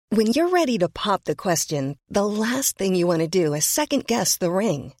When you're ready to pop the question, the last thing you want to do is second-guess the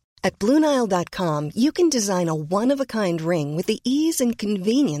ring. At BlueNile.com, you can design a one-of-a-kind ring with the ease and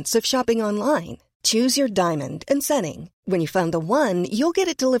convenience of shopping online. Choose your diamond and setting. When you find the one, you'll get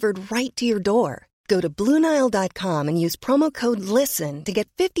it delivered right to your door. Go to BlueNile.com and use promo code LISTEN to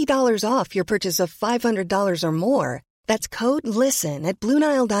get $50 off your purchase of $500 or more. That's code LISTEN at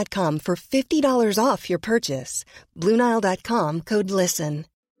BlueNile.com for $50 off your purchase. BlueNile.com, code LISTEN.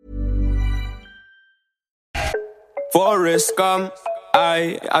 Forrest Gump,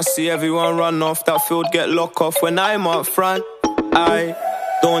 I see everyone run off that field, get locked off when I'm up front.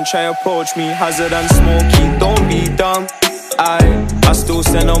 Don't try approach me, Hazard and Smokey, don't be dumb. I still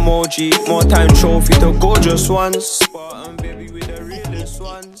send emoji, more time trophy to gorgeous ones. Spartan baby with the realest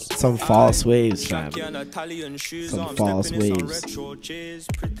ones. Some false waves, fam. Some false waves.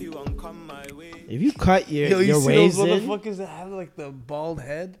 If you cut your waves those in, motherfuckers that have like the bald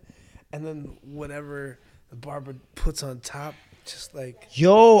head, and then whatever the barber puts on top, just like.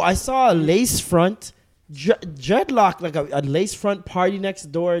 yo, I saw a lace front dreadlock, like a lace front party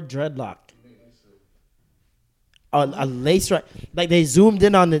next door dreadlock. A lace front, like they zoomed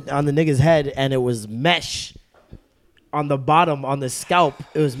in on the nigga's head, and it was mesh on the bottom on the scalp.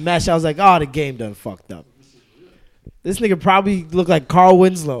 It was mesh. I was like, oh, the game done fucked up. This nigga probably looked like Carl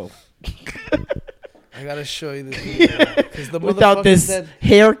Winslow. I gotta show you this video, without this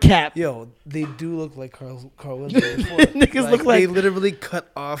hair cap. Yo, they do look like Carl Winslow. Niggas look like they literally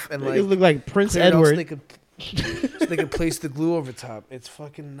cut off and like look like Prince cleared off Edward. so they could place the glue over top. It's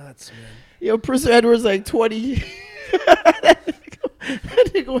fucking nuts, man. Yo, Prince Edward's like 20. That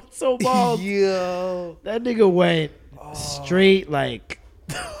nigga went so bald. Yo, That nigga went straight like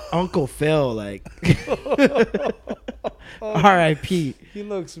Uncle Phil, like R.I.P. he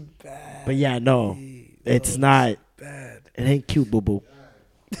looks bad. But yeah, no, it's not bad. It ain't cute, boo boo.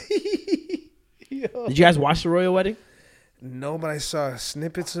 Yo. Did you guys watch the royal wedding? No, but I saw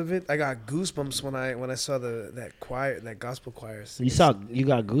snippets of it. I got goosebumps when I saw that gospel choir. You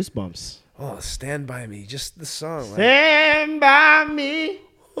got goosebumps. Oh, Stand By Me, just the song. Like, Stand by me,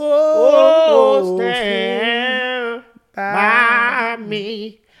 oh, stand by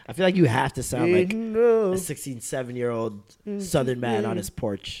me. I feel like you have to sound like a 16, 7-year-old Southern man on his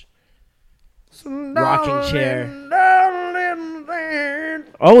porch. Rocking chair.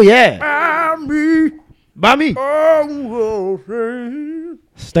 Oh, yeah. By me.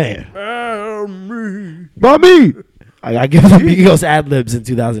 Stand. By me. I give the Migos ad-libs in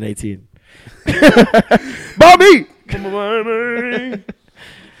 2018. By me.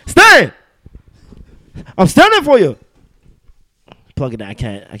 Stand. I'm standing for you. Plug it in. I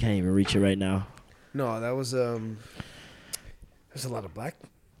can't even reach it right now. No, that was there's a lot of black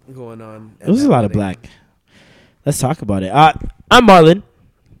going on. It was a lot of black. Let's talk about it. I'm Marlon.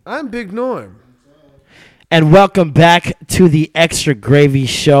 I'm Big Norm. And welcome back to the Extra Gravy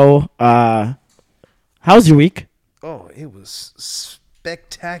Show. How's your week? Oh, it was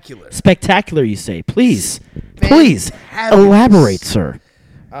spectacular. Spectacular, you say. Please elaborate, sir.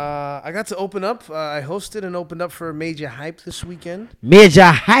 I got to open up. I hosted and opened up for Major Hype this weekend.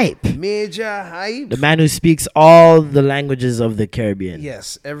 Major Hype. The man who speaks all the languages of the Caribbean.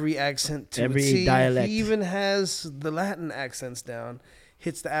 Yes, every accent to every a T. dialect. He even has the Latin accents down.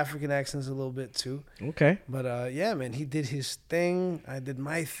 Hits the African accents a little bit too. Okay. But yeah, man, he did his thing. I did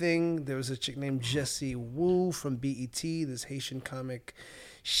my thing. There was a chick named Jessie Wu from BET, this Haitian comic.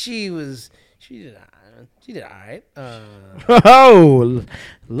 She did all right. Oh,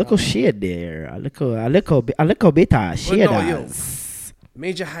 look what she did there. A little bit. She does.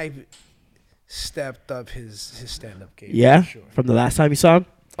 Major Hype stepped up his stand-up game. Yeah, for sure. From the last time you saw him.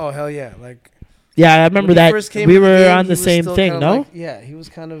 Oh hell yeah! Yeah, I remember that. We were on the same thing, no? Yeah, he was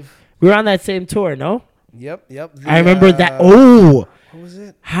kind of. We were on that same tour, no? Yep. I remember that. Oh, what was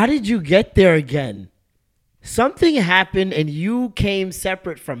it? How did you get there again? Something happened and you came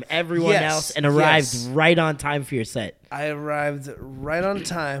separate from everyone else and arrived right on time for your set. I arrived right on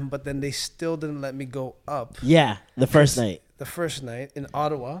time, but then they still didn't let me go up. Yeah, the first night. The first night in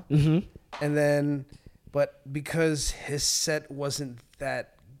Ottawa. Mm-hmm. And then, but because his set wasn't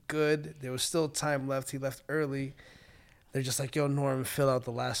that good, there was still time left. He left early. They're just like, yo, Norm, fill out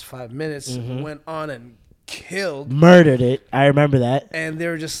the last 5 minutes. Mm-hmm. Went on and killed. Murdered it. I remember that. And they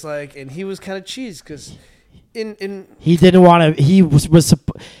were just like, and he was kind of cheesed because he didn't want to. He was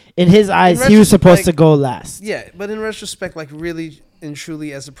in his eyes. He was supposed to go last. Yeah, but in retrospect, like really and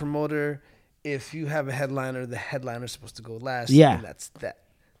truly, as a promoter, if you have a headliner, the headliner's supposed to go last. Yeah, and that's that.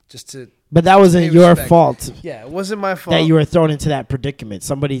 But that wasn't your fault. Yeah, it wasn't my fault that you were thrown into that predicament.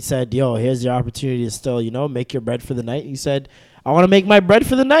 Somebody said, "Yo, here's your opportunity to still, make your bread for the night." You said, I want to make my bread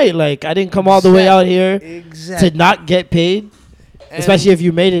for the night. Like, I didn't come all the way out here Exactly. to not get paid, especially if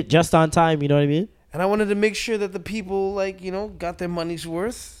you made it just on time. You know what I mean? And I wanted to make sure that the people, like, got their money's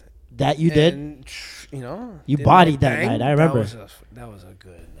worth. That you did. And, You did bodied my that thing. night. I remember. That was a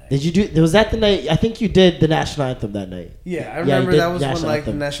good night. Did you do? Was that the night? I think you did the national anthem that night. Yeah, I you remember did that was when national like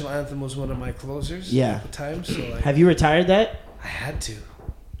anthem. the national anthem was one of my closers. Yeah. At the time, so like Have you retired that? I had to,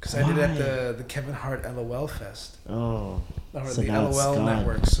 because I did it Why? at the Kevin Hart LOL Fest. Oh. Or So the now it's LOL gone.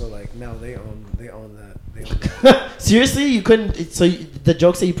 network. So like now they own that. They own that. Seriously, you couldn't. The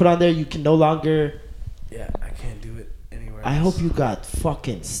jokes that you put on there, you can no longer. Yeah, I can't do it anywhere. I else. hope you got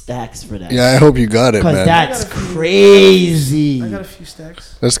fucking stacks for that. Yeah, I hope you got it, Because man. that's I got a few- crazy. I got a few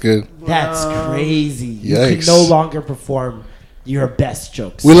stacks. That's good. That's crazy. You Yikes. can no longer perform your best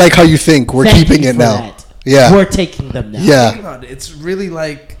jokes. We like how you think. We're Thank keeping you it for now. that. Yeah. We're taking them now. Think Yeah. about it. It's really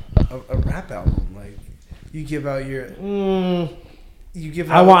like a rap album. Like you give out your. You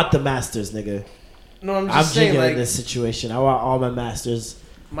give. Out, I want the masters, nigga. No, I'm I'm just saying. jiggy in Like this situation. I want all my masters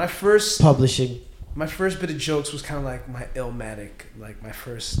my first publishing. bit of jokes was kind of like my Illmatic, like my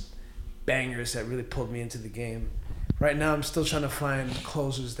first bangers that really pulled me into the game. Right now, I'm still trying to find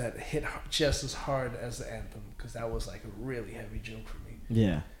closers that hit just as hard as the anthem, because that was like a really heavy joke for me.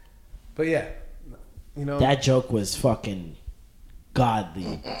 Yeah. But yeah, That joke was fucking godly.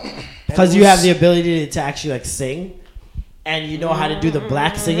 and Because it you was- have the ability to actually like sing, and you know how to do the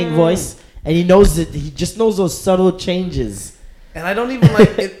black singing voice, and he knows that he just knows those subtle changes. And I don't even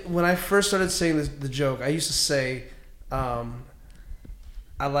like it. When I first started saying the joke, I used to say,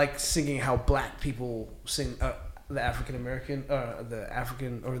 I like singing how black people sing the African American, the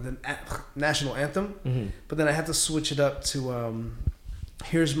African or the national anthem. Mm-hmm. But then I had to switch it up to,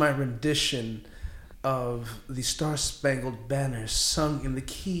 here's my rendition of the Star Spangled Banner sung in the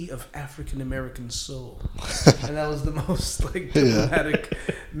key of African American soul. And that was the most like diplomatic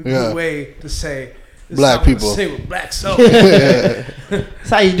Yeah. way to say this Black is how I'm gonna people. sing with black soul. That's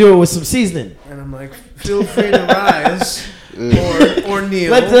how you do it with some seasoning. And I'm like, feel free to rise or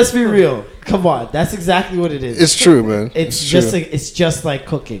kneel. Let's be real. Come on, that's exactly what it is. It's true, man. It's true. just like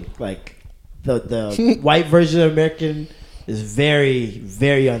cooking. Like the white version of American is very,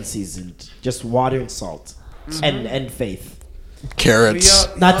 very unseasoned. Just water and salt and faith. Carrots.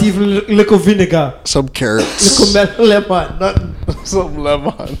 Not even little vinegar. Some carrots. Little lemon. Nothing. Some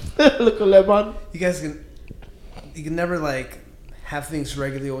lemon. Little lemon. You guys can never like have things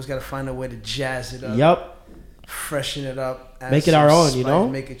regularly. You always got to find a way to jazz it up. Yup. Freshen it up. add Make it some our own, spice, you know?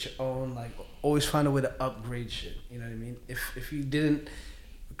 Make it your own. Like always find a way to upgrade shit. You know what I mean? If you didn't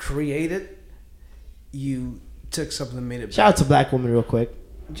create it, you took something and made it. Shout out to black women real quick.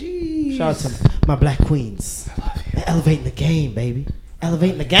 Jeez. Shout out to my black queens. They're elevating the game, baby.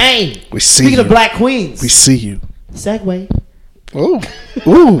 Elevating the game. We see Speaking you. of black queens. We see you. Segue. Oh.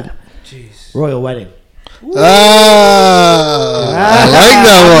 Ooh. Jeez. Royal wedding. I like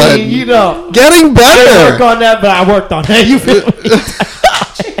that I one. mean, you know. Getting I didn't work better. on that, but I worked on it. You feel me?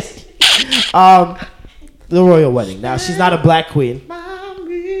 The royal wedding. Now she's not a black queen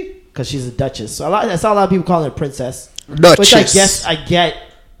because she's a duchess. So I saw a lot of people calling her a princess, Duchess. which I guess I get.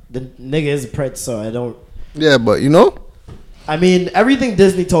 The nigga is a prince, so I don't. Yeah, but you know, I mean, everything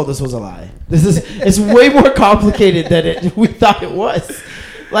Disney told us was a lie. It's way more complicated than we thought it was.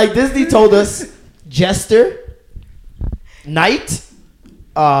 Like Disney told us, Jester, Knight,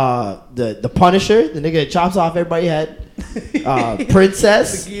 the Punisher, the nigga that chops off everybody's head,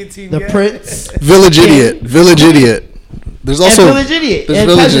 Princess, The guillotine the guy. Prince, Village Idiot. Village Idiot. There's also and Village Idiot, There's and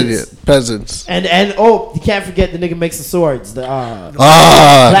Village peasants. Idiot. Peasants. And oh, you can't forget the nigga makes the swords, the Blacksmith.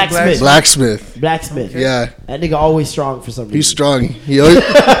 blacksmith. Blacksmith. Blacksmith. Yeah, That nigga always strong for some reason. he's strong. He always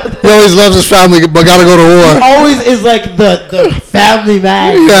loves his family, but gotta go to war. Always is like the family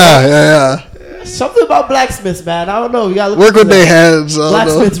man. Yeah. Something about blacksmiths, man. I don't know. You gotta look Work into with their that. hands. I don't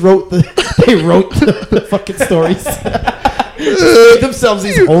know. Blacksmiths wrote the fucking stories. Just made themselves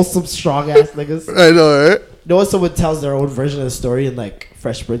these wholesome, strong ass niggas. I know, right? You know when someone tells their own version of the story in like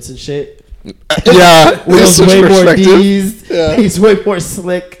Fresh Prince and shit? Yeah, Will's with way such more perspective. dazed. Yeah. He's way more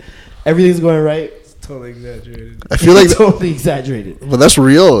slick. Everything's going right. Totally exaggerated. I feel like, totally exaggerated. but that's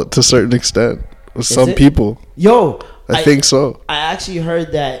real to a certain extent. With some it? people, Yo, I think so. I actually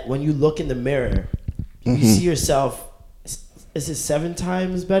heard that when you look in the mirror, you see yourself. Is it 7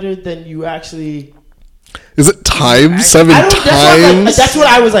 times better than you actually? Is it time? 7 I don't. times? That's what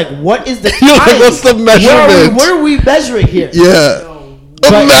I was like. What is the You're time? like, what's the measurement? What are we measuring here? Yeah.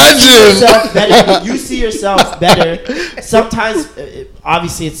 But Imagine. you see yourself better. Sometimes,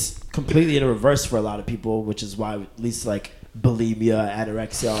 obviously, it's completely in reverse for a lot of people, which is why at least like bulimia,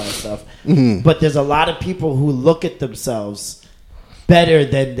 anorexia, all that stuff. But there's a lot of people who look at themselves better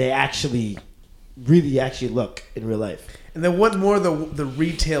than they actually look in real life. And then what more the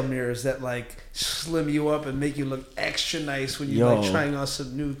retail mirrors that like slim you up and make you look extra nice when you're like trying on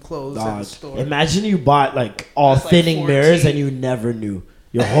some new clothes at the store. Imagine you bought like all That's like thinning 14. mirrors and you never knew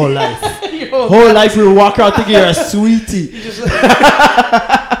your whole life. whole life you would walk around thinking you're a sweetie. You just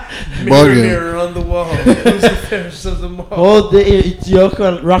mirror on the wall. Who's the fairest of them all? Whole day you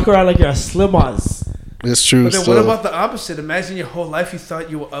rock around like you're a slim Oz. It's true. But then what about the opposite? Imagine your whole life you thought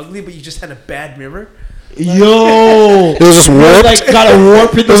you were ugly, but you just had a bad mirror. Yo, it was just warped. Like got a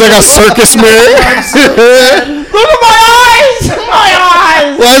warp in it was like a circus mirror. Look at my eyes! My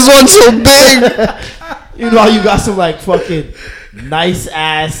eyes! Why is one so big? You know how you got some like fucking nice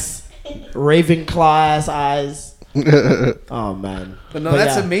ass Ravenclaw ass eyes. Oh man. But no,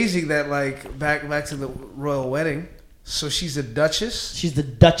 that's amazing that like back to the royal wedding. So she's a duchess. She's the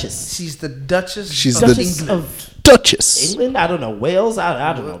Duchess. She's the Duchess. She's of the England. of Duchess. England? I don't know. Wales?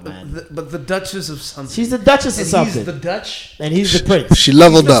 I don't know, man. But the Duchess of something. She's the Duchess of something. He's the Dutch. And he's the prince. She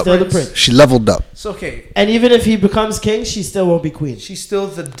leveled up. Still the prince. She leveled up. It's okay. And even if he becomes king, she still won't be queen. She's still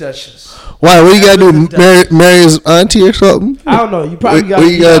the Duchess. Why? What you gotta do? Marry his auntie or something? I don't know. You probably What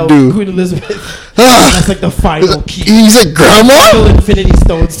you gotta do? Queen Elizabeth. That's like the final key. He's like grandma. Final Infinity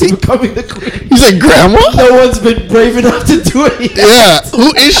Stones to becoming the queen. He's like grandma. No one's been brave enough to do it yet. Yeah.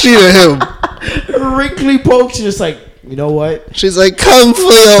 Who is she to him? Wrinkly Poke's just like, you know what? She's like, come for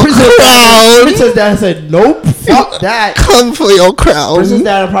your crown. Princess Diana said, nope, fuck that. Come for your crown. Princess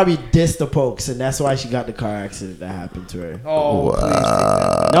Diana probably dissed the Pokes, and that's why she got the car accident that happened to her. Oh, Wow. please take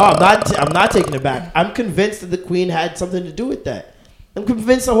that. No, I'm not taking it back. I'm convinced that the Queen had something to do with that. I'm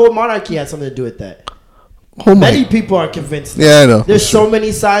convinced the whole monarchy had something to do with that. Oh Many my. people are convinced. Yeah, I know. There's so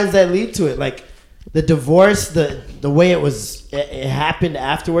many signs that lead to it, like the divorce, the way it happened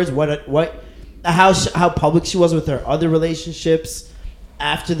afterwards. How public she was with her other relationships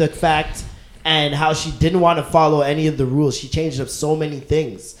after the fact, and how she didn't want to follow any of the rules. She changed up so many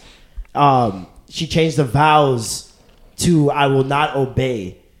things. She changed the vows to "I will not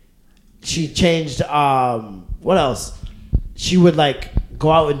obey." She changed what else? She would like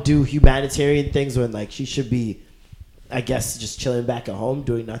go out and do humanitarian things when like she should be, I guess, just chilling back at home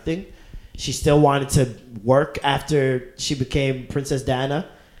doing nothing. She still wanted to work after she became Princess Diana,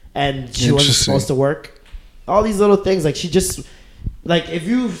 and she wasn't supposed to work. All these little things, like she just, like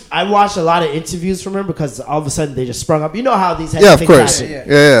I watched a lot of interviews from her because all of a sudden they just sprung up. You know how these Yeah, of things course.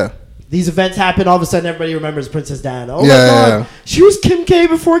 happen. Yeah. These events happen. All of a sudden, everybody remembers Princess Diana. Oh Yeah, my god, yeah. she was Kim K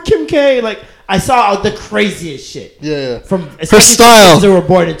before Kim K. Like I saw the craziest shit. Yeah. From Her style. They were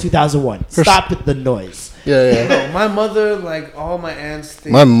born in 2001. Stop with the noise. Yeah. No, my mother, like all my aunts,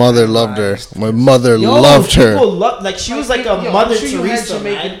 think My mother loved her. My mother Yo, loved her. people like she was like a Yo, Mother I'm sure you had Teresa,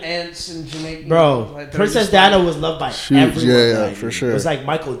 Jamaican man. aunts and Jamaican, Bro, like, that Princess were just Diana like- was loved by She- everyone. yeah, like, for sure. It was like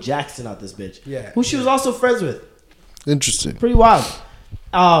Michael Jackson out this bitch. Yeah. Who she was also friends with. Interesting. Pretty wild.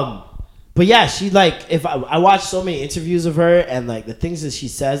 But yeah, she like if I watched so many interviews of her and like the things that she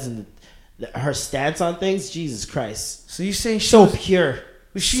says and her stance on things, Jesus Christ, So you saying she so was, pure.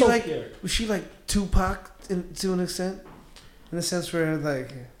 was she so like pure. was she like Tupac to an extent, in the sense where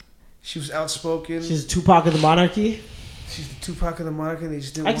like she was outspoken. She's Tupac of the monarchy. She's the Tupac of the monarchy. And they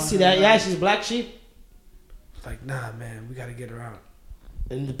just didn't. I can want see her that. Yeah, around. she's a black sheep, Like, nah, man, we gotta get her out.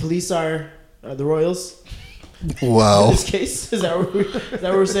 and the police are the royals. In Wow. this case, is that what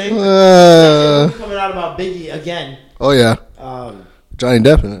we're saying? Coming out about Biggie again. Oh yeah. Johnny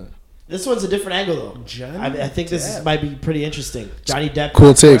Depp in it. This one's a different angle though. Johnny I think this Depp. might be pretty interesting. Johnny Depp,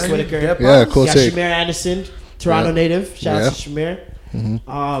 Cool take. Forest Whitaker. Johnny Depp. Yeah, cool Yeah, take. Shamir Anderson, Toronto Yeah. native. Shout out to Yeah.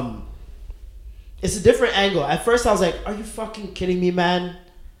 Shamir. It's a different angle. At first, I was like, "Are you fucking kidding me, man?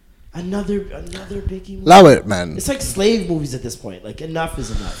 Another Biggie movie." Allow it, man. It's like slave movies at this point. Like enough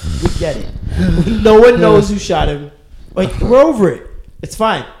is enough. We get it. No one knows who shot him. Like we're over it. It's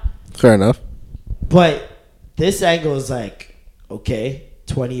fine. Fair enough. But this angle is like, okay,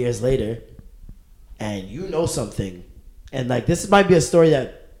 20 years later, and you know something. And like this might be a story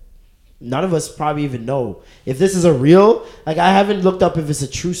that none of us probably even know. If this is a real, like I haven't looked up if it's a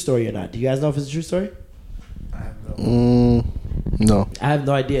true story or not. Do you guys know if it's a true story? I have no. No, I have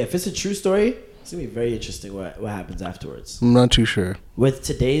no idea. If it's a true story, it's gonna be very interesting what happens afterwards. I'm not too sure. With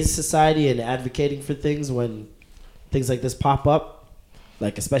today's society and advocating for things when things like this pop up,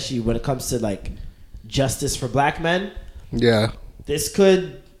 like especially when it comes to like justice for black men, Yeah. this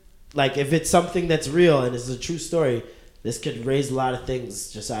could, like, if it's something that's real and it's a true story, this could raise a lot of things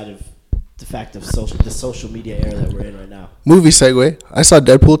just out of the fact of the social media era that we're in right now. Movie segue. I saw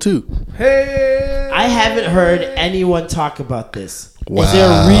Deadpool 2. Hey. I haven't heard anyone talk about this. Wow. Is there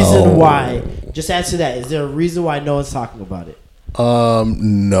a reason why? Just answer that. Is there a reason why no one's talking about it?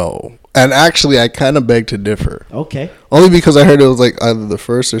 No. And actually, I kind of beg to differ. Okay. Only because I heard it was like either the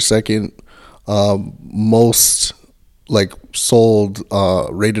first or second most like sold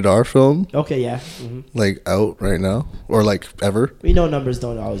rated R film Okay, yeah. like out right now or like ever. We know numbers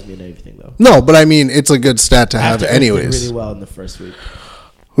don't always mean anything, though. No, but I mean it's a good stat to have After Earth did anyways. really well in the first week.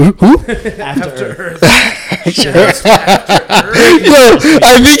 Who? After Earth. Yo,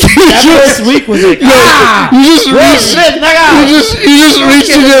 I think That first week was like, you just reached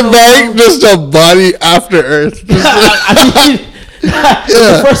in your bag, just a body after Earth. I mean,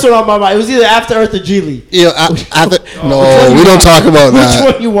 the first one on my mind. It was either After Earth or Geely. No, we don't talk about that.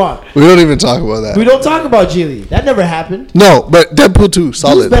 Which one you want? We don't even talk about that. We don't talk about Geely. That never happened. No, but Deadpool 2, Who's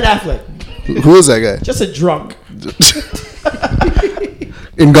solid. Ben Affleck? Who is that guy? Just a drunk.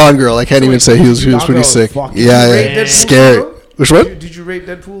 In Gone Girl, I can't even say he was Gone pretty Girl sick. fucking Yeah, Rate yeah. Deadpool Scary. too? Which one? Did you rate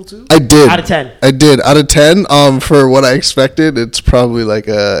Deadpool too? I did. Out of 10. I did. Out of 10, for what I expected, it's probably like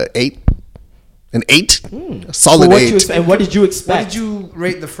a 8. An 8? A solid What 8. and what did you What expect? did you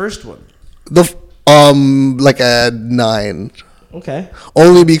rate the first one? Like a 9. Okay.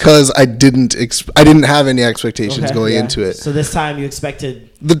 Only because I didn't have any expectations Okay, going yeah. into it. So this time you expected.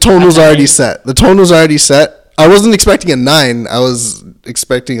 The tone was a already 9. set. The tone was already set. I wasn't expecting a 9. I was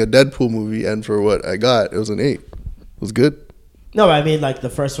expecting a Deadpool movie, and for what I got, it was an 8. It was good. No, I mean like the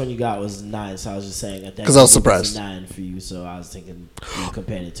first one you got was 9, so I was just saying that. 'Cause I was it surprised. a 9 for you, so I was thinking you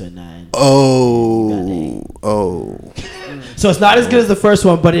compared it to a 9. Oh. So it's not as good as the first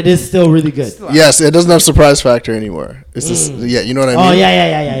one, but it is still really good. Yes, it doesn't have surprise factor anymore. It's just, yeah, you know what I mean? Oh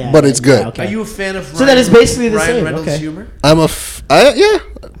yeah. But it's good. Yeah, okay. Are you a fan of So that is basically the Ryan same, Reynolds' okay. humor? I'm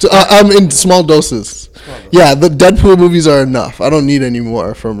I'm in small doses. Yeah, the Deadpool movies are enough. I don't need any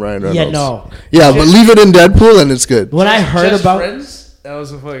more from Ryan Reynolds. Yeah, no. Yeah, but leave it in Deadpool and it's good. When I heard Just about. Friends? That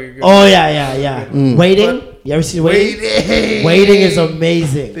was a fucking good Oh yeah. Waiting. You ever seen Waiting? Waiting is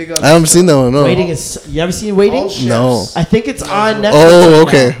amazing. Big I haven't seen that one. No. Waiting is. You ever seen Waiting? All chefs. No. I think it's on Netflix. Oh,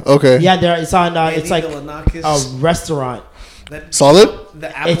 right now. okay. Yeah, it's on. It's Andy like Milonakis. a restaurant. That- Solid?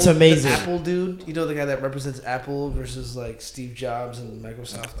 The Apple, It's amazing. The Apple dude, you know the guy that represents Apple versus like Steve Jobs and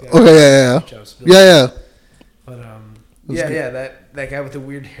Microsoft. Guy? Okay, yeah. Steve Jobs, Yeah. But that guy with the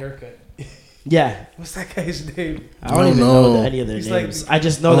weird haircut. Yeah, What's that guy's name? I don't even know any of their He's names. like- I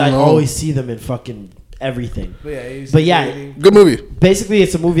just know that I know. always see them in fucking everything. But yeah. Waiting. Good movie. Basically,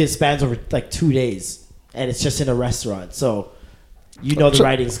 it's a movie that spans over like 2 days, and it's just in a restaurant. So, the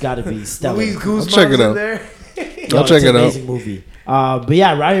writing's got to be stellar. Luis Guzman's check it in out. there. I'll check it's it an out. amazing movie. But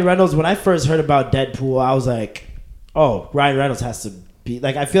yeah, Ryan Reynolds. When I first heard about Deadpool, I was like, "Oh, Ryan Reynolds has to be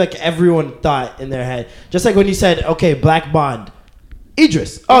like." I feel like everyone thought in their head, just like when you said, "Okay, Black Bond,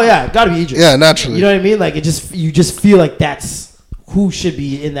 Idris." Oh yeah, gotta be Idris. Yeah, naturally. You know what I mean? Like you just feel like that's who should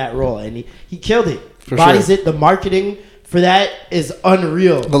be in that role, and he killed it. For Bodies sure. it. The marketing for that is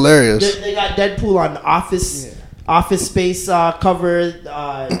unreal. Hilarious. They got Deadpool on Office Space cover.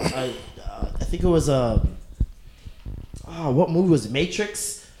 I think it was what movie was it?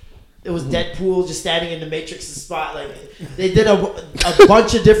 Matrix. It was Deadpool just standing in the Matrix's spot. Like they did a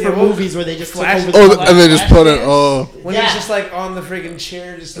bunch of different movies where they just took Flash- over. And they just put it. Oh, When Yeah. he's just like on the freaking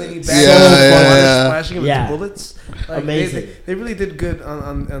chair, just leaning back, Yeah. splashing him Yeah. with bullets. Like, Amazing. They really did good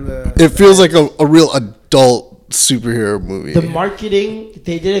on the. it feels like a real adult superhero movie. The marketing,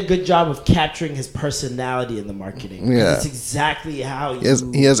 they did a good job of capturing his personality in the marketing. Yeah. It's exactly how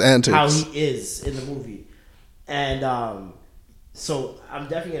He has antics. how he is in the movie, and so I'm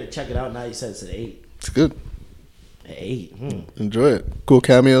definitely gonna check it out. Now you said it's an 8. It's good. An 8. Enjoy it. Cool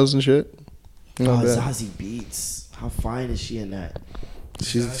cameos and shit. Oh, Not bad. Zazie Beetz. How fine is she in that?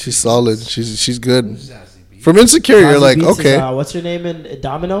 She's solid. She's good. From Insecure, you're Zazie like, Beetz okay, is, what's her name in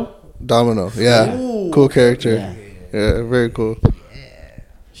Domino? Domino. Yeah, Ooh. cool character. Yeah. Yeah, very cool.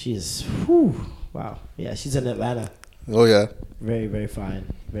 She is. Whew, wow. Yeah, she's in Atlanta. Oh yeah. Very, very fine.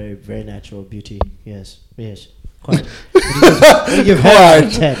 Very, very natural beauty. Yes. Quite. What do you give her out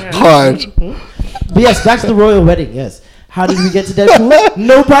of 10? Hard. But yes, back to the royal wedding. Yes. How did we get to Deadpool?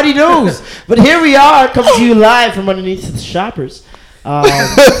 Nobody knows. But here we are, coming to you live from underneath the shoppers. Shout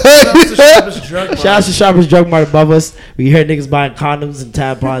out to Shoppers Drug Mart above us. We hear niggas buying condoms and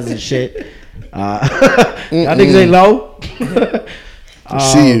tampons and shit. Y'all niggas ain't low.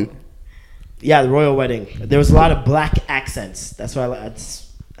 See you. Yeah, the royal wedding. There was a lot of black accents. That's why.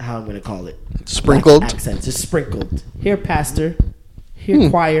 That's how I'm gonna call it. Sprinkled. Black accents, just sprinkled. Here, pastor. Here,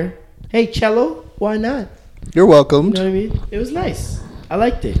 choir. Hey, cello. Why not? You're welcome. You know what I mean? It was nice. I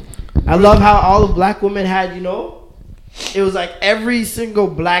liked it. I love how all the black women had, it was like every single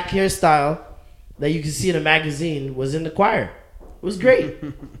black hairstyle that you could see in a magazine was in the choir. It was great.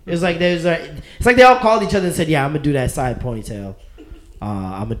 It was like it's like they all called each other and said, "Yeah, I'm gonna do that side ponytail.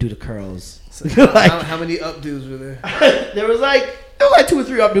 I'm gonna do the curls." So Like- how many updos were there? there was like 2 or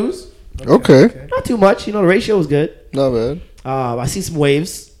 3 updos. Okay. Not too much. You know, the ratio was good. Not bad. I see some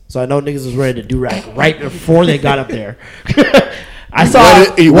waves, so I know niggas was ready to do right before they got up there. I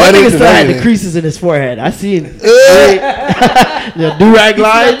saw He one wet it nigga and still had the everything. creases in his forehead. I seen the do-rag You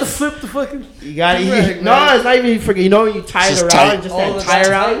have to lines. flip the fucking. You got it. do-rag, No, man. it's not even freaking. You know when you tie it Just around, tight. just Oh, that that's tie the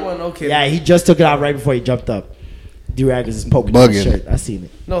around. tight one, okay. Yeah, he just took it out right before he jumped up. Do-rag was just poking out his Bugging. shirt. I seen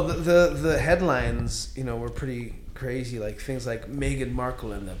it. No, the headlines, were pretty crazy. Like things like Meghan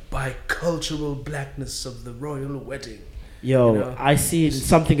Markle and the bicultural blackness of the royal wedding. Yo, You know? I seen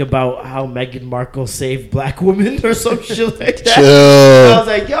something about how Meghan Markle saved black women or some shit like that. I Chill. was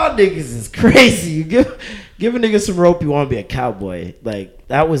like, y'all niggas is crazy. You give a nigga some rope, you want to be a cowboy. Like,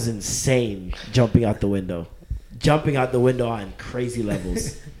 that was insane, jumping out the window. Jumping out the window on crazy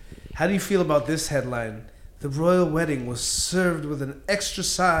levels. How do you feel about this headline? The royal wedding was served with an extra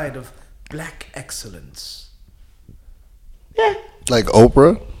side of black excellence. Yeah. Like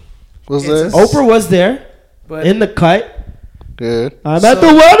Oprah was there? It's Oprah was there But in the cut. Yeah. I'm at the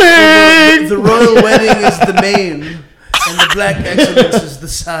wedding. The royal wedding is the main, and the black excellence is the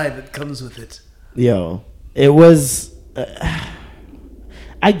side that comes with it. Yo, it was,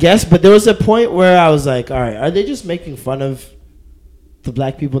 I guess, but there was a point where I was like, all right, are they just making fun of the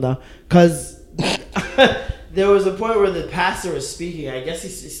black people now? Because there was a point where the pastor was speaking. I guess he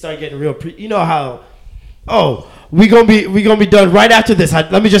started getting real. You know how, we gonna be done right after this.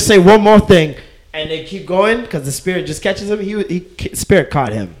 Let me just say one more thing, and they keep going because the spirit just catches him. Spirit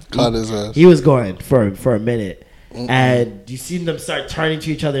caught him. Caught his ass. He was going for a minute, and you see them start turning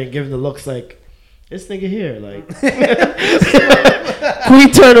to each other and giving the looks like, this nigga here, like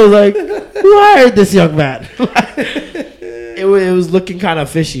Queen Turtle, like, who hired this young man? it was looking kind of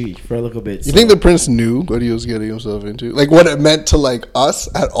fishy for a little bit. You think the prince knew what he was getting himself into? Like what it meant to like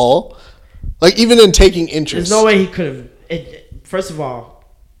us at all? Like even in taking interest. There's no way he could have. First of all,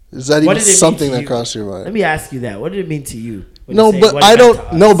 Is that what even did it mean something to that you? crossed your mind? Let me ask you that. What did it mean to you? when No, you say but what it I meant to don't.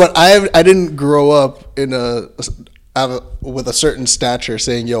 us? No, but I didn't grow up in with a certain stature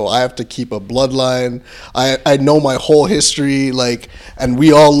saying, "Yo, I have to keep a bloodline. I know my whole history, like, and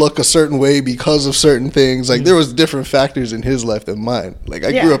we all look a certain way because of certain things." Like, there was different factors in his life than mine. Like,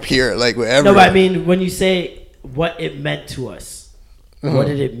 I grew up here, like, wherever. No, but I mean, when you say what it meant to us, what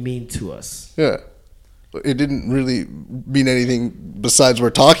did it mean to us? Yeah. It didn't really mean anything besides we're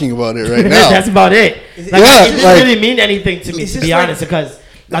talking about it right now. That's about it. Like, Yeah, it didn't like- really mean anything to me, It's to just be like- honest, because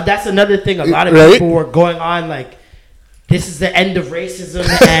that's another thing. A lot of Right? people were going on like, this is the end of racism,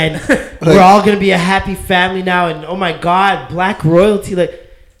 and we're all gonna be a happy family now, and oh my god, black royalty, like.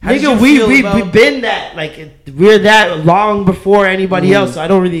 How did Nigga, you we feel about- we've been that, like, we're that long before anybody else, so I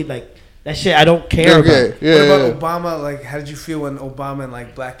don't really like that shit. I don't care Okay, about. yeah. What yeah. about Obama? Like, how did you feel when Obama and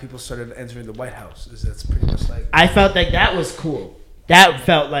like black people started entering the White House? That's pretty much like. I felt like that was cool. That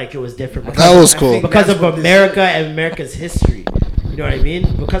felt like it was different. That was I cool. think Because that's of what this America and America's history. You know what I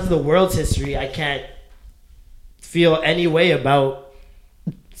mean? Because of the world's history, I can't feel any way about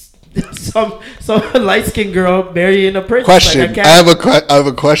some light skinned girl marrying a prince. Question. Like, I can't. I have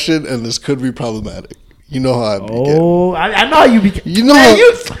a question, and this could be problematic. You know how I begin. Oh, I know how you be. You know Man,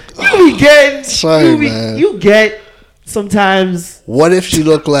 how- you be getting. Sorry, man. You get sometimes. What if she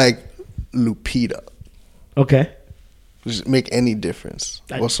looked like Lupita? Okay. Does it make any difference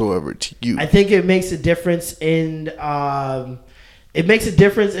whatsoever to you? I think it makes a difference in. It makes a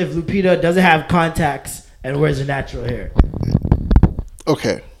difference if Lupita doesn't have contacts and wears her natural hair.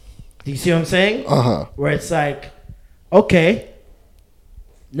 Okay. Do you see what I'm saying? Uh-huh. Where it's like, okay,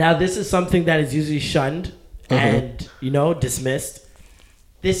 now this is something that is usually shunned and, dismissed.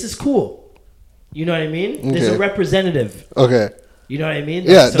 This is cool. You know what I mean? There's a Okay. representative. Okay. You know what I mean?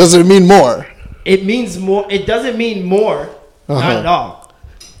 Yeah. So Does it mean more? it means more. It doesn't mean more. Not Uh-huh. at all.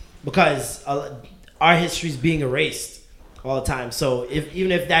 Because our history is being erased all the time. So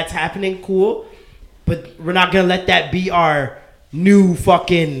even if that's happening, cool. But we're not going to let that be our new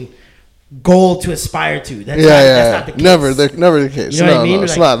fucking goal to aspire to. That's not the case. Never the case. You know what I mean? No,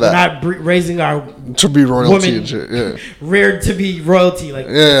 it's Like, not that. We're not raising our To be royalty woman and shit. Yeah. reared to be royalty. Like,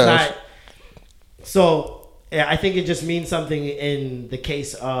 Yeah. it's not. So, yeah, I think it just means something in the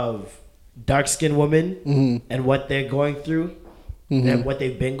case of dark-skinned women and what they're going through and what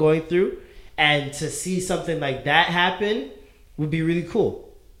they've been going through. And to see something like that happen would be really cool.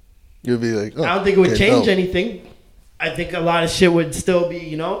 You'd be like, oh, I don't think it would okay, change dope. anything. I think a lot of shit would still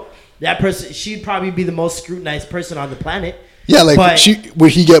be, that person, she'd probably be the most scrutinized person on the planet. Yeah, like But-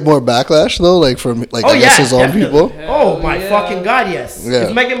 would he get more backlash though? Like from like I guess his own definitely. people. Oh my yeah. fucking god, yes. Yeah.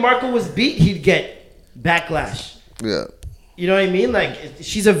 If Meghan Markle was beat, he'd get backlash. Yeah. You know what I mean? Like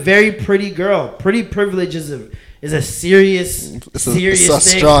she's a very pretty girl. Pretty privilege is a serious, It's serious a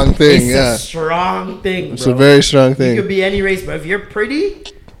thing. strong thing, It's yeah. a strong thing. It's bro. a very strong You thing. could be any race, but if you're pretty,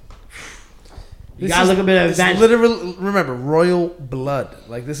 you gotta look a bit of It's advantage. literal. Remember, royal blood.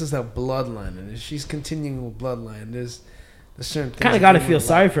 Like this is that bloodline, and if she's continuing with bloodline, there's certain things. Kind that of gotta come feel with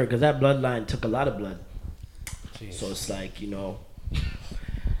sorry for her because that bloodline took a lot of blood. Jeez. So it's like,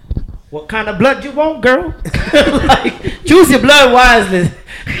 what kind of blood you want, girl? Like, choose your blood wisely.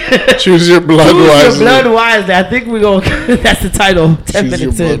 Choose your blood Choose wisely. your blood wisely. I think we go. That's the title. 10 Choose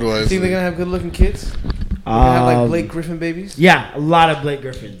your minutes blood in. Think they're wisely. gonna have good-looking kids? They're gonna have like Blake Griffin babies? Yeah, a lot of Blake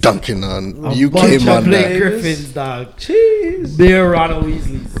Griffins. Dunking on A you bunch came of on Blake that. Griffins, dog. Jeez. They're Ronald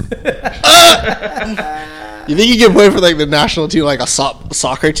Weasley's. You think you can play for like the national team, like a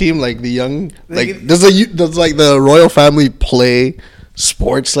soccer team, like the young? Like does like the royal family play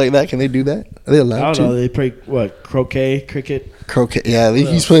sports like that? Can they do that? Are they I allowed don't to? know. They play what? Croquet, cricket. Croquet. Yeah,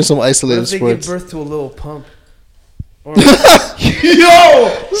 he's playing some What isolated if they give sports. birth to a little pump? Or Yo,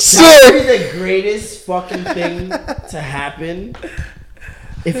 that would Sick. be the greatest fucking thing to happen.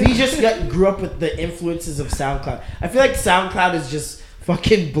 If he just grew up with the influences of SoundCloud. I feel like SoundCloud is just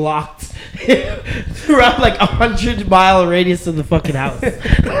fucking blocked throughout like 100-mile radius of the fucking house.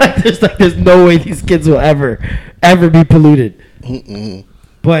 There's no way these kids will ever be polluted.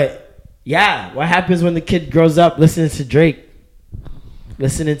 But yeah, what happens when the kid grows up listening to Drake,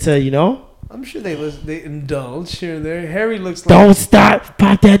 listening to I'm sure they indulge here and there. Harry looks like don't stop,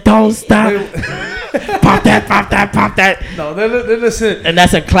 pop that, don't stop, pop that, pop that, pop that. No, they're listening. And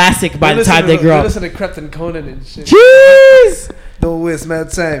that's a classic by the time they grow They up. listen to Krypton Conan and shit. Jeez! Don't waste my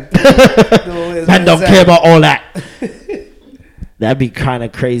time. I don't care about all that. That'd be kind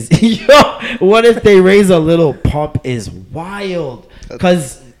of crazy. Yo, what if they raise a little pump is wild.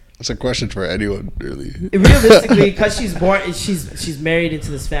 Because It's a question for anyone, really. realistically, because she's married into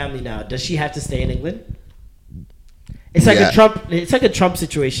this family now, does she have to stay in England? It's like a Trump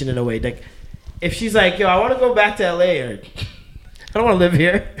situation in a way. Like if she's like, yo, I want to go back to LA, or I don't want to live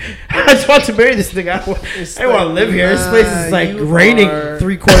here. I just want to marry this nigga. I don't want to live here. This place is like you raining are-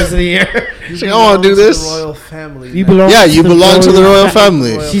 3/4 of the year. She's like, I want to do this. The royal family. You man. belong. Yeah, you belong to the royal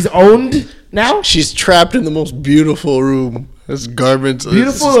family. She's owned now. She's trapped in the most beautiful room. It's garments.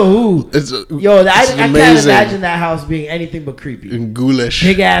 Beautiful to who? It's Yo, I can't amazing. imagine that house being anything but creepy. And ghoulish.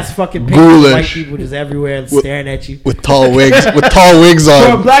 Big ass fucking pictures of white Ghoulish. people just everywhere and staring at you. With tall wigs. With tall wigs For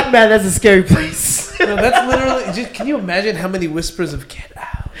a on. black man, that's a scary place. No, that's literally. Can you imagine how many whispers of "get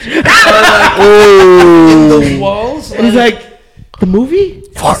out" Oh. the walls? And he's like, the movie?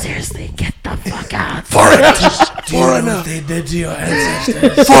 No, seriously, get the fuck out. "Foreigner, they did to your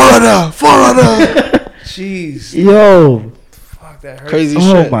ancestors." Foreigner. Jeez, Yo. fuck that hurts. Crazy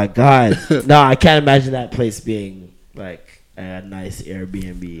Oh shit. my god. No, I can't imagine that place being like a nice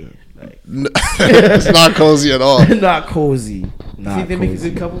Airbnb. Like It's not cozy at all. not cozy. Not Think they make a cozy.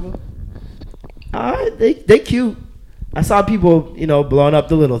 good couple though? They cute. I saw people, blowing up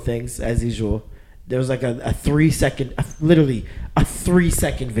the little things as usual. There was like a 3-second, literally a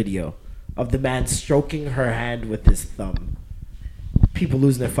 3-second video of the man stroking her hand with his thumb. People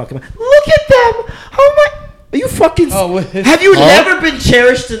losing their fucking mind. Look at them! Oh my! Are you fucking? Oh, what? Have you never been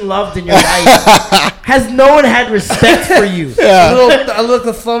cherished and loved in your life? Has no one had respect for you? I look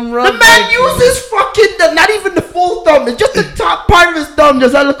the thumb rub. The man uses fucking not even the full thumb. It's just the top part of his thumb.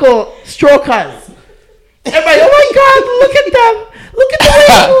 Just that little stroke has. Everybody, oh my god, look at them. Look at the way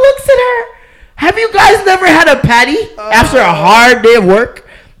he looks at her. Have you guys never had a patty after a hard day of work?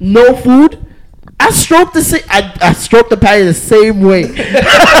 No food? I stroked the patty the same way.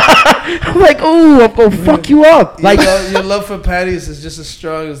 I'm like, ooh, I'm gonna fuck you up. Like, your love for patties is just as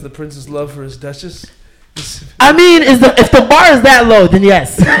strong as the prince's love for his duchess. I mean, if the bar is that low, then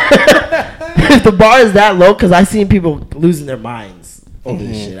yes. If the bar is that low, because I seen people losing their minds over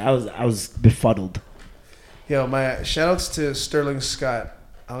this shit. I was befuddled. Yo, my shout outs to Sterling Scott.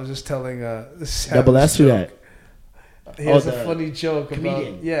 I was just telling this Double S, who that? He has the a funny joke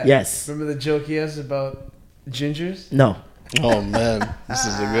comedian. about Yes. Remember the joke he has about gingers? No. Oh man, this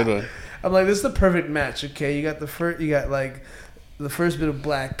is a good one. I'm like, this is the perfect match. Okay, you got the first bit of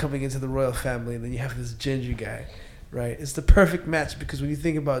black coming into the royal family, and then you have this ginger guy, right? It's the perfect match because when you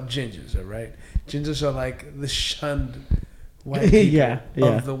think about gingers, all right, gingers are like the shunned white people Yeah.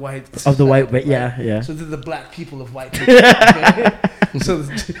 of the white But yeah. So they're the black people of white people. Okay? So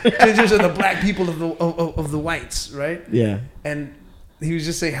the gingers are the black people of the whites, right? Yeah. And he was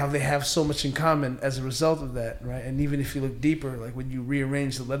just saying how they have so much in common as a result of that, right? And even if you look deeper, like when you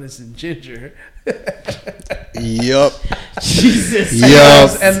rearrange the letters in ginger. Yup. Jesus.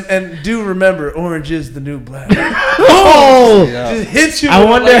 Yup. And do remember, orange is the new black. Oh, Just hits you. I with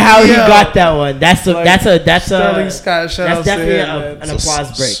wonder like, how he yo. got that one. That's Like, a Sterling Scott, shout out that's to definitely him, man. an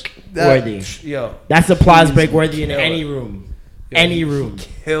applause break That- worthy. Yo, That's applause break worthy in kill any it. room. Yo, Any he room.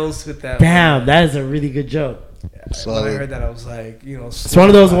 kills with that. Damn, one. that is a really good joke. When I heard that, I was like, you know, It's one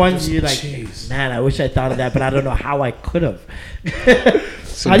of those ones you're like, jeez. man, I wish I thought of that, but I don't know how I could have. a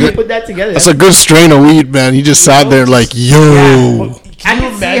How do you good- put that together? That's a good strain of weed, man. He just sat there like, yo. I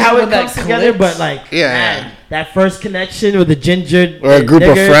can see imagine how when it that comes together, clicks? but like, Yeah. man, that first connection with the ginger Or a group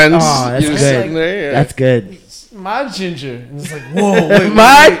of nigger, friends. Oh, that's you just good. sitting there, yeah. That's good. My ginger. And it's like, whoa, wait,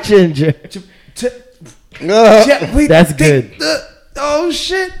 My wait. ginger. Yeah, wait, That's think good. oh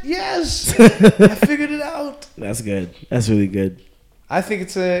shit! Yes, I figured it out. That's good. That's really good. I think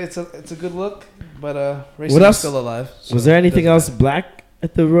it's a good look, but Racing What is else? still alive. so Was there it anything doesn't else black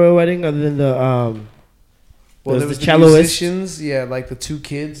at the royal wedding other than the Well, there there was the the celloist? musicians, yeah, like the two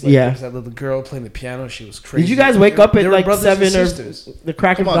kids. Like Yeah. there was that little girl playing the piano. She was crazy. Did you guys wake up They at were like brothers 7 and or sisters. the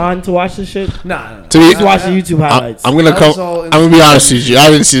crack of Come on. dawn to watch this shit? Nah. To be- Just watch the YouTube highlights. I'm gonna That come. was all I'm gonna be honest with you. I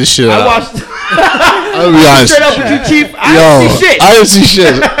didn't see the shit. I watched I'm gonna be honest. straight up with you, Chief. I Yo, didn't see shit. I didn't see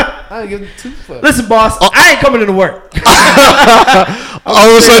shit. I didn't give them two fucks. Listen, boss, I ain't coming into work. All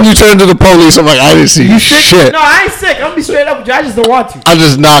of a sudden, you turn to the police. I'm like, I didn't see shit. No, I ain't sick. I'm gonna be straight up with you. I just don't want to. I'm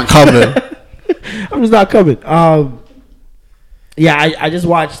just not coming. I'm just not coming. Yeah, I just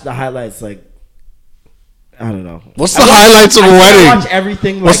watched the highlights. Like, I don't know. What's the highlights of the I wedding? watch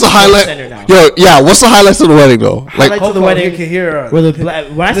everything. What's the like, highlight? Center now. Yo, yeah. What's the highlights of the wedding though? Like, Highlights of the Hold on, wedding. you can hear Where the black,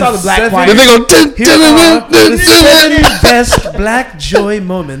 when I saw the black seven- choir, did they go? Here are the 7 best black joy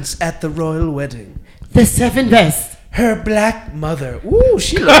moments at the royal wedding. the 7 best. Her black mother. Ooh,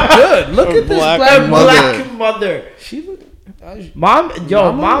 she looked good. Look at this black black mother. mother. Black mother. She looked. Mom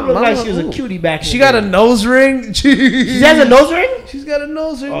looked like she was a ooh. cutie back. She got a nose ring. She has a nose ring. She's got a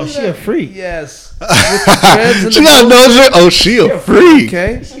nose ring. Oh, Look at she a that. freak. Yes. With the dreads and She the got a nose ring. Oh, she a freak.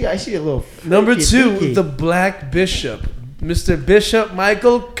 Okay. She a little. Number freaky, 2, freaky. the Black Bishop, Mr. Bishop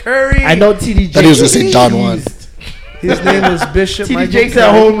Michael Curry. I know TD Thought he was Jakes. gonna say Don Juan. His name was Bishop TD Michael Jakes Curry.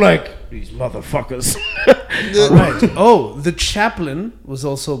 at home like these motherfuckers. All right. Oh, the chaplain was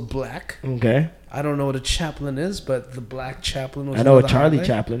also black. Okay, I don't know what a chaplain is, but the black chaplain was. I know a another Charlie highlight.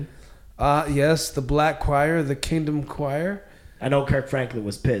 Chaplin. Yes, the Black Choir, the Kingdom Choir. I know Kirk Franklin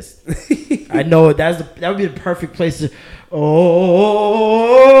was pissed. I know that would be the perfect place to.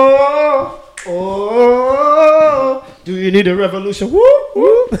 Oh, do you need a revolution? Woo,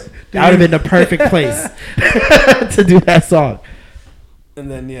 woo. That would have been the perfect place to do that song. And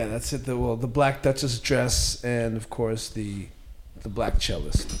then yeah, that's it. The Black Duchess dress, and of course the Black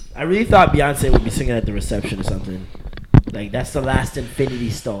cellist. I really thought Beyonce would be singing at the reception or something. Like that's the last Infinity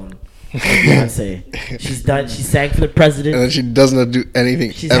Stone. of Beyonce. She's done. She sang for the president. And then she doesn't do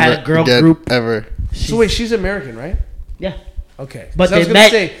anything. She's ever had a girl again, group. ever. So wait, she's American, right? Yeah. Okay. But 'Cause I was they gonna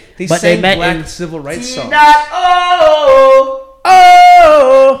met- say they but they sang met black in civil rights songs.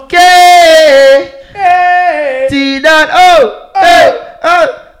 Oh, K, Hey, T dot O,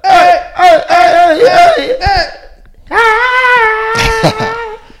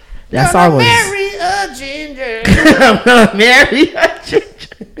 That song was. marry a ginger. I'm gonna marry a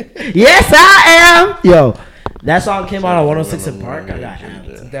ginger. Yes, I am. Yo, that song came out on 106 in Park. I got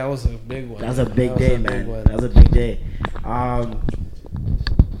amped. That was a big one. That was a big day, man. one. That was a big day.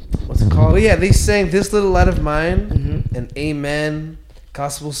 What's it called? Well, yeah, they sang "This Little Light of Mine" Mm-hmm. and "Amen,"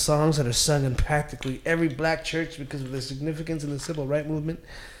 gospel songs that are sung in practically every black church because of their significance in the civil rights movement.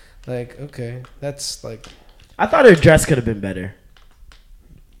 Like, okay, that's like. I thought her dress could have been better.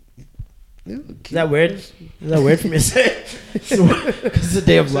 Is that weird? Is that weird for me to say? It's a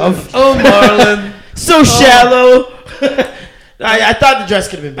day of love. Oh, Marlon. So shallow. I thought the dress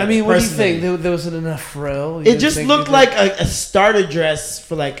could have been better. I mean, what do you personally. think? There wasn't enough frill. You It didn't just think looked you like a starter dress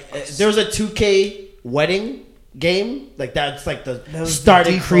for like there was a 2K wedding game like that's like the was the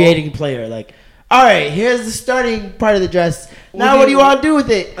starting default. creating player like all right here's the starting part of the dress now do what do you- you want to do with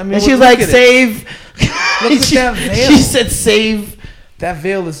it I mean, and she was look like at it. save Look at she, that veil. she said save that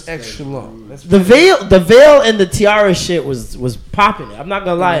veil is extra long. That's the veil and the tiara shit was popping it. I'm not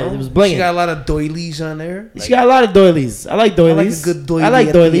gonna lie, it was She blinging. got a lot of doilies on there. She got a lot of doilies. I like doilies. a good doily I like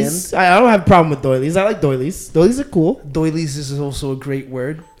at the doilies. I don't have a problem with doilies. I like doilies. Doilies are cool. Doilies is also a great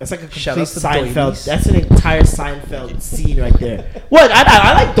word. That's like a Shout complete out to Seinfeld. doilies. That's an entire Seinfeld scene right there. What?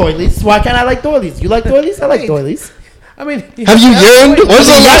 I like doilies. Why can't I like doilies? You like doilies? I like Hey. doilies. I mean, Have you yearned? When's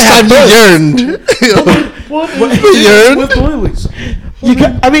the last time you yearned? What? Yearned? with doilies? You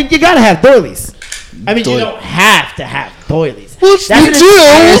gotta have doilies. I mean, you Doily. don't have to have doilies. What's That's the an deal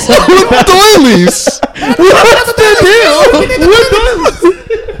entire- with doilies? What's the deal with doilies?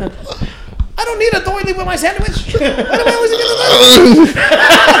 I don't need a doily with my sandwich. What am I always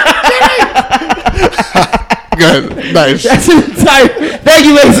Good, nice. That's an entire. Thank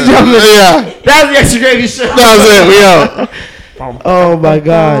you, ladies and gentlemen. Yeah, That was the Extra Gravy Show. that was it. We out. Oh my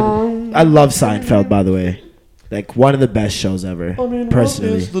god, I love Seinfeld. By the way, like one of the best shows ever.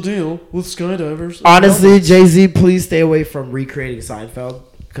 Personally, What is the deal with skydivers? honestly, Jay-Z, please stay away from recreating Seinfeld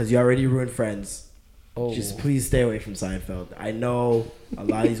because you already ruined Friends. Oh. Just please stay away from Seinfeld. I know a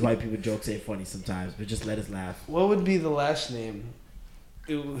lot of these white people jokes ain't funny sometimes, but just let us laugh. What would be the last name?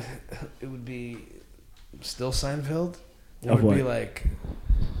 It would be still Seinfeld. It Of would be what? like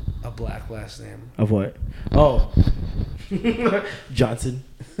a black last name. Of what? Oh, Johnson,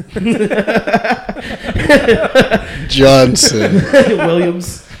 Johnson.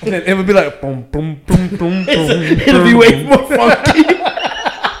 Williams. And then it would be like boom, boom, boom, boom, boom. It'll be way more funky.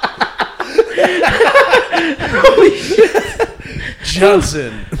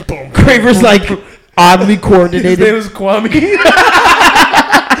 Johnson. Boom. Kramer's like oddly His coordinated. name is Kwame.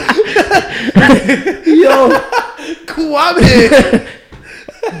 Yo, Kwame.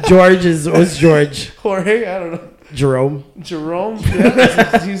 George what's George? Jorge. I don't know. Jerome. Jerome.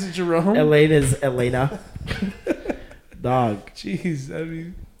 Yeah, he's a Jerome. Elaine is Elena. Dog. Jeez, I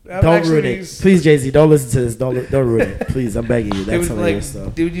mean, Don't ruin it. Please, Jay-Z, don't listen to this. Don't ruin it. Please, I'm begging you. They That's would hilarious, though.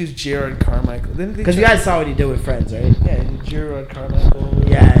 they would use Gerard Carmichael. Because you guys saw what he did with Friends, right? Yeah, Gerard Carmichael.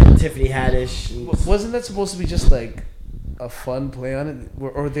 Yeah, and Tiffany Haddish. Wasn't that supposed to be just like a fun play on it,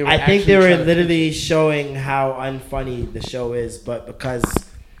 or they were? I think they actually were trying to- literally showing how unfunny the show is, but because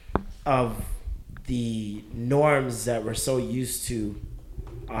of the norms that we're so used to,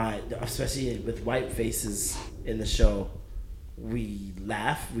 especially with white faces in the show, we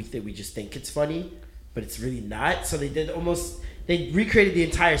laugh. We just think it's funny, but it's really not. So they recreated the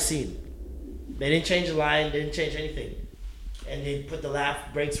entire scene. They didn't change the line. They didn't change anything, and they put the laugh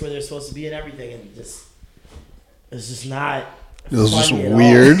breaks where they're supposed to be and everything, and it's just not. It was just funny at all.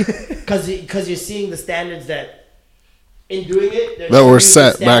 weird. Because you're seeing the standards that, in doing it, they're That were showing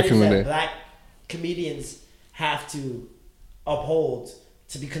you set back in the standards day. that black comedians have to uphold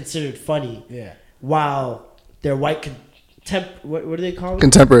to be considered funny. Yeah. While their white what do they call it?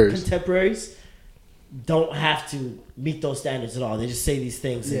 Contemporaries. Contemporaries don't have to meet those standards at all. They just say these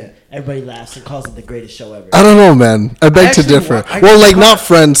things, and everybody laughs and calls it the greatest show ever. I don't know, man. I beg to actually differ. I Well, got like caught- not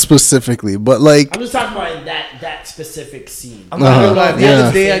Friends specifically, but like I'm just talking about in that specific scene. I'm not gonna lie. Uh-huh, The yeah.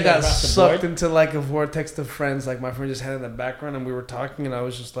 other day, I got Across the sucked board. into like a vortex of Friends. Like my friend just had it in the background, and we were talking, and I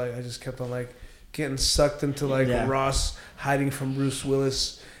was just like, I just kept on like getting sucked into like Yeah. Ross hiding from Bruce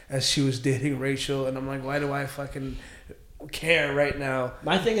Willis as she was dating Rachel, and I'm like, why do I fucking care right now?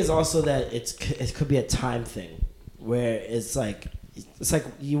 My thing is also that it could be a time thing, where it's like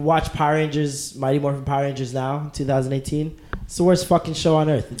you watch Power Rangers, Mighty Morphin Power Rangers now, 2018. It's the worst fucking show on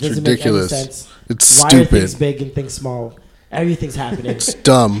earth. It doesn't ridiculous. make any sense. It's Why stupid. are things big and things small? Everything's happening. it's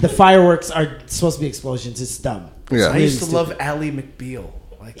dumb. The fireworks are supposed to be explosions. It's dumb. Yeah. I used to Really love Ally McBeal.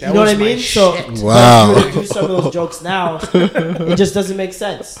 Like that You know what was I mean? my So, shit. Wow. but if you were to do some of those jokes now, it just doesn't make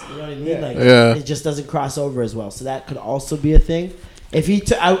sense. You know what I mean? Like, Yeah. it just doesn't cross over as well. So that could also be a thing. If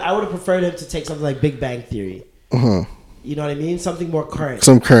I would have preferred him to take something like Big Bang Theory. You know what I mean? Something more current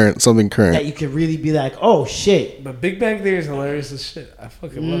Something current. that you could really be like, oh shit. But Big Bang Theory is hilarious as shit. I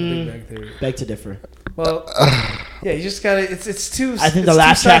fucking love Big Bang Theory. Beg to differ. Well, yeah, you just gotta. It's too. I think it's the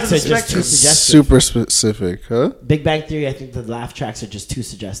laugh two sides tracks of are the just too spectrum. suggestive. Super specific, huh? Big Bang Theory, I think the laugh tracks are just too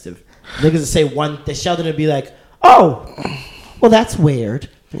suggestive. Niggas that say one, they Sheldon would be like, oh, well that's weird.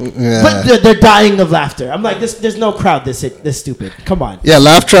 Yeah. But they're dying of laughter. I'm like, there's no crowd this stupid. Come on. Yeah,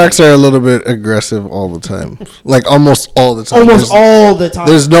 laugh tracks are a little bit aggressive all the time. Like almost all the time. Almost There's- all the time.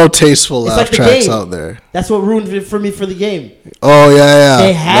 There's no tasteful It's laugh like the tracks game. out there. That's what ruined it for me for the game. Oh yeah.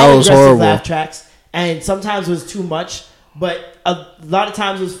 They had That was aggressive horrible. laugh tracks, and sometimes it was too much, but a lot of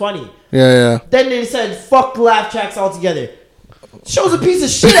times it was funny. Yeah. Then they said, fuck laugh tracks altogether. Show's a piece of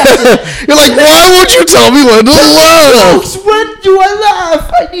shit after that. You're like, why won't you tell me when to laugh? Folks, when do I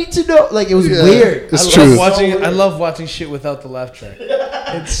laugh? I need to know. Like, it was Yeah, weird. it's I true. love watching. I love watching shit without the laugh track.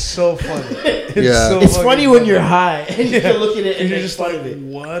 It's so funny. It's Yeah. so It's fucking funny when you're high and you can look at it and and you're make just fun like, of it.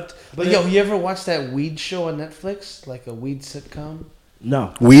 what? But yo, you ever watch that weed show on Netflix? Like a weed sitcom?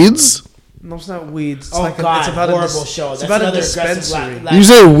 No. Weeds? No, it's not weeds. It's Oh, like God. it's about horrible a show. It's That's about a another aggressive dispensary. laugh. You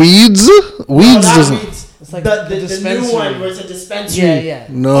say weeds? Weeds not doesn't. Weeds. It's like the the new dispensary. one where it's a dispensary. Yeah, yeah.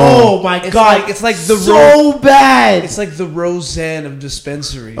 No. Oh my It's god. like- it's like the so bad. It's like the Roseanne of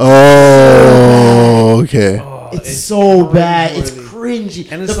dispensary. Oh, okay. Oh, It's so bad. It's cringeworthy.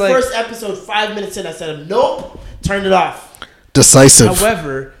 cringy. And The it's like- first episode, 5 minutes in, I said, nope, turned it off. Decisive.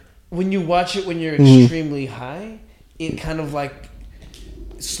 However, when you watch it when you're extremely high, it kind of like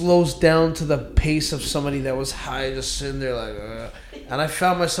slows down to the pace of somebody that was high, just sitting there like. And I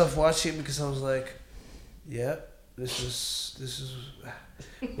found myself watching it because I was like, "Yeah, this is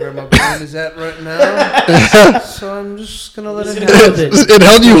where my brain is at right now." So I'm just gonna let it Just gonna go with happen. it. It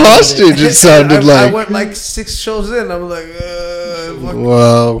held you hostage. It sounded I like. went like 6 shows in. I'm like, fuck,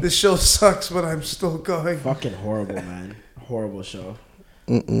 Wow. this show sucks, but I'm still going. Fucking horrible, man. Horrible show.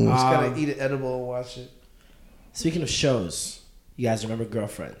 Just gotta eat an edible and watch it. Speaking of shows, you guys remember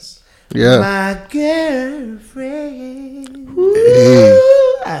Girlfriends? Yeah. My girlfriend. Hey.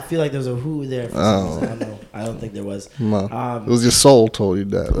 I feel like there was a who there. For some reason. I don't know. I don't think there was. No. It was your soul told you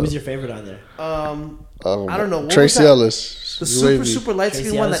that. Who's your favorite on there? I don't know. What Tracy was that? Ellis. The She's wavy. super light Tracy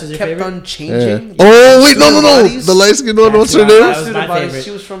skinned one Ellis that was your kept favorite? on Yeah. changing. Oh wait, no. Bodies? The light skinned one. What's her That name? was my Bodies. favorite.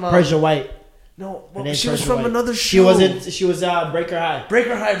 She was from Persia White. No, Her name's she was Persia from White. another show. She wasn't. She was Breaker High.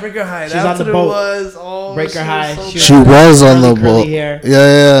 Breaker High. Breaker High. She's That's on the what boat. it was. Oh, Breaker she was High. so She She bad. was on the Curly boat. hair.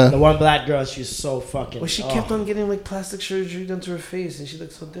 Yeah. The one black girl. She was so fucking. Well, she kept on getting like plastic surgery done to her face, and she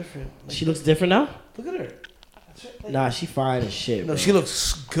looked so different. Like, She looks different now. look at her. That's right. Like, Nah, she fine as shit. no, bro. she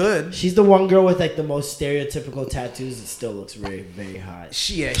looks good. She's the one girl with like the most stereotypical tattoos. It still looks very, very hot.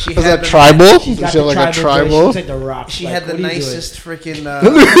 She Was had that the, tribal? She's She got had the like a tribal. She tribal. looks like the Rock. She Like, had the what are you doing? nicest freaking You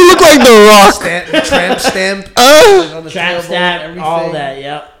look like the Rock. tramp stamp. Ah! On the Tramp tailbone, stamp, everything. all that.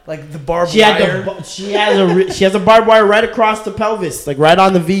 Yep. Like the barbed She had wire. she has a barbed wire right across the pelvis, like right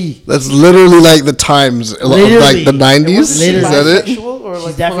on the V. That's literally like the times, of Literally. like the 90s. Is Literally. that it? Bisexual or She's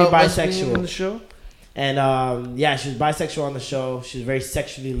like definitely full-out lesbian bisexual. in the show? And yeah, she was bisexual on the show. She was very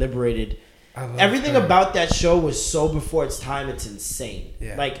sexually liberated. I love Everything her. about that show was so before its time. It's insane.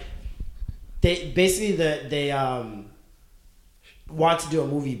 Yeah. Like they basically they want to do a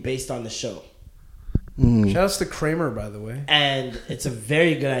movie based on the show. Shout outs to Kramer, by the way. And it's a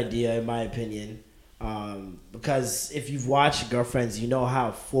very good idea, in my opinion, because if you've watched Girlfriends, you know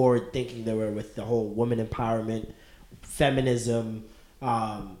how forward thinking they were with the whole woman empowerment, feminism,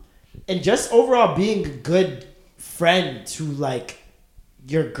 and just overall being a good friend to like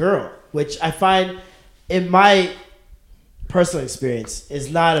your girl, which I find, in my personal experience, is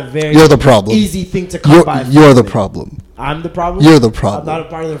not a very You're the problem. easy thing to come by. You're the for me. problem. I'm the problem. You're the problem. I'm not a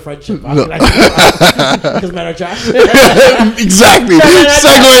part of the friendship. No. Because men are trash. Exactly.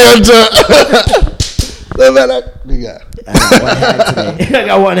 Segue into. Yeah. I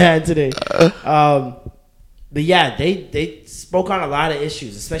got one hand today. But yeah, they spoke on a lot of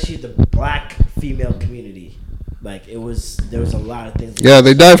issues, especially the black female community. Like there was a lot of things. Yeah,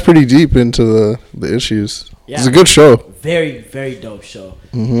 they dive pretty deep into the issues. Yeah. It's a good show. Very, very dope show,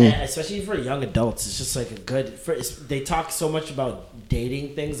 and especially for young adults. It's just like a good. They talk so much about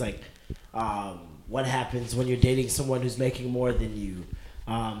dating things, like what happens when you're dating someone who's making more than you,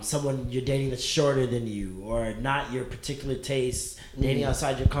 someone you're dating that's shorter than you, or not your particular taste, dating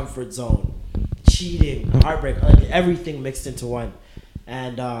outside your comfort zone, cheating, heartbreak, like everything mixed into one.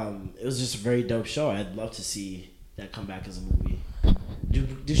 And it was just a very dope show. I'd love to see that come back as a movie.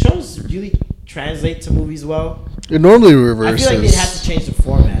 Do shows really translate to movies well? It normally I reverses. feel like they'd have to change the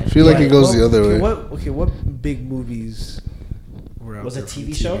format. I feel like it goes the other way. What big movies were out Was a there from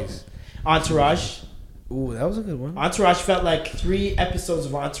TV show? TVs? Entourage. Ooh, that was a good one. Entourage felt like 3 episodes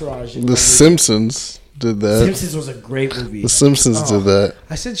of Entourage. in The one movie. Simpsons did that. Simpsons was a great movie. The Simpsons did that.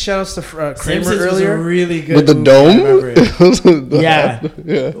 I said shout outs to Kramer Simpsons earlier. was a really good With the movie, I remember dome? it. Yeah.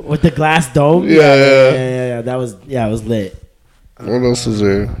 Yeah. With the glass dome. Yeah. That was it was lit. What else is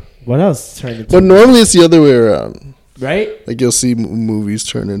there? What else turned into? But normally it's the other way around. Right? Like you'll see movies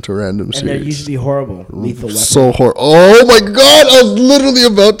turn into random And they're series. usually horrible. Lethal Weapon. So horrible. Oh my god! I was literally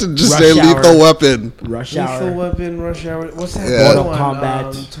about to just Rush say Hour. Lethal Weapon. Rush Lethal Hour. Weapon, Rush Hour. What's that? Yeah. other Mortal one?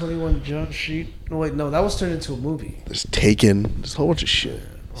 Kombat. 21 Jump Street. No, wait, no, that was turned into a movie. There's Taken. There's a whole bunch of shit.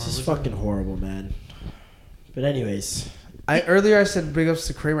 This is fucking horrible, man. But anyways, Earlier I said big ups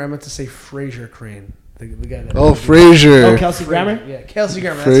to Kramer. I meant to say Fraser Crane. The guy that. Oh, Frasier. oh, Kelsey Grammer. Yeah, Kelsey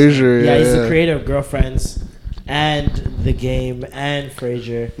Grammer. Frasier. Yeah, Yeah, he's the creator of Girlfriends and The Game and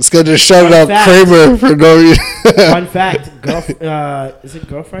Frasier. This guy just shouted Fun out fact. Kramer for no reason. Fun fact: is it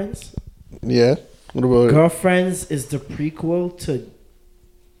Girlfriends? Yeah. What about it? Girlfriends is the prequel to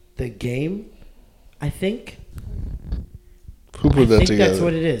The Game, I think. Who I put that think together? that's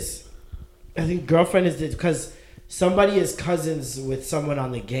what it is. I think Girlfriend is because somebody is cousins with someone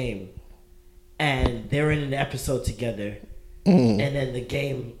on The Game, and they're in an episode together, and then The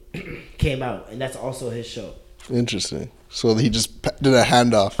Game came out, and that's also his show. Interesting. So he just did a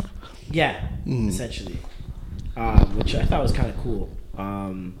handoff. Yeah, essentially. which I thought was kind of cool.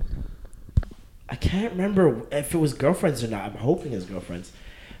 I can't remember if it was girlfriends or not. I'm hoping it's girlfriends.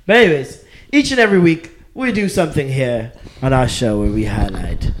 But anyways, each and every week we do something here on our show where we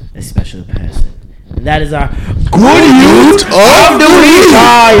highlight a special person. And that is our good youth of the week.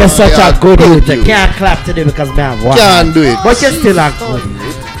 Oh, you're such a good youth. I can't clap today because man, what? Can't do it. But you're still a good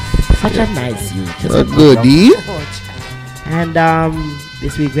youth. Such a nice youth. Just A goodie. And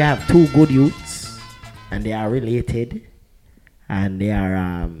this week we have two good youths, and they are related, and they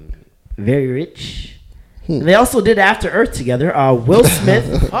are very rich. And they also did After Earth together. Will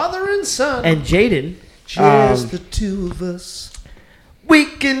Smith Father and son. and Jaden. Just the two of us. We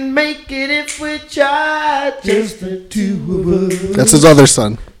can make it if we try. Just the two of us. That's his other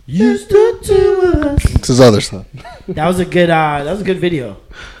son. Just the two of us. It's his other son. That was a good. That was a good video.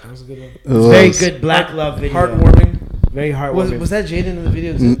 That was a good one. It was. Very good black love video. Heartwarming. Very heartwarming. Was that Jaden in the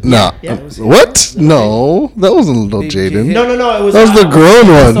video too? Nah. Yeah. What? No, that wasn't little Baby Jaden. Jaden. No. It was. That was the grown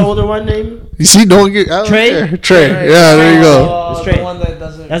what's one. the older one name? You see, don't get I don't Trey? care. Trey. Yeah, there you go. Oh, Straight. the one that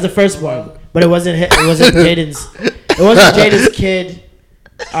doesn't. That's the first one, but it wasn't. It wasn't Jaden's. It wasn't Jaden's kid.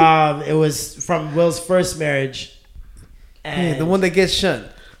 It was from Will's first marriage. And Yeah, the one that gets shunned.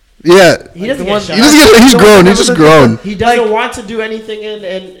 Yeah. he doesn't the get one- shot. He doesn't get. He's grown. He's just grown. He doesn't want to do anything,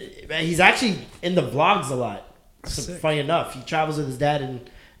 and he's actually in the vlogs a lot. So funny enough, he travels with his dad and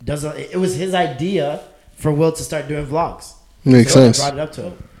does. It was his idea for Will to start doing vlogs. Makes So I sense. brought it up to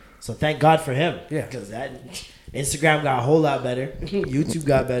him. So thank God for him. Yeah. because that Instagram got a whole lot better. YouTube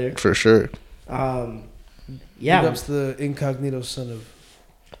got better. For sure. Yeah. Big ups to the incognito son of.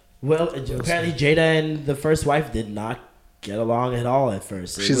 Well, apparently Jada and the first wife did not get along at all at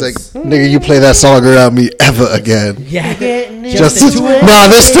first. It She's was- like, nigga, you play that song around me ever again. yeah, Just the the two nah, of us.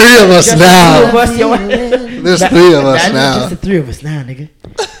 there's three of us Just the two of now. us, yo. There's three of us That's now. just the three of us now, nigga.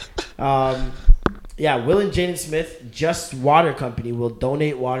 Yeah, Will and Jaden Smith, Just Water Company, will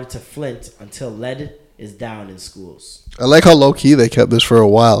donate water to Flint until lead is down in schools. I like how low key they kept this for a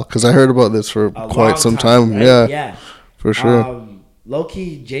while because I heard about this for A long quite some time. right? Yeah, for sure. Low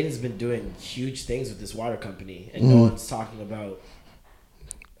key, Jaden's been doing huge things with this water company, and no one's talking about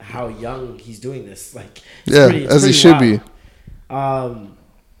how young he's doing this. Like, it's Yeah, pretty- it's as he pretty should wild. be.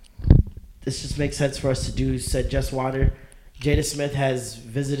 This just makes sense for us to do, said Just Water. Jada Smith has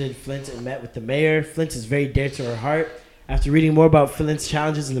visited Flint and met with the mayor. Flint is very dear to her heart. After reading more about Flint's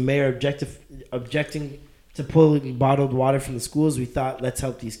challenges and the mayor objecting to pulling bottled water from the schools, we thought, let's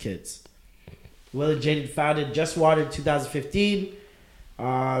help these kids. Will and Jaden founded Just Water in 2015.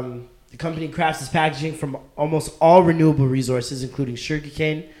 The company crafts its packaging from almost all renewable resources, including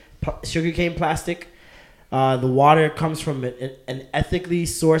sugarcane plastic. The water comes from an ethically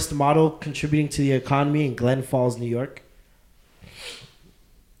sourced model contributing to the economy in Glen Falls, New York.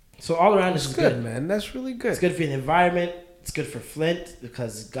 So all around, That's it's good, good. man. That's really good. It's good for the environment. It's good for Flint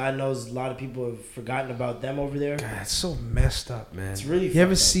because God knows a lot of people have forgotten about them over there. God, it's so messed up, man. It's really You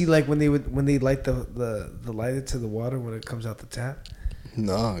ever fucked up. see like when they light the lighter to the water when it comes out the tap?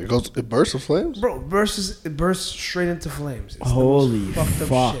 No, it bursts with flames. Bro, it bursts straight into flames. It's the Holy most fucked up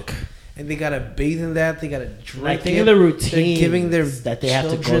fuck. shit. And they gotta bathe in that. They gotta drink Like, think it. of the routines They're giving their that they have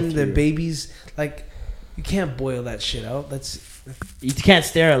to go children, their through. babies. Like, you can't boil that shit out. You can't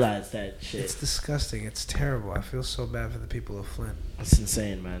sterilize that shit. It's disgusting. It's terrible. I feel so bad for the people of Flint. It's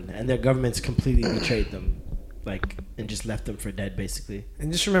insane, man. And their government's completely betrayed them, like, and just left them for dead, basically.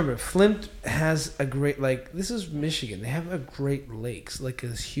 And just remember, Flint has a great, like, this is Michigan. They have a great lakes, like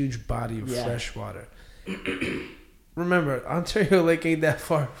this huge body of Yeah. fresh water. Remember, Ontario Lake ain't that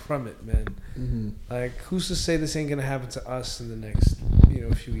far from it, man. Like, who's to say this ain't gonna happen to us in the next,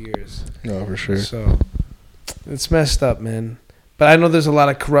 few years? No, for sure. So, it's messed up, man. But I know there's a lot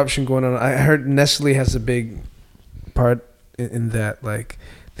of corruption going on. I heard Nestle has a big part in that. Like,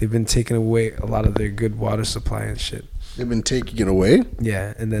 they've been taking away a lot of their good water supply and shit. They've been taking it away.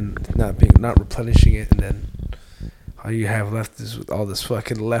 Yeah, and then not replenishing it, and then all you have left is all this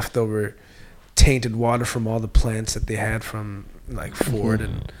fucking leftover tainted water from all the plants that they had from like Ford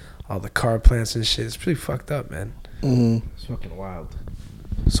and all the car plants and shit. It's pretty fucked up, man. Mm-hmm. It's fucking wild.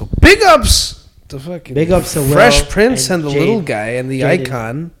 So big ups to fucking Big ups to Will Fresh Prince and, the and little guy and the Jaden.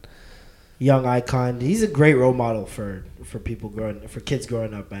 icon. Young icon. He's a great role model for kids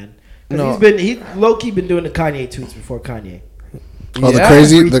growing up, man. 'Cause No. he low key been doing the Kanye tweets before Kanye. Oh, Yeah.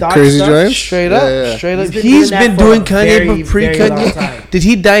 Free the thought crazy stuff? joints. Straight up, Yeah, yeah. straight up. He's been He's doing been that for doing a Kanye, very, but pre very long Kanye. time. Did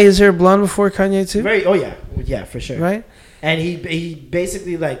he dye his hair blonde before Kanye too? Yeah, for sure. Right. And he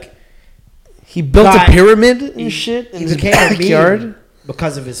basically like He built Got- a pyramid and he- shit in he his became a backyard. meme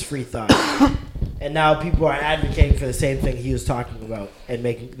because of his free thought. And now people are advocating for the same thing he was talking about and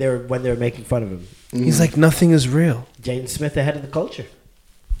when they were making fun of him. He's like, nothing is real. Jaden Smith ahead of the culture.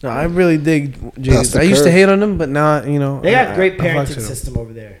 No, I really dig That's Jaden. the I used to curve. hate on him, but now, you know. They got great I fucks parenting with him. system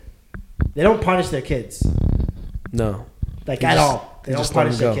over there. They don't punish their kids. No. Like They at just- all. They they don't just let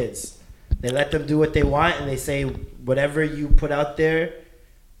punish them their go. kids. They let them do what they want and they say whatever you put out there,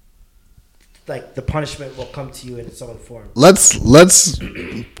 like the punishment will come to you in its own form. Let's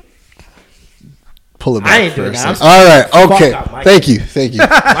pull it I back ain't for doing a that. second. All right, Fuck okay. up, Mike. Thank you.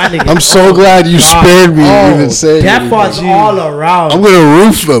 My nigga, I'm so glad you spared me even saying that anything. falls all around. I'm gonna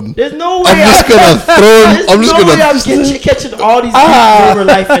roof him. There's no way I'm just gonna throw him. There's I'm just no way gonna. I'm catching all these people over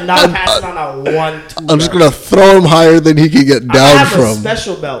life and not passing on a 1-2. I'm just gonna throw him higher than he can get I'm down gonna have a from.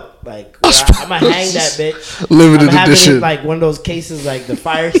 special belt, like where I'm gonna hang that bitch. Limited I'm having edition. it like one of those cases, like the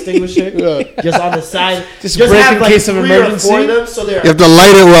fire extinguisher, just on the side. Just break have in like case of 3 emergency? or 4 of them, so they're You have to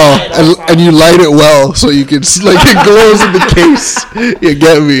light it well, and you light it well so you can like it glows in the case. You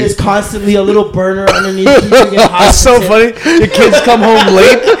get me? There's constantly a little burner underneath. You get hot It's so tip. funny. Your kids come home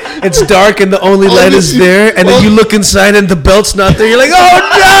late. It's dark and the only light is there, and then you look inside and the belt's not there. You're like, oh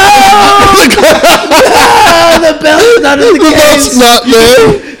no! The belt's not in the The belt's case. not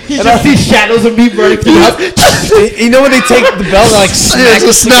there. You just see shadows of me burning through the house. You know when they take the belt and like Yeah, smack it's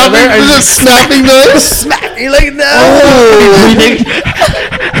a snapping, together? it's a snapping noise. Smack. You're like, no.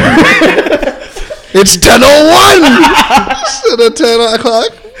 It's 10:01 instead of 10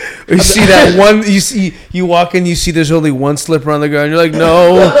 o'clock. You see that one? You walk in, you see there's only one slipper on the ground. You're like,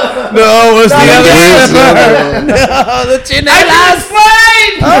 no, it's the other slipper. No, the chinelas.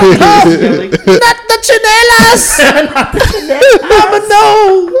 Not the chinelas. Not the Chanel.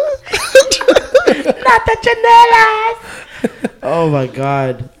 Not the Chanelas. Oh my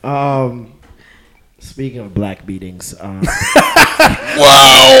god. Speaking of black beatings, Wow.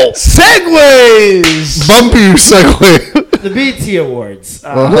 Segways. Bumpy segue. the BET Awards.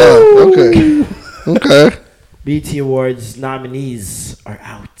 Okay. BET Awards nominees are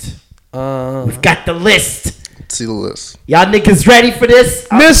out. Uh, We've got the list. Let's see the list. Y'all niggas ready for this?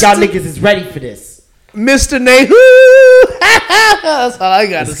 Mr. Y'all niggas is ready for this. Mr. Nehu. That's all I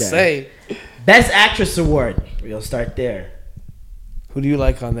got to This guy. say. Best Actress Award. We'll start there. Who do you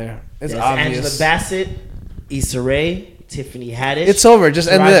like on there? It's There's obvious. Angela Bassett, Issa Rae, Tiffany Haddish. It's over. Just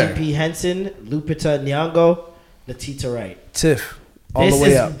end Taraji there. P. Henson, Lupita Nyong'o, Latita Wright. Tiff. All This the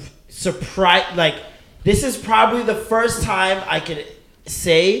way is up. This is probably the first time I could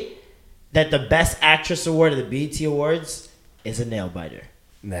say that the Best Actress Award of the BET Awards is a nail biter.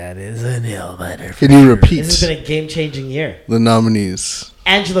 That is a nail biter. Can you repeat This has been a game-changing year. the nominees?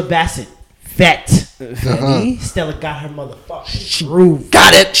 Angela Bassett, vet. Stella got her motherfucking groove.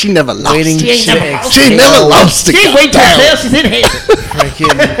 Got it. She never lost. Waiting She ain't to never lost. She never lost. She ain't waiting to exhale. She's in here.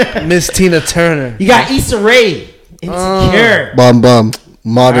 freaking Miss Tina Turner. You got Issa Rae, Insecure. Bum.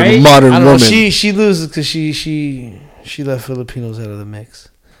 Modern Right? I don't know. woman. She loses because she left Filipinos out of the mix.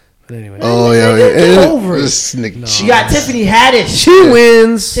 But anyway, Oh yeah. Get over it. This nigga. You got Tiffany Haddish. she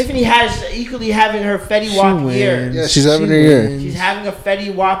wins. Tiffany Haddish equally having her Fetty Wap year. Yeah, she's having her year. She's having a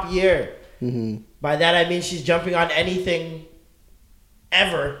Fetty Wap year. By that I mean she's jumping on anything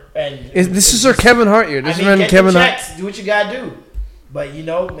ever. And This is her Kevin Hart year. This I is mean, her get Kevin the Hart. checks, do what you gotta do. But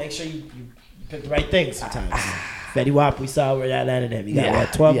make sure you pick the right things sometimes. Fetty Wap, we saw where that landed him. You got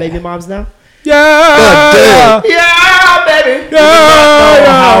what, 12 baby moms now? Yeah. Yeah, baby.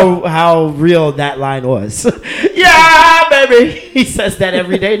 Yeah. How real that line was. Yeah, baby. He says that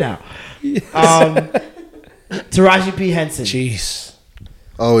every day now. Taraji P. Henson.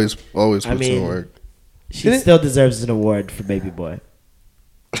 Always puts I mean, in work. She still deserves an award for Baby Boy.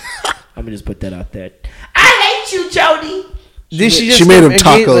 I'm gonna just put that out there. I hate you, Jody. Did she She made him get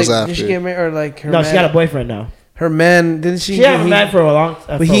tacos Did she after. get married or like her? No, man, she got a boyfriend now. Her man didn't she? She had a man for a long.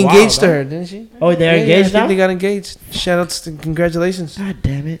 But he engaged to her, didn't she? Oh, they're Yeah, engaged I think now. they got engaged. Shout outs to congratulations. God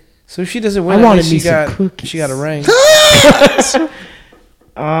damn it. So if she doesn't win, I at wanted least me she some got cookies. she got a ring.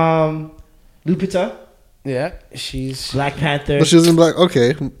 Lupita, Yeah, she's Black Panther. But she was in Black.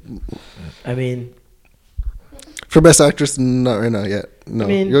 Okay. I mean, For Best Actress, not right now yet. No, I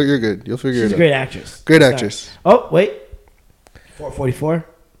mean, you're good. You'll figure she's it a out. great actress. Great Sorry. actress. Oh wait, 444.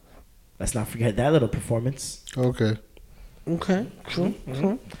 Let's not forget that little performance. Okay. okay.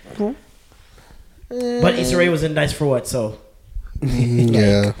 Cool. But Issa Rae was in Nice for What? So,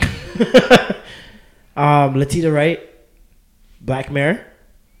 Yeah. Latita Wright, Black Mirror,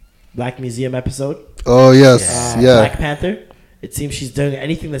 Black Museum episode. Oh yes. Yeah. Black Panther. It seems she's doing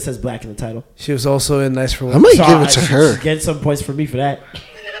anything that says black in the title. She was also in Nice for I What. might So, give it to she's her. getting some points for me for that.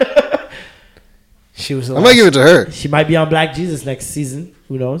 She was. I might give it to her. She might be on Black Jesus next season.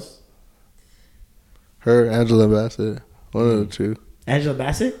 Who knows? Her, Angela Bassett. One of the two. Angela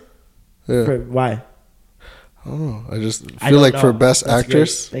Bassett? Yeah. Why? I don't know. I just I feel don't like for know. best That's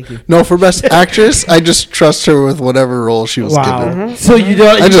actress. great. Thank you. No, for best actress, I just trust her with whatever role she was given. So you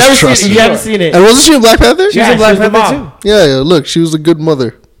don't. I just trust you her. haven't seen it. And wasn't she in Black Panther? She was in Black Panther too. Yeah, look, she was a good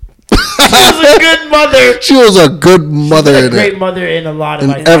mother. She was a good mother. She was a good mother She's a in great it. mother in a lot of In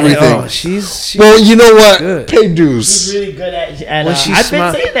like, everything. Oh, she's Well, you know what? good. Pay She's dues. really good at when she's I've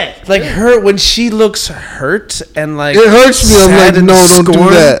smart. been saying that. Like her when she looks hurt and like It hurts me. I'm sad like, and no, don't do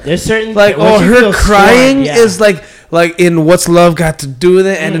scorned. that. There's certain Like when she her feels crying scorned, yeah. is like in What's Love Got to Do with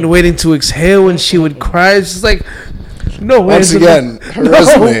It, and then Waiting to Exhale when she would cry. It's just like no way. Once again, her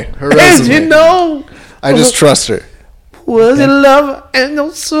resume. Her resume. You know, I just trust her. was it love and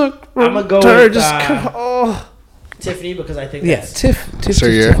no circle? I'ma go with, Tiffany because I think yeah, that's Tiff, her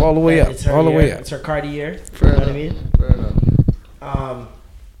year. all the way up, It's her all the year. way up. It's her Cardi year. Fair You know what I enough. mean? Fair enough.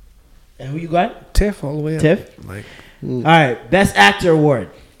 And who you got? Tiff, all the way up. Tiff. Like All right, Best Actor award.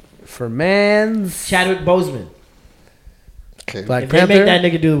 for man's Chadwick Boseman. Okay. Black If they make Panther. that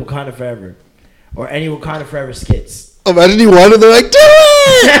nigga do Wakanda Forever, or any Wakanda Forever skits, Imagine he won and they're like, do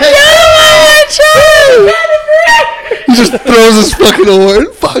it! Do it! He just throws his fucking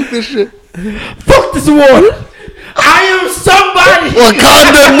award. Fuck this shit. fuck this award. I am somebody.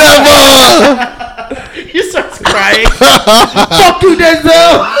 Wakanda never! He starts crying. Fuck you,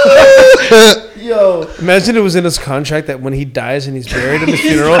 Denzel. Yo, Imagine it was in his contract that when he dies and he's buried in the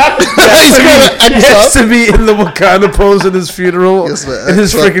funeral, He's gonna he X has up. to be in the Wakanda pose in his funeral, Yes, man. in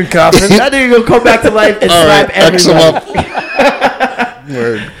his X up. freaking coffin. that nigga gonna come back to life and All slap right, X him everybody. up.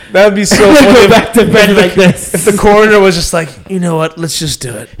 Word. That would be so He's gonna funny go if, back to bed like this. if the coroner was just like, you know what, let's just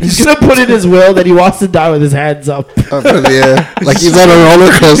do it. He's gonna put in his will that he wants to die with his hands up. Up in the air. Like he's on a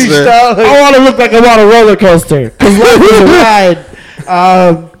roller coaster. I want to look like I'm on a roller coaster. 'Cause life is a ride.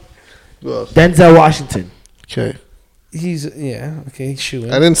 Who else? Denzel Washington. Okay. He's okay, shooing.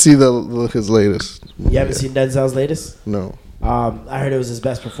 I didn't see his latest. You haven't seen Denzel's latest? No. I heard it was his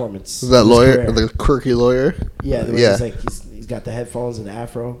best performance. Is that of his lawyer? career. The quirky lawyer? Yeah, the way Yeah. he's like he's got the headphones and the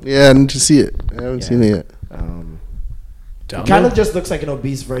afro. Yeah, I need to see it. I haven't seen it yet. He kind of just looks like an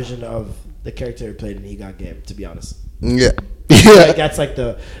obese version of the character he played in He Got Game. To be honest, Yeah. like, Yeah. that's like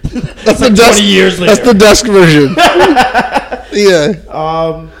the That's like the desk. 20 years later. That's the desk version. Yeah.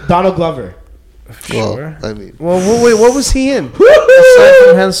 Donald Glover. Sure. Well, I mean, Well, wait, what was he in? Aside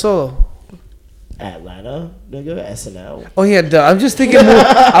from Han Solo. Atlanta, nigga, SNL. Oh yeah, duh. I'm just thinking.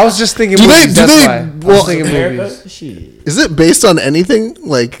 I was just thinking. Do they- movies, do that's they- why. I well, was thinking movies. America, shit. is it based on anything?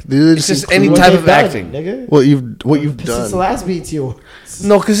 Like, did It's just any include type What of they've done, acting. nigga. what you've Since done? the last BET Awards.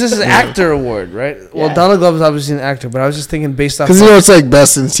 No, because this is an actor award, right? Well, Yeah. Donald Glover's obviously an actor, but I was just thinking based off. Because it's like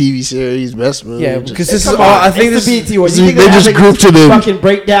best in TV series, best movie. Yeah, just- because this is Come all. on, I think it's this. the BET Awards. they You think they just have, grouped it in. Fucking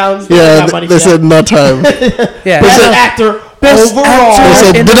breakdowns. yeah, got money they for said that. no time. Yeah. Best Yeah. actor Best overall. actor They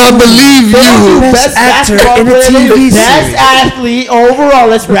said in did a not movie. believe They don't do you. Best actor basketball in a player, TV series. Best athlete overall.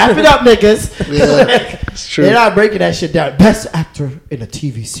 Let's wrap it up, niggas. Yeah, it's true. They're not breaking that shit down. Best actor in a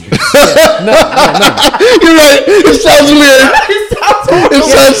TV series. You're right. It sounds weird. It sounds horrible. It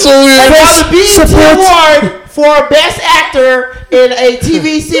sounds so And weird. now the BET Award for Best Actor in a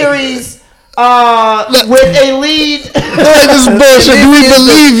TV series with a lead. Like this bullshit. Do we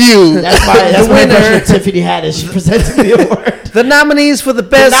believe you? That's my winner. impression of Tiffany had as she presented the award. The nominees for the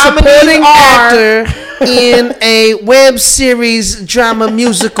best nominees supporting are- actor in a web series, drama,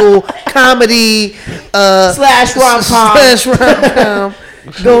 musical, comedy, Slash rom-com. slash rom-com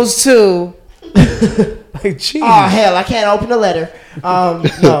goes to. Like, jeez. Oh hell, I can't open the letter. No,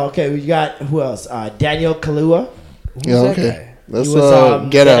 okay, we got who else? Daniel Kaluuya. Yeah, that okay. guy? Let's He was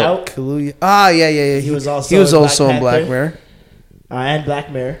get out. Kaluuya. Ah, yeah. He was also he was in also Black in Black Panther. Mirror. And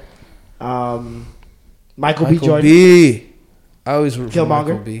Black Mirror. Michael B. Michael Jordan. B. I always root for Killmonger.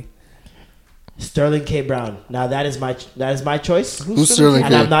 Michael B. Sterling K. Brown. Now that is my choice. Who's Sterling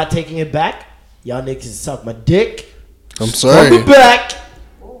And K? I'm not taking it back. Y'all niggas can suck my dick. I'm From sorry. the back.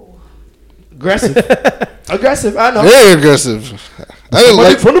 Aggressive. Aggressive, I know. Very aggressive. I didn't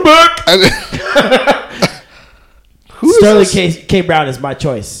like. from the back. I didn't- Who is Sterling this? K. Brown is my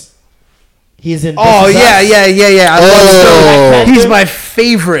choice. He's in. Oh This Is yeah, Us. yeah. I Oh. love Black Sterling. He's Panther. my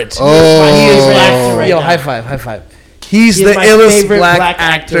favorite. He is my favorite right Yo, now. high five. He's He the is my illest favorite black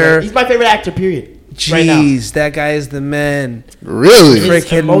actor. He's my favorite actor. Period. Right now. Jeez, that guy is the man. Really? His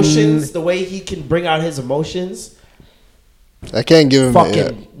Freaking- emotions, the way he can bring out his emotions, I can't give him fucking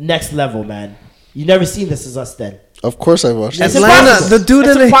it yet. next level, man. You never seen This Is Us then. Of course I watched It's it. Atlanta, impossible. the dude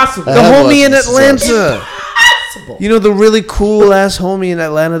It's in impossible. the I have homie in watched This Is Us. Atlanta. Impossible. You know the really cool ass homie in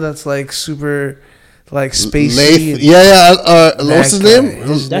Atlanta that's like super, like spacey. Lath. Yeah. What's his That name? guy.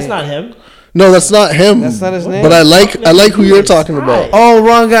 His That's name- not him. No, that's not him. That's not his name? But I like who you're talking about. Oh,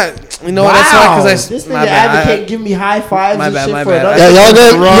 wrong guy. You know what? That's why, because This nigga advocate give me high fives My and bad, shit my for bad. another. Yeah, y'all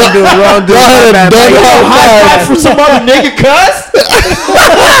got Wrong dude. Y'all had My a bad, done my bad. High five for some other nigga, cuz.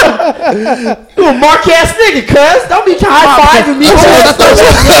 You a mark ass nigga, cuz. Don't be high fiving me.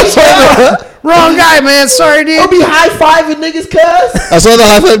 Wrong guy, man. Sorry, dude. Don't be high fiving niggas, cuz. That's why the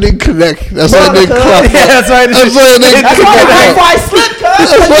high five didn't connect. That's why it didn't clap. Yeah, that's why That's why it didn't That's why the high connect. five slip, cuz.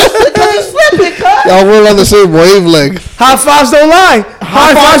 Because you slipping, cuz. Y'all were on the same wavelength. High fives don't lie.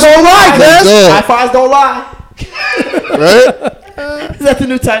 High fives don't lie, Let's cuz. go. High fives don't lie. Right? Is that the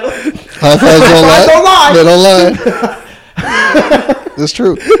new title? High fives don't fives don't lie. lie. They don't lie. That's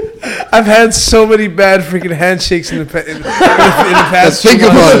true. I've had so many bad freaking handshakes in the past Think few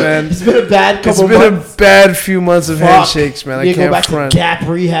months, about it. man. It's been a bad It's couple been months. a bad few months of Fuck. handshakes, man. I You go can't back front. to Gap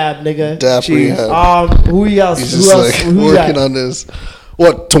Rehab, nigga. Dap Jeez. rehab. Who else? He's Who just else? like Who you working got? on this.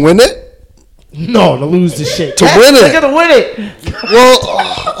 What, to win it? No, to lose the shit. To win it. Nigga, to win it. Well,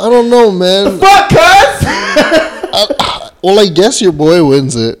 I don't know, man. Fuck, cuz. Well, I guess your boy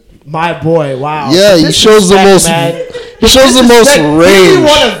wins it. My boy, wow. Yeah, he shows the most. He shows the most He didn't range.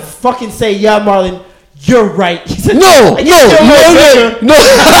 want to fucking say, yeah, Marlon, you're right. He said, No. I guess you're a little nigga. No.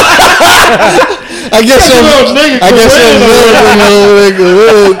 I guess You're a little nigga I guess for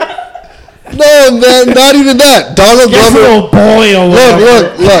winning. No, man, not even that. Donald Guess Glover. little boy or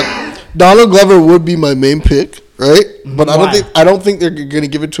whatever. Look. Donald Glover would be my main pick, right? But Why? I don't think they're gonna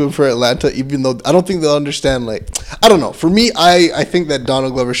give it to him for Atlanta, even though I don't think they'll understand. Like, I don't know. For me, I think that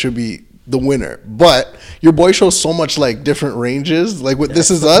Donald Glover should be the winner. But your boy shows so much like different ranges. Like with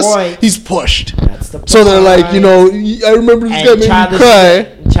This Is the Us, point. he's pushed. That's the So they're like, point. you know, I remember this guy And made me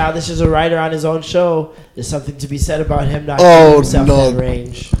cry. Childish is a writer on his own show. There's something to be said about him not Oh, giving himself no. that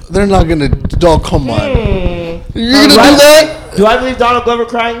range. They're not gonna. Oh, come on. You're gonna do Right. that? Do I believe Donald Glover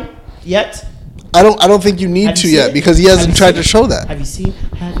crying yet? I don't think you need Have you to seen yet it? because he Have hasn't you tried seen to it? show that. Have you seen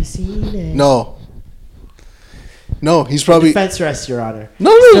it? No, he's probably. Defense rest, Your Honor.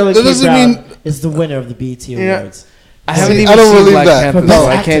 No, Sterling that K. doesn't Brown mean. is the winner of the BET Awards. I haven't See, even I don't seen believe Black that. Panther, No. so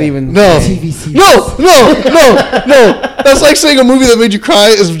I can't even. No. TVC. No. That's like saying a movie that made you cry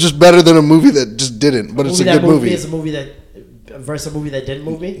is just better than a movie that just didn't, but it's a good movie. Is a movie that versus a movie that didn't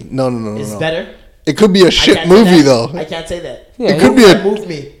move me. No. Is better. It could be a I shit can't say movie that. though. I can't say that. Yeah, It could be that a. moved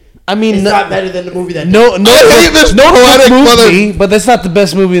me. I mean, It's not better than the movie that. no, I hate this poetic movie, but that's not the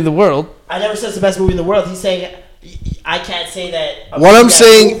best movie in the world. I never said it's the best movie in the world. He's saying I can't say that. What I'm movie that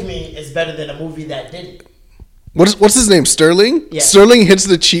saying- moved me is better than a movie that didn't. What's his name? Sterling. Yeah. Sterling hits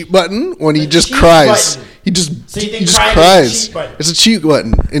the cheat button when he The just cheat cries. button. He just So you think he just crying is a cries. cheat button? It's a cheat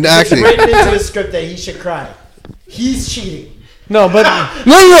button in It's acting. written into his script that he should cry. He's cheating. No, but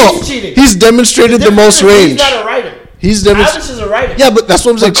No. He's cheating. He's demonstrated the most difference is range. He's not a writer. He's demonstrated. Childish is a writer. Yeah, but that's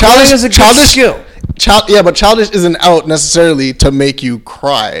what I'm saying. But crying Childish is a good childish skill. But Childish isn't out necessarily to make you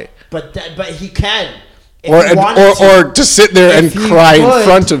cry, But he can. If or he wanted or to sit there and If he cry in would,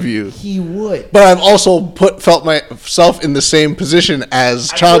 front of you. He would. But I've also felt myself in the same position as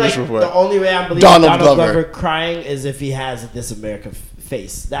I feel Childish like before. the only way I believe Donald Donald Glover. Glover crying is if he has a This America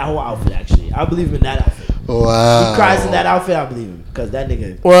face. That whole outfit, actually. I believe him in that outfit. Wow. He cries in that outfit, I believe him. Because that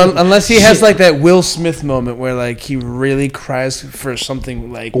nigga. Or unless he has Shit. like that Will Smith moment where like he really cries for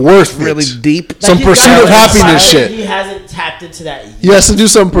something like Worth it. really deep. Some he's pursuit gotta of happiness inspire- shit. He hasn't tapped into that yet. He has to do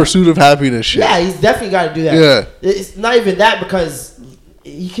some pursuit of happiness shit. Yeah, he's definitely got to do that. Yeah. It's not even that because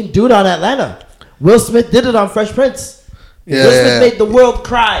you can do it on Atlanta. Will Smith did it on Fresh Prince. Yeah, Will Smith yeah. made the world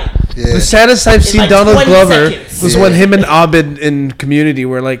cry. Yeah. The saddest I've seen like Donald 20 Glover seconds. was when him and Abed in Community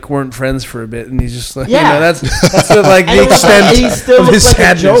were like weren't friends for a bit, and he's just like, Yeah. that's the, like And the it was like, and he extent still of looked his like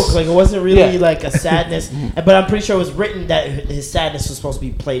sadness. a joke. Like it wasn't really Yeah. like a sadness. But I'm pretty sure it was written that his sadness was supposed to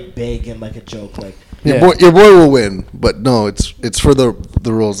be played big and like a joke. Like Yeah. Your boy will win, but no, it's for the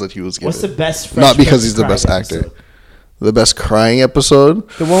roles that he was given. what's the best? Fresh Not because Prince he's the best crying actor. episode? The best crying episode?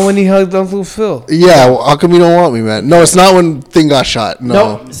 The one when he hugged Uncle Phil. Yeah, well, how come you don't want me, man? No, it's not when Thing got shot.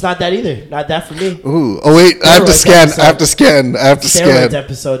 No. No, it's not that either. Not that for me. Ooh. Oh wait, I have to Steroids scan. episode. I have to scan. I have to Steroids scan.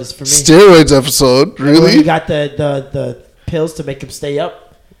 episode is for me. Steroids episode? When he Really? got the pills to make him stay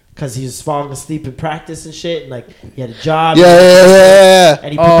up because he was falling asleep in practice and shit, and like he had a job. Yeah.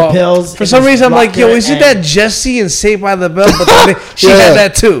 And he put the pills. For in some his reason, I'm like, yo, locker isn't and- that Jesse and Saved by the Bell? But then she Yeah. had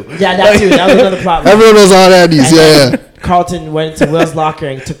that too. Yeah, that too. That was another plot. Everyone was on Andy's. And Yeah, then yeah. Carlton went into Will's locker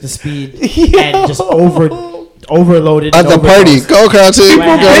and took the speed and just overloaded At and the party. overdosed. Go, Carlton. People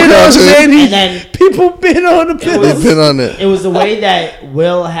Go, been on Carlton. Sandy. And then People been on the it pills. was, Been on it. it was the way that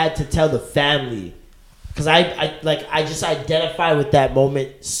Will had to tell the family. Because I just identify with that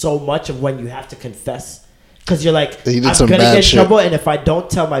moment so much of when you have to confess. Because you're like, He did I'm some going to bad get in shit. trouble. And if I don't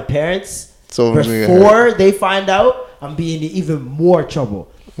tell my parents, Someone's gonna get hurt. Before they find out, I'm being in even more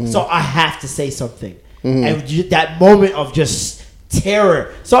trouble. So I have to say something. And that moment of just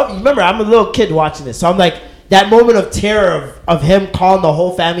terror. So remember, I'm a little kid watching this. So I'm like, that moment of terror of him calling the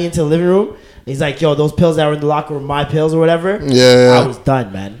whole family into the living room. He's like, yo, those pills that were in the locker were my pills or whatever. Yeah. I was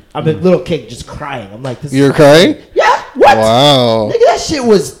done, man. I'm a little kid just crying. I'm like, this You're is crying? Yeah. What? Wow. Nigga, that shit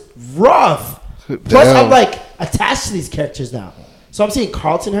was rough. Plus, Damn. I'm like attached to these characters now. So I'm seeing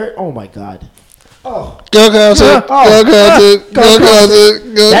Carlton hurt. Oh my god. Oh. Go Carlton. Go Carlton. Go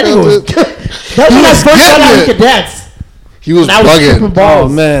Carlton. Go That nigga was Carlton. that was my first time getting I it. could dance. He was And I was tripping bugging.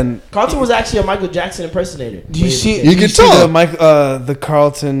 balls. Oh man, Carlton was actually a Michael Jackson impersonator. do you see? You do can see tell. the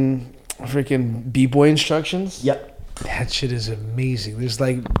Carlton freaking b-boy instructions? Yep. That shit is amazing. There's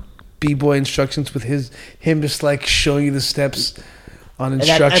like b-boy instructions with him just like showing you the steps on And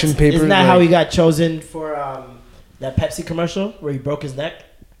instruction paper. Isn't that like, how he got chosen for that Pepsi commercial where he broke his neck?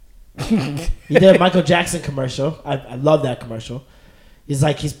 He did a Michael Jackson commercial. I love that commercial. He's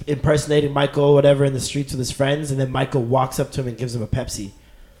like he's impersonating Michael or whatever in the streets with his friends, and then Michael walks up to him and gives him a Pepsi,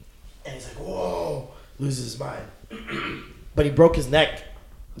 and he's like, "Whoa!" Loses his mind. But he broke his neck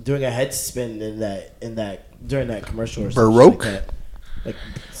doing a head spin in that during that commercial or something Baroque? like that. Like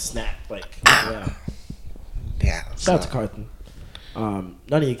snap, like yeah. Yeah. Shout out to Carlton. None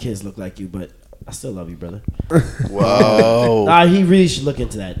of your kids look like you, but I still love you, brother. Whoa. Nah, he really should look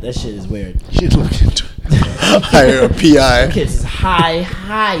into that. That shit is weird. You look into it. Hire a PI. Kids is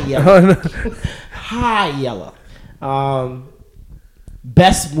high yellow. Oh, no. High yellow.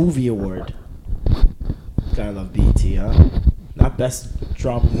 Best movie award. Gotta love BET, huh? Not best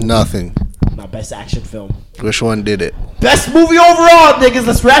drama movie. Nothing. Not best action film. Which one did it? Best movie overall, niggas.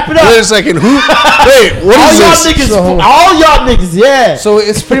 Let's wrap it up. Wait a second. Who? Wait. What all is y'all this? niggas. All y'all niggas. Yeah. So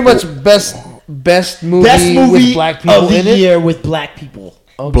it's pretty much best movie, best movie with black people of the in it. year with black people.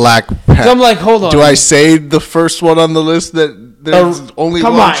 Black So Panther. I'm like, hold on. Do I say the first one on the list that there's only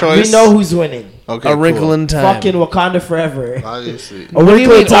Come one on, choice? we know who's winning. Okay, A Wrinkle cool. in Time? Fucking Wakanda Forever. Obviously. A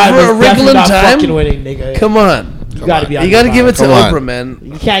Wrinkle in Time over is A Wrinkle definitely in not Time? fucking winning, nigga. Come on. You gotta be on You got to your give it mind. to Come on. Oprah, man.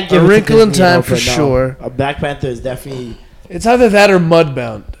 You can't give A it to Wrinkle in Disney and Time for Oprah, no. sure. A Black Panther is definitely. It's either that or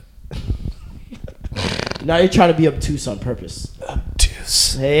Mudbound. Now you're trying to be obtuse on purpose.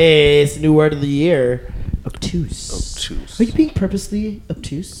 Obtuse. Hey, it's the new word of the year. Obtuse. Obtuse. Are you being purposely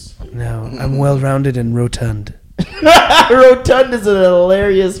obtuse? No, I'm well-rounded and rotund. Rotund is an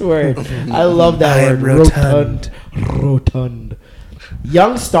hilarious word. I love that I word. am rotund. Rotund.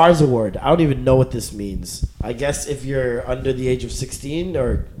 Young Stars Award. I don't even know what this means. I guess if you're under the age of 16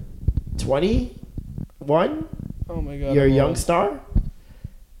 or 21, Oh my god. you're a young star.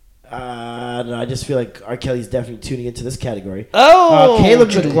 I don't know. I just feel like R. Kelly's definitely tuning into this category. Oh, Caleb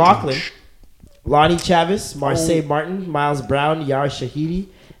McLaughlin, Lonnie Chavis, Marseille Martin, Miles Brown, Yara Shahidi,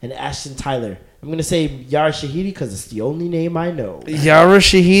 and Ashton Tyler. I'm going to say Yara Shahidi because it's the only name I know. Yara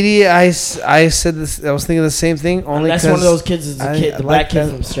Shahidi, I said this. I was thinking the same thing. Only That's one of 'cause those kids, is the I black like kid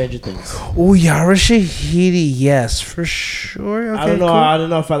that. from Stranger Things. Oh, Yara Shahidi, yes, for sure. Okay, I don't know. cool. I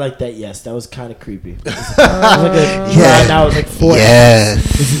don't know if I like that. Yes, that was kind of creepy. It was like a yeah. Now it's like 4.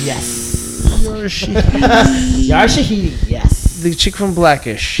 Yes. Yes. Yara Shahidi. Yara Shahidi. Yes. The chick from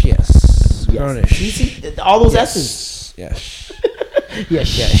Blackish, yes. Yes. Garnish. You see, all those S's. Yes.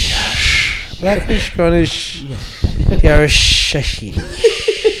 Yes. Yes. Blackish, Garnish, Yara Shahidi.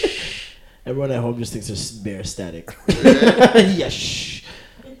 Everyone at home just thinks they're bare static. Yes.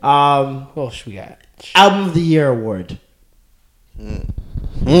 What else we got? Album of the Year award.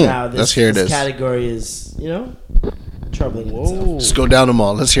 Now Let's hear this this. category is, troubling in itself. Let's go down them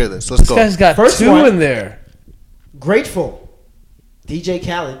all. Let's hear this. Let's This go. guy's got First 2 one. in there. Grateful. DJ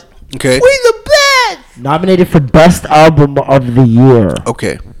Khaled. Okay. Nominated for Best Album of the Year.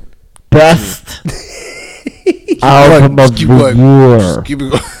 Okay. Best Album of Keep the going. Year. Just keep it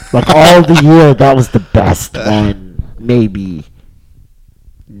going. Like all the year, that was the best one. Maybe.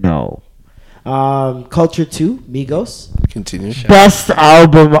 No. Culture 2, Migos. Continue. Best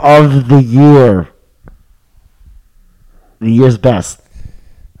Album of the Year. The year's best.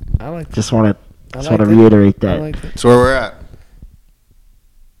 I like that. Just want I to like that. reiterate I that. like that. That's where we're at.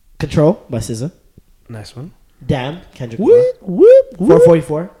 Control by SZA. Nice one. Damn, Kendrick Lamar.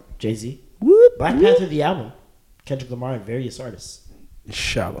 444, Jay-Z. Black Panther, the album. Kendrick Lamar and various artists.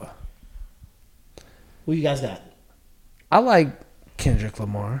 Shaba. Who you guys got? I like Kendrick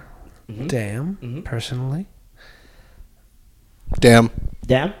Lamar. Mm-hmm. Damn, personally. Damn.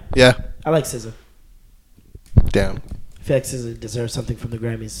 Damn? Yeah. I like SZA. Damn. I feel like SZA deserves something from the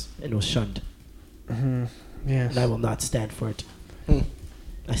Grammys and was shunned. Yeah. And I will not stand for it.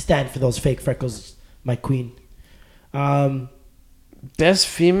 I stand for those fake freckles, my queen. Best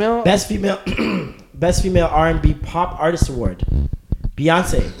female. Best female Best female R&B pop artist award.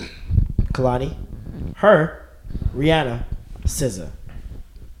 Beyonce, Kalani, her, Rihanna, SZA.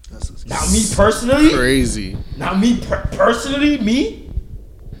 Now me personally, Crazy. now me personally, me.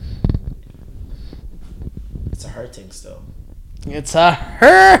 It's a her thing still. It's a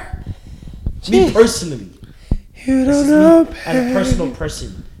her. Me personally, You this don't is know. me as a personal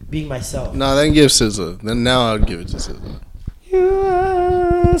person, being myself. No, then give SZA. Then now I'd give it to SZA. You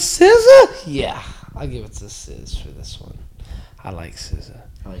are SZA. Yeah, I'll give it to Sis for this one. I like SZA.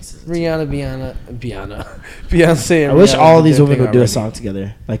 I like SZA. Beyonce. And I wish Rihanna all did these their women thing would do a already. song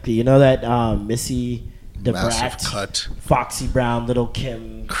together. Like you know that Missy, the Massive Brat, cut. Foxy Brown, Little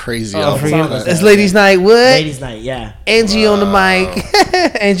Kim, Crazy. Oh, outfit. forget forget that. It's Ladies' Night. What? Ladies Night, yeah. Angie on the mic.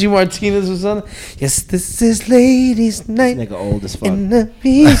 Angie Martinez was on. Yes, this is Ladies' Night. Nigga old as fuck. In the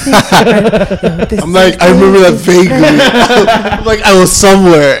music. I'm like, I remember that vaguely. I'm like, I was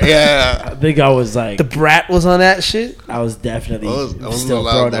somewhere. Yeah. I think I was like, The Brat was on that shit. I was definitely I wasn't still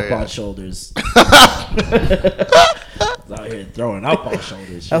allowed throwing there up on yet. shoulders. I was out here throwing up on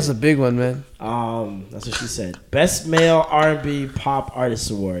shoulders. That was a shit. big one, man. That's what she said. Best male R&B pop artist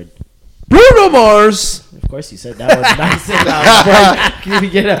award. Bruno Mars. Of course, you said that was nice and loud. Can you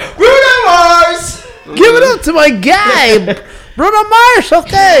get it? Bruno Mars. Give it up to my guy, Bruno Mars.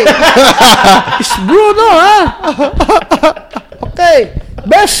 Okay, it's Bruno, huh? Okay,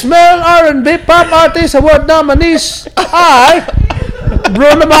 best male R&B pop artist award nominees are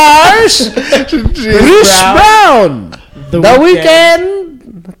Bruno Mars, Chris Brown, The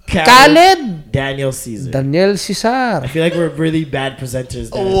Weeknd, Khaled, Daniel Caesar. Daniel I Cesar. feel like we're really bad presenters.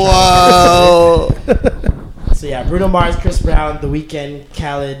 That Wow. So yeah, Bruno Mars, Chris Brown, The Weeknd,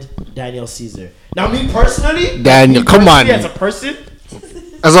 Khaled, Daniel Caesar. Now me personally, Daniel, me come on. personally, as a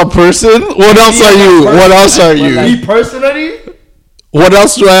person, As a person, what else are you? What else are you? me personally, What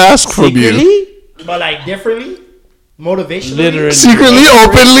else do I ask from you? secretly, but like differently, motivationally, Literally. Secretly,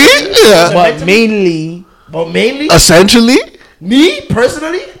 openly, yeah. But mainly, but mainly Essentially, me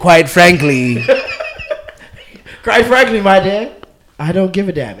personally. quite frankly, Quite frankly, my dad, I don't give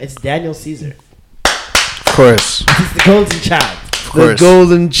a damn. It's Daniel Caesar. of course, It's the golden child. of the course.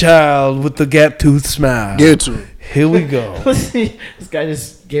 golden child with the gap tooth smile. Give it to him. Here we go. This guy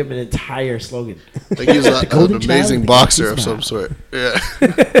just gave an entire slogan. Like he's an golden amazing child, boxer the of some sort. Yeah,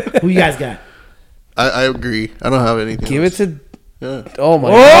 Who you guys got? I agree. I don't have anything. Give it else. to. Yeah. Oh my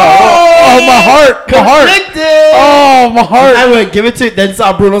god! Oh my heart! My heart! Conflicted. Oh my heart! I would give it to. Then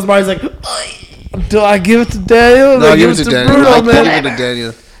saw Bruno's Mars like. Do I give it to Daniel? No, Or give it to Daniel. Bruno, I'll man. give it to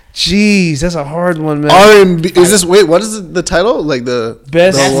Daniel. Jeez, that's a hard one, man. R&B. Is this? Wait, what is the title? Like the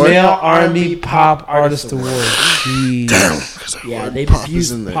Best the award? male R&B pop artist award. Jeez. Damn. 'cause that Yeah, word they pop is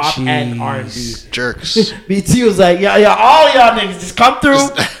fused in there. pop and Jeez. R&B. Jerks. BT was like, yeah, all y'all niggas just come through.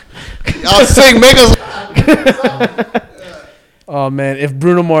 I'll sing. Make us. Oh man, if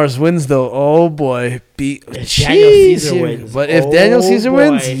Bruno Mars wins though, oh boy, If Daniel Caesar wins, But if oh Daniel Caesar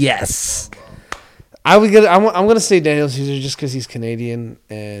wins, boy. yes. I'm gonna say Daniel Caesar just because he's Canadian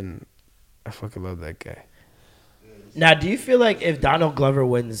and I fucking love that guy. Now, do you feel like if Donald Glover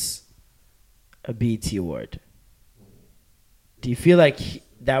wins a BET award, do you feel like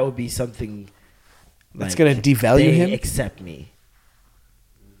that would be something That's gonna devalue they him? accept me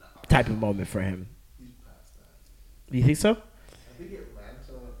type of moment for him? Do you think so? I think it ranks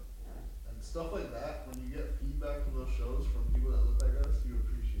on and stuff like that. When you get feedback from those shows from people that look like us, you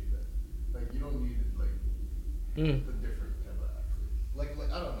appreciate that. Like you don't need it, like the different kind of athletes. Like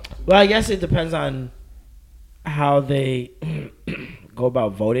I don't know. Well, I guess it depends on how they go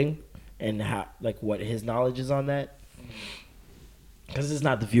about voting and how, like, what his knowledge is on that. Because it's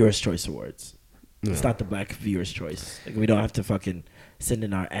not the Viewers' Choice Awards. It's not the Black Viewers' Choice. Like, we don't have to fucking send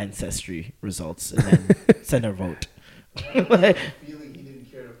in our ancestry results and then send our vote. Feeling he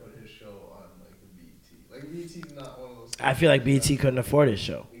didn't care to put his show on like the BET. Like BET's not one of those. I feel like BET couldn't afford his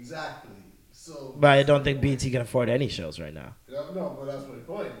show. Exactly. So. But I don't think BET can afford any shows right now. No, but that's my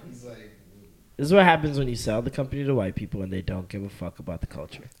point. He's like. This is what happens when you sell the company to white people and they don't give a fuck about the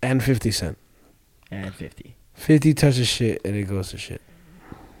culture. And 50 Cent. And 50. 50 touches shit and it goes to shit.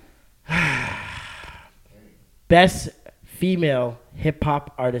 Best Female Hip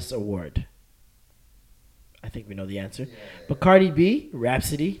Hop Artist Award. I think we know the answer. But Cardi B,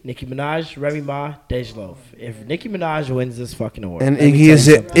 Rhapsody, Nicki Minaj, Remy Ma, Dej Loaf. If Nicki Minaj wins this fucking award, And let me tell you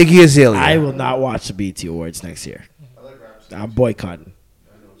something. Iggy Azalea. I will not watch the BET Awards next year. I like Rhapsody. I'm boycotting.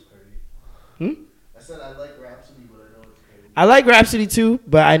 I know it's Cardi. Hmm? I said I like Rhapsody, but I know it's Cardi. I like Rhapsody too,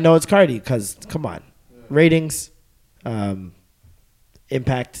 but I know it's Cardi because, come on. Ratings,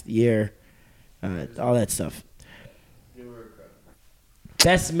 impact, year, all that stuff. Give her a credit.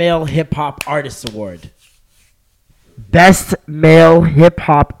 Best Male Hip Hop Artist Award. Best Male Hip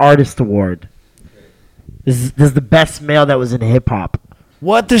Hop Artist Award. This is the best male that was in hip hop.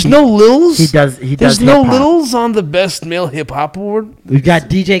 What? There's no Lils? He does. There's no hip-hop. Lils on the Best Male Hip Hop Award? We've got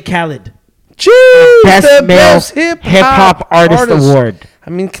DJ Khaled. Jeez, Best the Male best Hip Hop Artist Award. I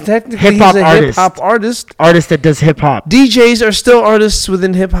mean, technically, Hip-hop he's a artist. hip-hop artist. Artist that does hip hop. DJs are still artists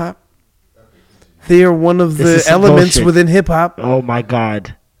within hip-hop. They are one of This the is some elements bullshit. within hip-hop, Oh my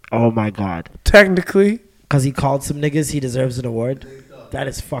god. Oh my god. technically. Because he called some niggas, he deserves an award. That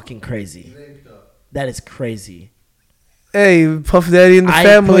is fucking crazy. That is crazy. Hey, Puff Daddy and the I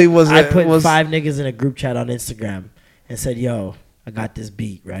family put, was... I put was 5 niggas in a group chat on Instagram and said, "Yo, I got this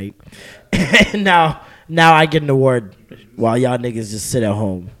beat right." And now I get an award while y'all niggas just sit at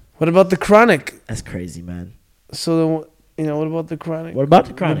home. What about the Chronic? That's crazy, man. So, what about the Chronic? What about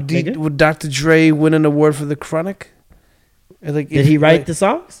the Chronic? Nigga? Would Dr. Dre win an award for the Chronic? Like, Did he write the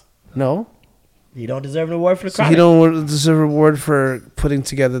songs? No. He don't deserve an award for the So Chronic. he don't deserve an award for putting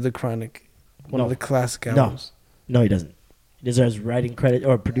together the Chronic, one No. of the classic No. albums. No, he doesn't. He deserves writing credit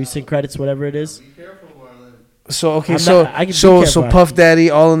or producing credits, whatever it is. So okay, I'm so not- I can be so careful. Puff Daddy,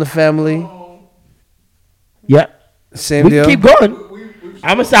 All in the Family, Yep. same We deal. can keep going.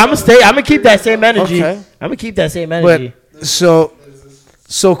 I'm gonna keep that same energy. Okay. I'm gonna keep that same energy. But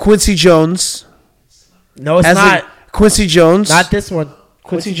so Quincy Jones, No, it's as a- not. Quincy Jones, Not this one.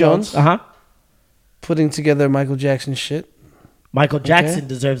 Quincy Jones, Uh huh. putting together Michael Jackson shit. Michael Jackson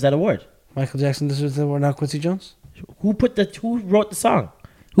deserves that award. Michael Jackson deserves the award, not Quincy Jones. Who wrote the song?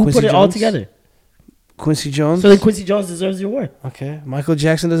 Who Quincy put it all Jones? together? Quincy Jones. So then Quincy Jones deserves the award. Okay, Michael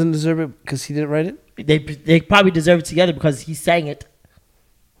Jackson doesn't deserve it because he didn't write it. They probably deserve it together because he sang it.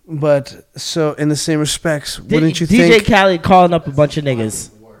 But so in the same respects, wouldn't you DJ think? Khaled calling up a bunch of niggas.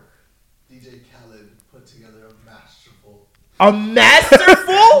 DJ Khaled put together a masterful. A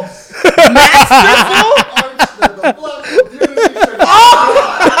masterful? Masterful?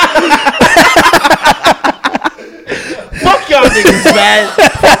 Fuck y'all niggas, man.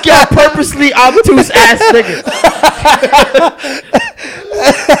 Fuck y'all purposely obtuse ass niggas.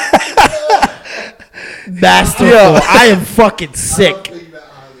 Masterful. Yo. I am fucking sick.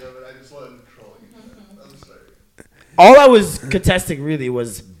 All I was contesting really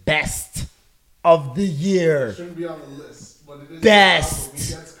was best of the year. Shouldn't be on the list, but it is. Best. We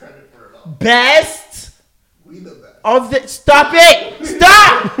get credit for it all. Best We the best. of the. Stop it!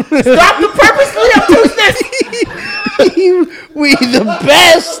 Stop! Stop the purposely obtuseness! We the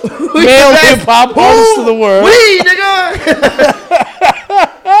best We male the best. hip hop artist of the world. We, nigga!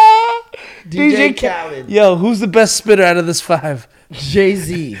 DJ Khaled. Yo, who's the best spitter out of this 5?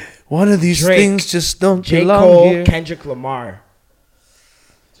 Jay-Z. One of these Drake, things just don't J. belong Cole, here. Kendrick Lamar.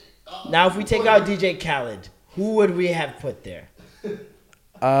 Now, if we take out DJ Khaled, who would we have put there?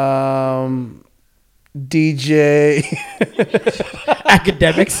 DJ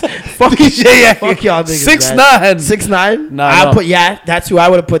Academics. Fuck DJ Fuck y'all niggas. 6ix9ine. 6ix9ine? No, I'll no. put, yeah, that's who I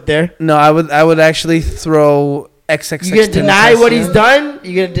would have put there. No, I would actually throw XXX. You gonna deny what he's done?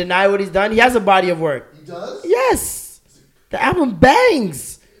 You gonna deny what he's done? He has a body of work. He does? Yes. The album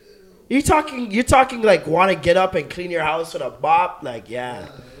bangs. You're talking like want to get up and clean your house with a bop? Like, yeah.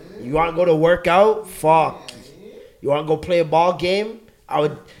 You want to go to workout? Fuck. You want to go play a ball game?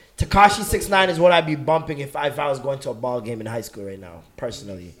 Tekashi 6ix9ine is what I'd be bumping if I was going to a ball game in high school right now,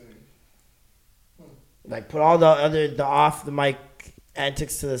 personally. Like, put all the off the mic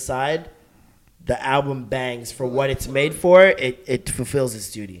antics to the side. The album bangs for what it's made for. It fulfills its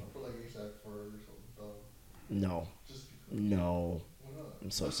duty. No. No.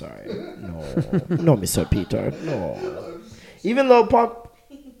 I'm so sorry. No. No, Mr. Peter. No. Even though Pump,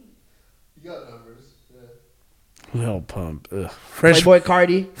 You got numbers. Yeah. Lil Pump. Ugh. French Playboy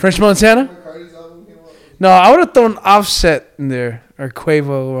Cardi, Montana? Cardi's album came out. No, I would have thrown Offset in there or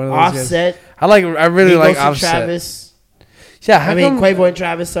Quavo. One of those guys. Offset, I really like Migos and Offset. Travis. Yeah, how come Quavo and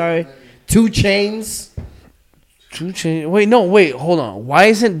Travis, sorry. 2 Chainz. 2 Chainz? Wait, hold on. Why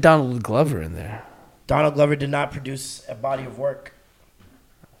isn't Donald Glover in there? Donald Glover did not produce a body of work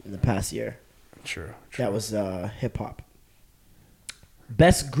in the past year. True. That was hip hop.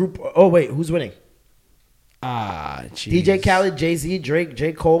 Best group. Oh, wait, who's winning? Jeez. DJ Khaled, Jay-Z, Drake,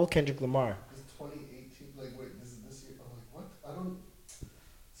 J. Cole, Kendrick Lamar. This is 2018. Like, wait, this is this year. I'm like, what? I don't.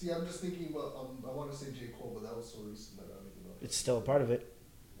 See, I'm just thinking about. I want to say J. Cole, but that was so recent that I don't even know. It's still a part of it.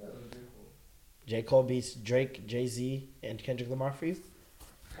 Yeah, it was J. Cole. J. Cole beats Drake, Jay-Z, and Kendrick Lamar for you?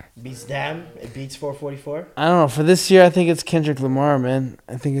 Beats Damn. It beats 444. I don't know. For this year, I think it's Kendrick Lamar, man.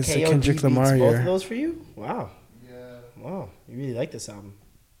 I think it's the KOD Kendrick beats Lamar both of year. those for you? Wow. Yeah. Wow. You really like this album.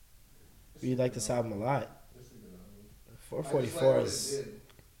 You really like this album a lot. 444 is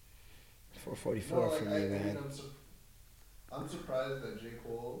 444 for me, man. I'm surprised that J.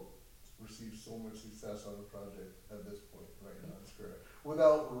 Cole received so much success on the project at this point right now in his career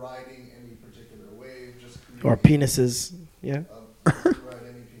without riding any particular wave, just Or penises. Yeah. ride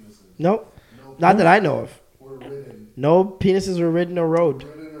any penises. Nope. Not that I know of. Were ridden. No penises were ridden or rode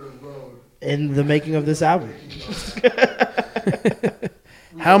Ridden or rode. in the making of this album.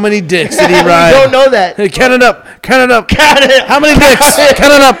 How many dicks did he I ride? don't know that. Hey, count it up. Count it up. Count it. How many dicks?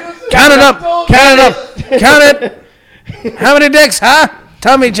 Count it up. Count it up. Count it up. Count it. How many dicks, huh?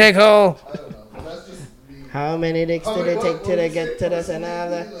 Tell me, J. Cole. I don't know. But that's just me. How many dicks did it take till they get to this and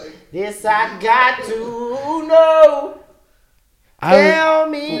other? This I got to know. Tell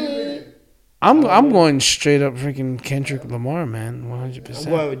me. I'm going straight up freaking Kendrick Lamar, man. 100%. I'm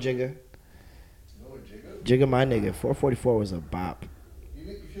going with Jigga. You know what, Jigga? Jigga, my nigga. 444 was a bop.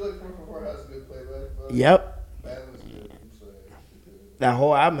 You feel like 444 has good playback? But Yep. Band was good. So That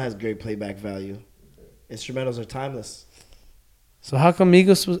whole album has great playback value. Instrumentals are timeless. So how come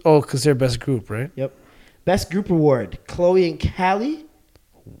Migos was? Oh, because they're best group, right? Yep. Best group award: Chloe and Halle,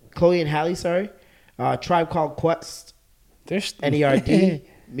 sorry. Tribe Called Quest, There's NERD,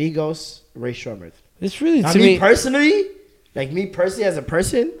 Migos, Ray Shrummer. It's really Now, to me me. personally, as a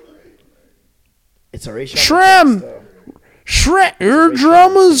person, it's a Ray Shrummer. Shrem! thing, so. Shred your Ray Shrummer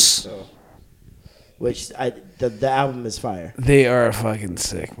drummers. thing, so. Which the album is fire. They are fucking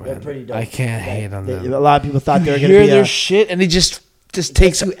sick, They're man. pretty dope. I can't hate on them. A lot of people thought they were You gonna hear be their a, shit and it just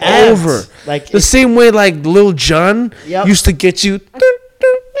takes you amped. over. Like The it's- same way like Lil Jon Yep. used to get you,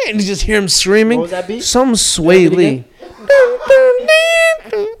 and you just hear him screaming. What was that beat? Some Sway Say that Lee.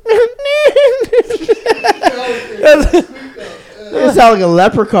 It sound like a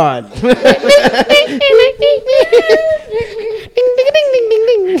leprechaun.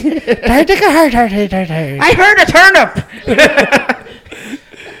 I heard a turnip.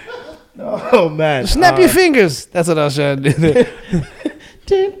 Oh man! Snap your fingers. That's what I was trying to do.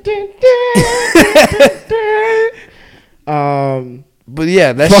 But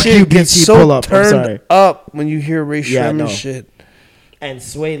yeah, that Fuck shit you, gets BT, so pull up. I'm sorry. turned up when you hear Ray Yeah, Shrem no. and shit. And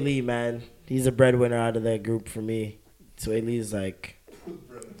Sway Lee, man, he's a breadwinner out of that group for me. Sway Lee is like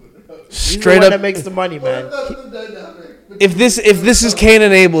he's Straight the one up. that makes the money, man. that's the dynamic. If this is Kane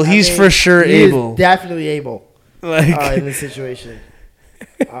and Abel, he's I mean, for sure he is able. definitely able Like in this situation.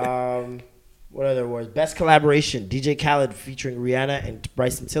 What other awards? Best collaboration: DJ Khaled featuring Rihanna and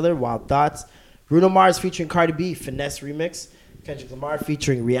Bryson Tiller, Wild Thoughts. Bruno Mars featuring Cardi B, Finesse Remix. Kendrick Lamar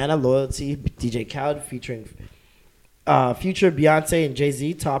featuring Rihanna, Loyalty. DJ Khaled featuring Future, Beyonce, and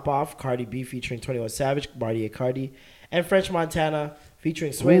Jay-Z, Top Off. Cardi B featuring 21 Savage, Barty Cardi. And French Montana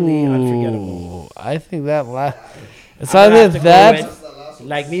featuring Sway Lee, Unforgettable. Ooh, I think that it's I'm gonna either have to go that. with-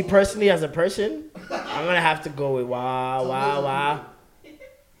 like me personally as a person, I'm gonna have to go with wow, wow, wow.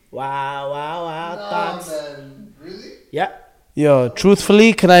 Wow, wow, wow, No, thoughts. man. Really? Yep. Yo,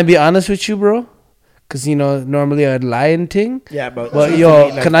 truthfully, can I be honest with you, bro? Because normally I'd lie and ting. Yeah, but But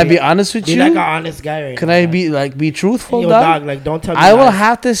yo, can I be honest with Be you? like an honest guy right Can now, I man. be truthful, Yo, dog? dog, like don't tell me I will lies.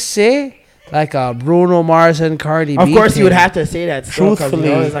 have to say like a Bruno Mars and Cardi B. Of course, you would thing. have to say that. Still, 'cause, Truthfully.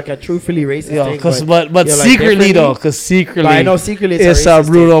 it's like a truthfully racist Yo, thing. but yo, like, secretly differently- though, because secretly, But I know secretly it's a a racist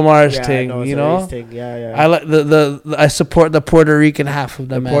Bruno thing. Mars Yeah, I thing, know, it's you a know. racist thing. Yeah, yeah. I like the I support the Puerto Rican half of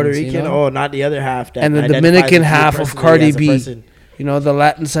the Puerto mans, you Rican. know? Oh, not the other half. That And the identifies Dominican with you half of personally Cardi as a B. person. You know, the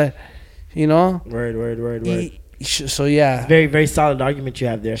Latin side. You know, Word. so yeah, Very, very solid argument you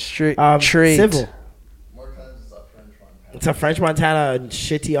have there. straight Civil. More times it's a French one. It's a French Montana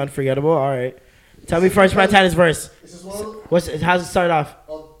shitty unforgettable. All right. Tell me French Montana's verse. Is this one? How's it start off?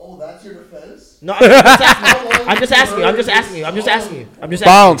 Oh, that's your defense? No, I'm just asking you.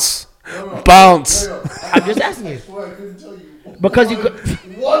 bounce. No. I'm just asking you. I swear I couldn't tell you. Because you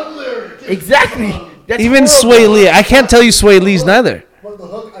One lyric. Exactly. That's Even horrible. Sway Lee, I can't tell you Sway Lee's neither. But the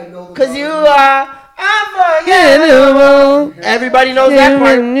hook, I know. Cause you are unforgettable. Everybody knows that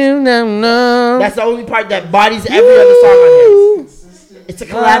part. That's the only part that bodies every other song on here. It's a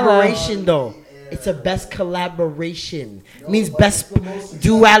collaboration though. It's a best collaboration. It means best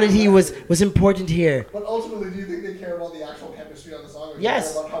duality was important here. But ultimately, do you think they care about the actual chemistry on the song? Or do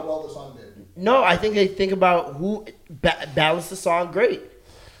Yes. they care about how well the song did? No, I think they think about who balanced the song great.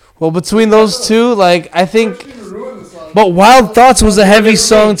 Well, between those two, like I think, Didn't ruin the song. but Wild Thoughts was a heavy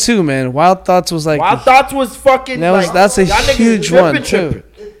song too, man. Wild Thoughts was like Wild Thoughts was fucking. that's a y'all niggas huge tripping, one too.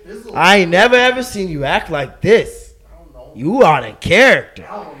 tripping. I ain't never ever seen you act like this. You on a character.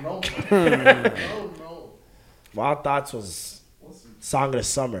 I don't know. I don't know. Wild Thoughts was song of the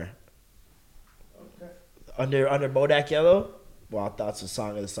summer. Under Bodak Yellow, Wild Thoughts was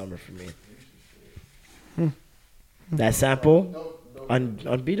song of the summer for me. That sample,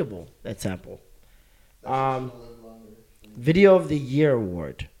 unbeatable. That sample. Video of the Year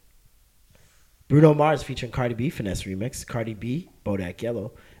award. Bruno Mars featuring Cardi B, Finesse remix. Cardi B, Bodak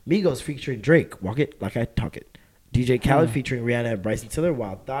Yellow. Migos featuring Drake, Walk It Like I Talk It. DJ Khaled featuring Rihanna and Bryson Tiller,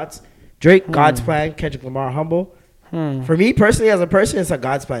 Wild Thoughts. Drake, God's Plan. Kendrick Lamar, Humble. For me personally, as a person, it's a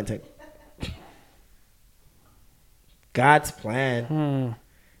God's Plan thing. God's Plan.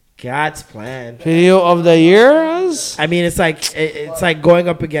 God's Plan. Video of the year is? I mean, it's like going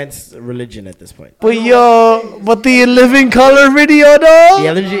up against religion at this point. But the Living Color video though?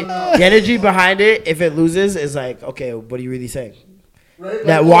 The energy behind it, if it loses, is like, okay, what are you really saying?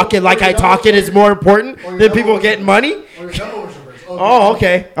 That walking like I talk it is more important than people getting money? Oh,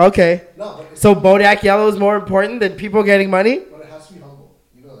 okay. So Bodak Yellow is more important than people getting money? But it has to be humble.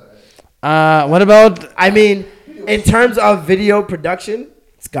 You know that, right? What about? I mean, in terms of video production,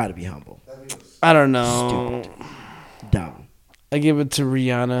 it's got to be humble. I don't know. Stupid. Dumb. I give it to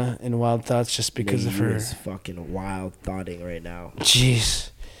Rihanna in Wild Thoughts just because of her. Is fucking wild thoughting right now. Jeez.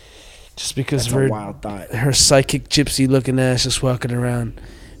 Just because That's of her, a wild thought. her psychic gypsy looking ass just walking around.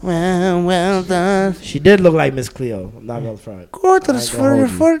 Well done. She did look like Miss Cleo. I'm not gonna front. Quarters for your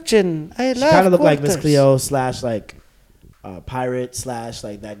fortune. I She love kind of looked like Miss quarters. Cleo / like pirate /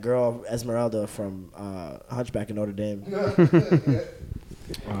 like that girl Esmeralda from Hunchback of Notre Dame.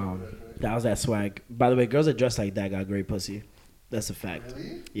 That was that swag. By the way, girls that dress like that got great pussy. That's a fact.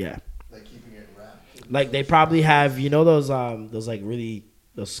 Really? Yeah. Like keeping it wrapped. Like they probably have, you know, those like really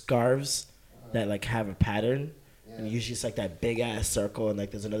those scarves that like have a pattern, and usually it's like that big ass circle, and like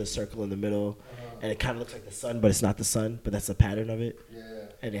there's another circle in the middle, and it kind of looks like the sun, but it's not the sun, but that's the pattern of it. Yeah.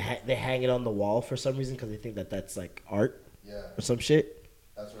 And they hang it on the wall for some reason because they think that that's like art Yeah. or some shit.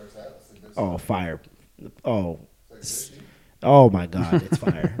 That's where it's at. It's the good Oh, fire! Oh, It's like oh my God, it's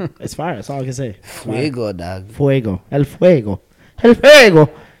fire! It's fire. That's all I can say. It's fire. Fuego, dog. Fuego, el fuego, el fuego.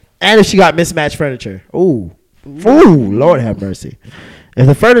 And if she got mismatched furniture, ooh, Lord have mercy. If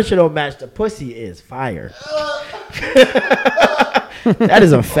the furniture don't match, the pussy is fire. That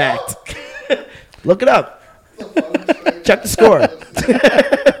is a fact. Look it up. Check the score.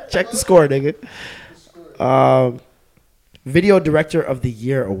 Check the score, nigga. Video Director of the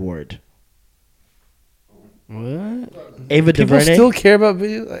Year award. What? Ava People DuVernay, still care about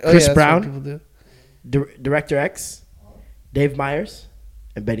video? Like, Chris that's what Brown? people do. Director X, Dave Myers,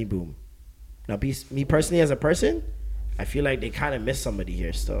 and Benny Boom. Now, me personally, as a person, I feel like they kind of miss somebody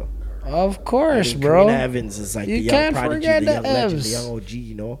here still. Of course, I mean, bro. Karina Evans is like You the young can't prodigy, forget the the young legend, the Evs. young OG,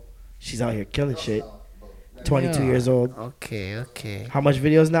 you know? She's out here killing shit. 22 Yeah. years old. Okay. How much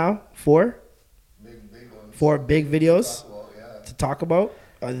videos now? 4? big ones. 4 big videos Well, yeah. to talk about,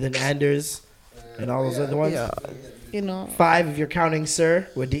 other than Anders and all those other ones. Yeah. You know. 5 if you're counting Sir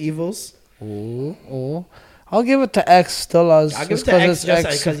with the Evils. Oh. I'll give it to X still as I'll give just it to X it's just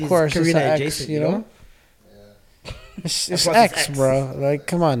X, because of he's course, Karina it's X, adjacent, you you know? know? It's Plus it's X, X. bro. Like,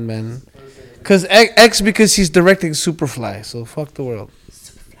 come on, man. Because X because he's directing Superfly, so fuck the world.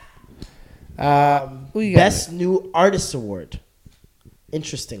 Who you got? Best New Artist Award.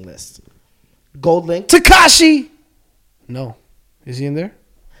 Interesting list. Gold Link. Takashi. No, is he in there?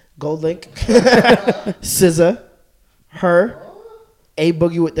 Gold Link. SZA. Her. A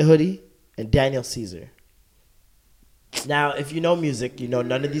Boogie with the Hoodie. And Daniel Caesar. Now, if you know music, you know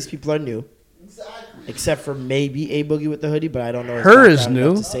none of these people are new. Except for maybe A Boogie with the Hoodie, but I don't know. his Her is background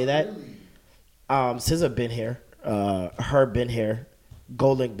enough new. to say that. SZA been here. Her been here.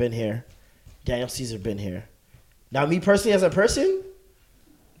 Gold Link been here. Daniel Caesar been here. Now, me personally as a person,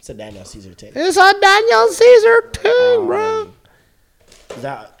 it's a Daniel Caesar thing. It's a Daniel Caesar too, bro. Is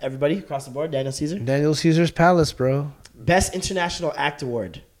that everybody across the board? Daniel Caesar? Daniel Caesar's Palace, bro. Best International Act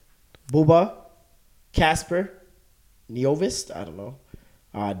Award. Booba, Casper, Neovist, I don't know.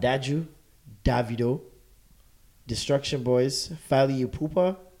 Daju, Davido, Destruction Boys, Fali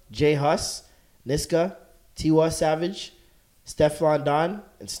Ipupa, Jay Huss, Niska, Tiwa Savage, Stefflon Don,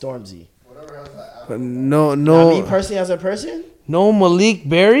 and Stormzy. But Now, me no personally as a person, Malik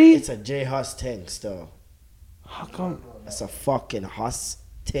Berry. it's a Jay Huss thing still. How come? It's a fucking Huss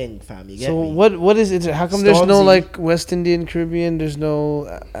thing, fam. You get So me? what is it? How come there's no Stormzy. like West Indian Caribbean? There's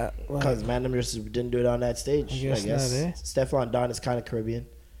no. Because Mandem just didn't do it on that stage. I guess guess. not, eh? Stefflon Don is kind of Caribbean.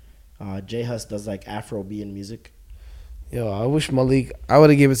 Jay Huss does like Afrobeat music. Yo, I wish Malik. I would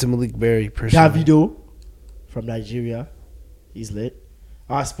have given it to Malik Berry personally. Davido from Nigeria. He's lit.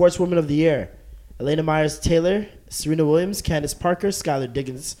 Sportswoman of the Year. Elena Myers Taylor, Serena Williams, Candace Parker, Skylar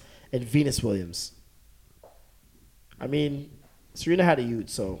Diggins, and Venus Williams. I mean, Serena had a youth,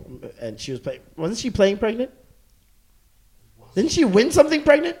 so, and she was playing. Wasn't she playing pregnant? Didn't she win something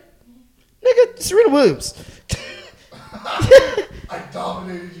pregnant? Nigga, Serena Williams. I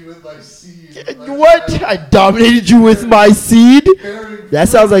dominated you with my seed. What? I dominated you with my seed? That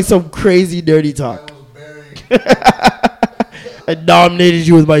sounds like some crazy dirty talk. I was buried. I dominated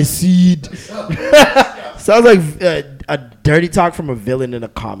you with my seed. Sounds like a dirty talk from a villain in a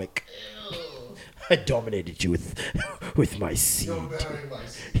comic. I dominated you with my seed. You're burying my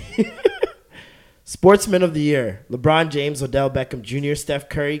seed. Sportsman of the Year: LeBron James, Odell Beckham Jr., Steph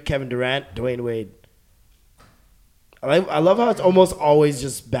Curry, Kevin Durant, Dwayne Wade. I love how it's almost always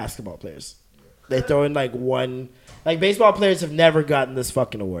just basketball players. They throw in like one. Like baseball players have never gotten this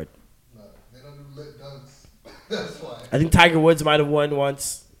fucking award. No, they don't do lit dunks. That's why. I think Tiger Woods might have won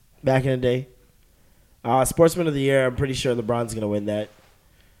once back in the day. Sportsman of the Year, I'm pretty sure LeBron's going to win that.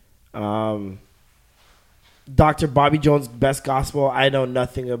 Dr. Bobby Jones, Best Gospel. I know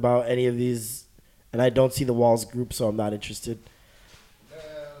nothing about any of these, and I don't see the Walls group, so I'm not interested.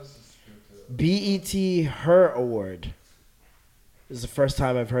 BET Her Award. This is the first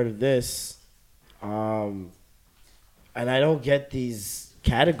time I've heard of this. And I don't get these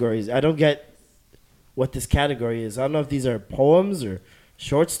categories. I don't get what this category is. I don't know if these are poems or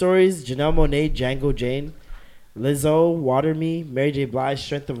short stories. Janelle Monáe, Django Jane, Lizzo, Water Me, Mary J. Blige,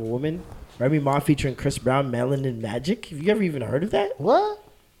 Strength of a Woman, Remy Ma featuring Chris Brown, Melanin Magic. Have you ever even heard of that? What?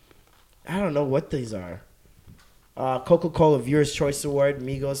 I don't know what these are. Coca-Cola Viewer's Choice Award,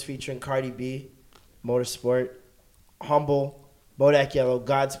 Migos featuring Cardi B, Motorsport, Humble, Bodak Yellow,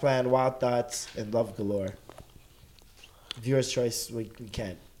 God's Plan, Wild Thoughts, and Love Galore. Viewer's Choice, we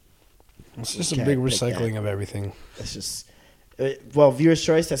can't. It's just a can't big pick recycling that. of everything. It's just, well, Viewer's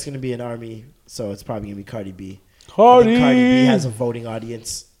Choice, that's going to be an army, so it's probably going to be Cardi B. I Cardi! think Cardi B has a voting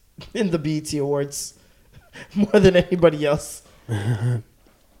audience in the BET Awards more than anybody else.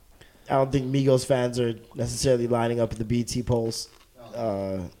 I don't think Migos fans are necessarily lining up at the BET polls.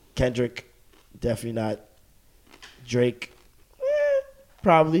 Kendrick, definitely not. Drake,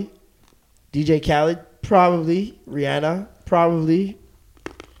 probably. DJ Khaled, probably. Rihanna, probably.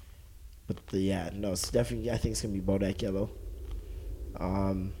 But no, it's definitely. I think it's gonna be Bodak Yellow.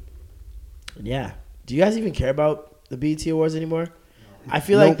 Yeah. Do you guys even care about the BET Awards anymore? I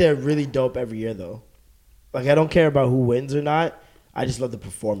feel like they're really dope every year, though. Like I don't care about who wins or not. I just love the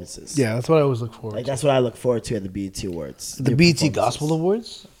performances. Yeah, that's what I always look forward Like to. that's what I look forward to at the BET Awards. The Their BET performances. Gospel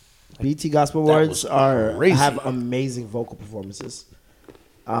Awards? BET Gospel That Awards was crazy. have amazing vocal performances.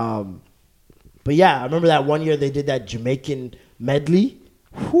 But yeah, I remember that one year they did that Jamaican medley.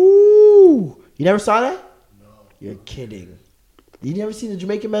 Whoo! You never saw that? No. You're kidding. You never seen the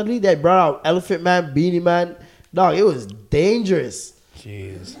Jamaican medley? They brought out Elephant Man, Beanie Man. Dog, it was dangerous.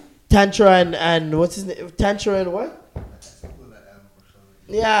 Jeez. Tantra and what's his name? Tantra and what?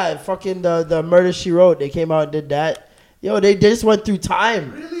 Yeah, fucking the Murder She Wrote. They came out and did that. Yo, they just went through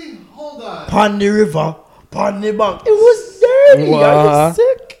time. Really? Hold on. Pon the river, pon the bank. It was dirty. Are you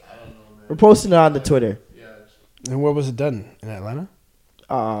sick? We're posting it on the Twitter. And where was it done? In Atlanta?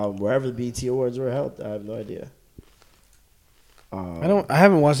 Wherever the BET Awards were held. I have no idea. I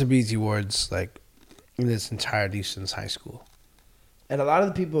haven't watched the BET Awards like in its entirety since high school. And a lot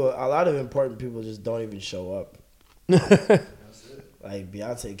of important people just don't even show up. Like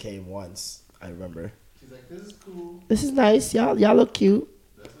Beyonce came once, I remember. She's like, this is cool. This is nice. Y'all look cute.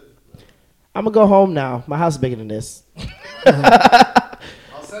 I'm gonna go home now. My house is bigger than this.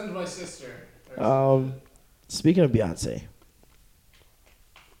 I'll send my sister. Speaking of Beyonce,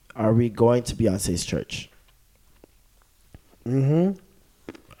 are we going to Beyonce's church? Mm-hmm.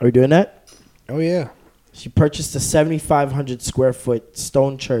 Are we doing that? Oh, yeah. She purchased a 7,500 square foot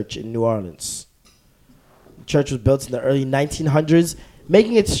stone church in New Orleans. The church was built in the early 1900s,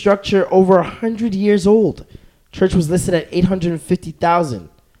 making its structure over 100 years old. Church was listed at $850,000,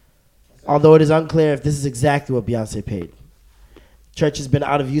 although it is unclear if this is exactly what Beyonce paid. Church has been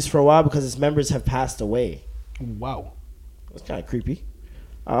out of use for a while because its members have passed away. Wow. That's kind of creepy.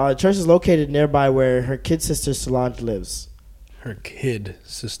 The church is located nearby where her kid sister Solange lives. Her kid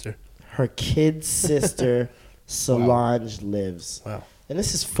sister. Her kid sister Solange lives. Wow. And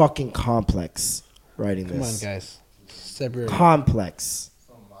this is fucking complex, writing Come on, this. guys. Separate. Complex.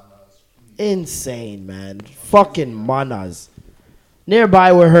 Insane, man. Fucking manas.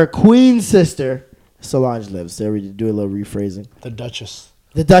 Nearby where her queen sister Solange lives. There we do a little rephrasing. The Duchess.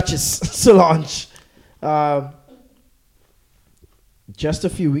 The Duchess Solange. Just a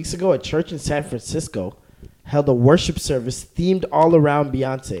few weeks ago, a church in San Francisco held a worship service themed all around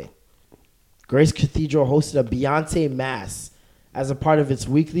Beyonce. Grace Cathedral hosted a Beyonce Mass as a part of its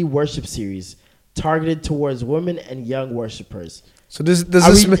weekly worship series targeted towards women and young worshipers. So does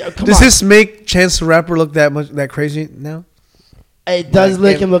Come this make Chance the Rapper look that crazy now? It does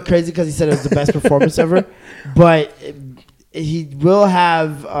make him look crazy because he said it was the best performance ever. But he will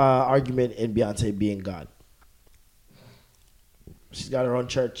have argument in Beyonce being God. She's got her own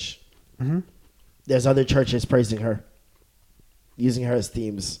church. Mm-hmm. There's other churches praising her, using her as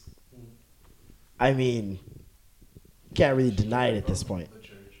themes. I mean, can't really deny it at this point.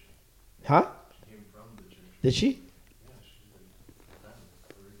 Huh? Did she?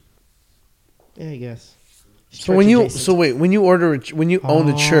 Yeah, I guess. So when you when you own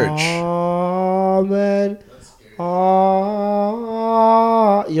the church, oh man,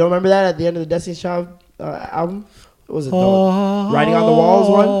 oh, you don't remember that at the end of the Destiny's Child album? What was it? Writing on the Walls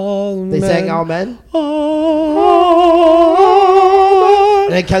one. They sang Amen.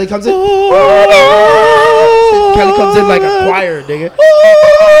 And then Kelly comes in. Kelly comes in like a choir, nigga.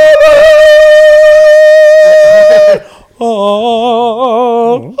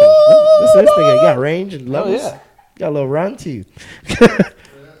 Listen, this nigga got range and levels. Got a little run to you.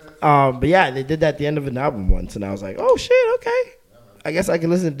 But yeah, they did that at the end of an album once, and I was like, oh shit, okay. I guess I can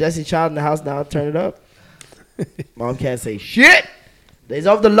listen to Destiny Child in the house now. Turn it up. Mom can't say shit. Days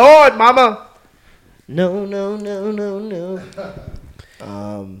of the Lord, mama. No.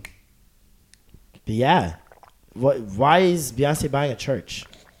 But yeah, why is Beyonce buying a church?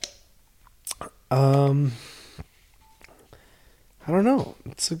 I don't know.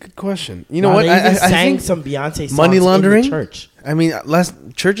 It's a good question. You know what? They even I sang think some Beyonce songs money laundering. in the church. I mean,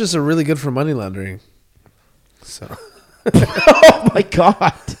 churches are really good for money laundering. So. Oh my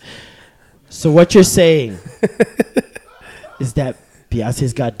god. So what you're saying is that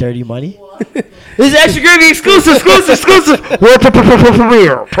Beyonce's got dirty money? This is extra gravy exclusive.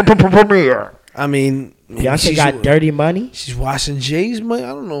 Premiere. I mean, Beyonce got dirty money? She's washing Jay's money. I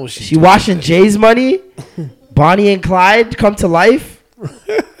don't know. She washing Jay's money? Bonnie and Clyde come to life?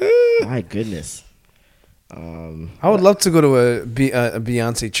 My goodness. I would love to go to a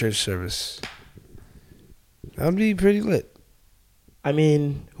Beyonce church service. That would be pretty lit. I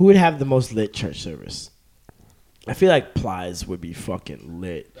mean, who would have the most lit church service? I feel like Plies would be fucking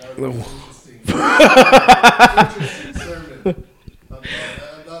lit.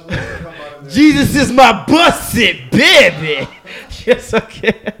 Jesus is my busted baby. Yes,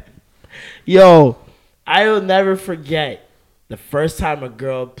 okay. Yo, I will never forget the first time a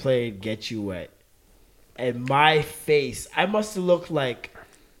girl played Get You Wet. And my face, I must have looked like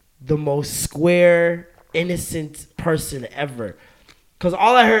the most square, innocent person ever. Because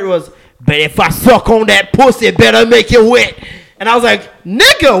all I heard was, but if I suck on that pussy, it better make it wet. And I was like,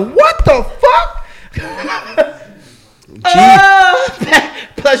 nigga, what the fuck?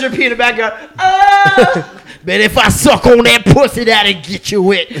 Pleasure P in the background. But if I suck on that pussy, that'll get you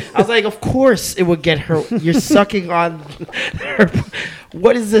wet. I was like, of course it would get her. You're sucking on her.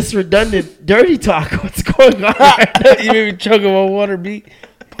 What is this redundant dirty talk? What's going on? You made me choke on my water, B.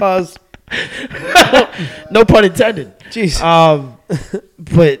 Pause. No pun intended. Jeez.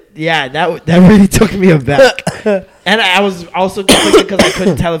 But yeah, that really took me aback. And I was also conflicted because I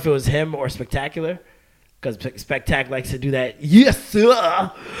couldn't tell if it was him or Spectacular. Because Spectacular likes to do that. Yes,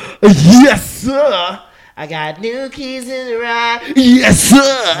 sir. Yes, sir. I got new keys in the ride. Yes,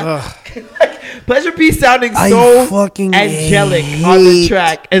 sir. Pleasure P sounding so fucking angelic on the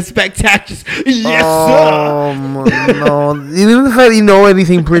track. And Spectacular. Yes, sir. No. Even the fact you know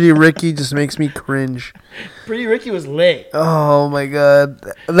anything Pretty Ricky just makes me cringe. Pretty Ricky was lit. Oh my god.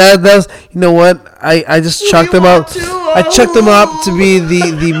 That's you know what? I just chucked them up. I chucked them up to be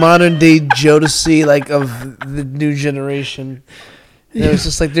the modern day Jodeci like of the new generation. It was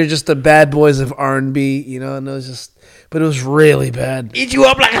just like they're just the bad boys of R&B, you know, and it was just, but it was really bad. Eat you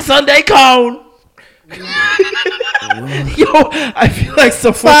up like a Sunday cone. Yo, I feel like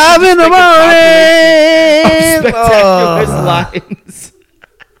so 5 in the morning. Spectacular's lines.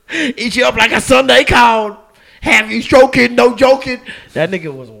 Eat you up like a Sunday cone. Have you stroking? No joking. That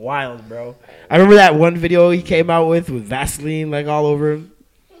nigga was wild, bro. I remember that one video he came out with Vaseline like all over him.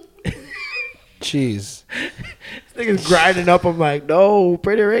 Jeez. This nigga's grinding up. I'm like, no,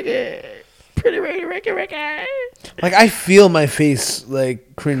 Pretty Ricky. Like, I feel my face,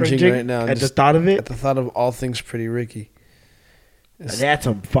 like, cringing right now. At the thought of it? At the thought of all things Pretty Ricky. That's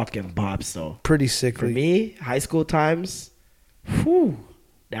some fucking bops, though. Pretty sickly. For me, high school times, whew,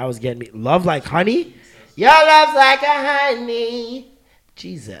 that was getting me. Love Like Honey. Your love's like a honey.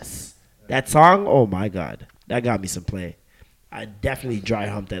 Jesus. That song, oh my God. That got me some play. I definitely dry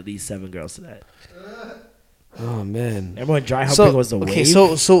humped at least 7 girls to that. Oh man! Remember when dry humping was the wave? Okay,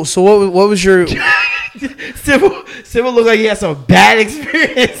 so what was your? Sybil looked like he had some bad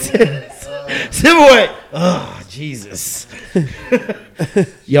experiences. Sybil went, oh Jesus!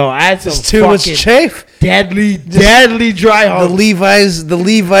 Yo, I had some too much chafe. Deadly dry hump. The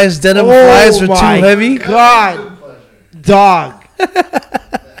Levi's denim flies were too heavy. God, Dog.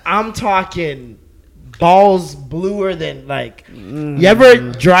 I'm talking balls bluer than like. You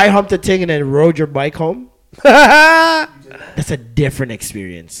ever dry humped a thing and then rode your bike home? That's a different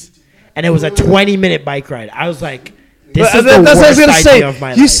experience. And it was a 20-minute bike ride. I was like, this is the worst idea of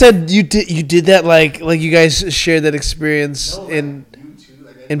my life. You said you did that like you guys shared that experience in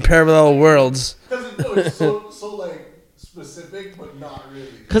parallel worlds. It's so like specific, but not really.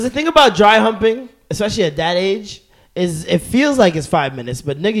 Because the thing about dry humping, especially at that age, is it feels like it's 5 minutes,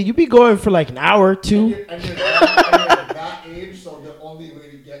 but nigga, you be going for like an hour, 2. And you're at that age, so the only way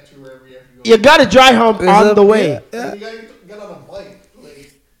to get to wherever you have to go. You gotta dry hump on the way. And you gotta get on a bike,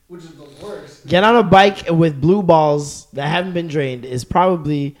 like, which is the worst. Get on a bike with blue balls that haven't been drained is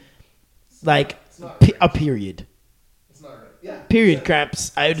probably like a period. It's not right. Yeah. Period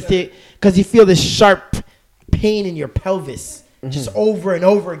cramps. I would think because you feel this sharp pain in your pelvis just over and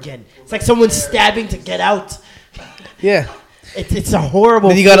over again. It's like someone's stabbing to get out. Yeah. It's a horrible.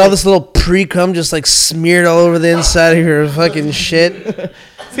 Then you got all this little pre-cum just like smeared all over the inside of your fucking shit.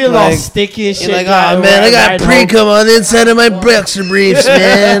 Feeling all sticky and shit. You're like, oh man, I got pre-cum on the inside of my boxer briefs,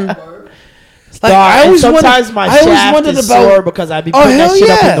 man. Like, I always my shaft is sore because I be putting that shit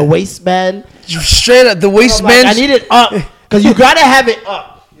up in the waistband. Straight up the waistband. Like, I need it up because you gotta have it up.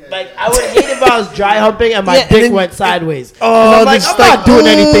 Like I would hate if I was dry humping and my dick went sideways. I'm like, I'm not doing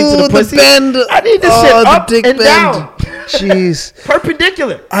anything to the pussy. I need this shit up and down. Jeez,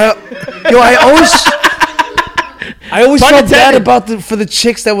 perpendicular. I always felt bad for the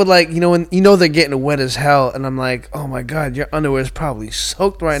chicks that would like, when they're getting wet as hell, and I'm like, oh my god, your underwear is probably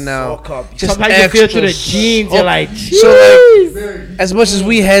soaked right now. Sometimes you feel through the jeans. You're like, jeez. So like, as much as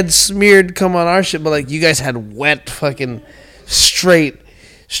we had smeared cum on our shit, but like you guys had wet fucking straight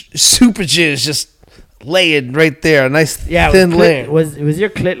super jizz just laying right there, a nice thin layer. Was your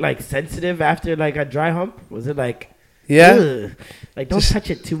clit like sensitive after like a dry hump? Was it like? Yeah. Ugh. Like, don't touch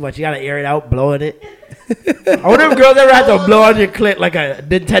it too much. You gotta air it out, blowing it. I wonder if girls ever had to blow on your clit like a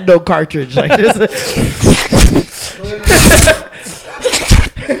Nintendo cartridge. Like this.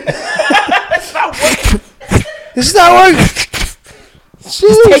 It's not working. It's not working.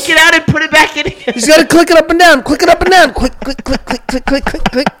 Just take it out and put it back in again. You just gotta click it up and down. Click it up and down. Click, click, click, click, click, click, click,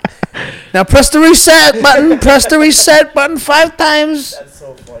 click. Now press the reset button. Press the reset button 5 times. That's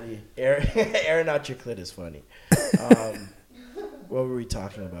so funny. Airing out your clit is funny. What were we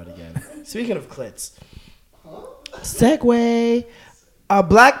talking about again? Speaking of clits. Segway. A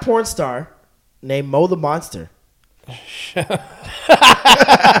black porn star named Mo the Monster.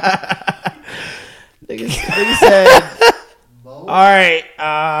 Nigga said, all right,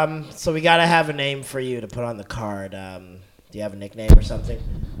 so we gotta have a name for you to put on the card. Do you have a nickname or something?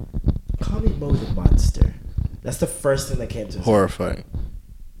 Call me Mo the Monster. That's the first thing that came to us. Horrifying.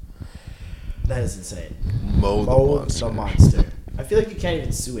 That is insane. Mo the Monster. I feel like you can't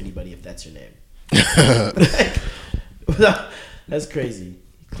even sue anybody if that's your name. That's crazy.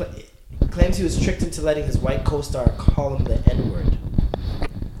 He claims he was tricked into letting his white co-star call him the N-word.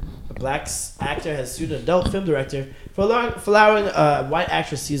 A black actor has sued an adult film director for allowing a white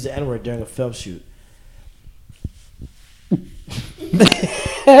actress to use the N-word during a film shoot. I'm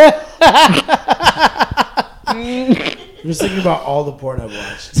just thinking about all the porn I've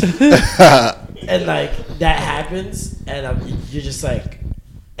watched. And like that happens and you're just like,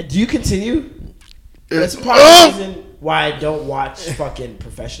 do you continue? That's part of the reason why I don't watch fucking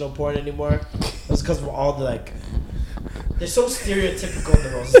professional porn anymore. It's because of all the like, they're so stereotypical in the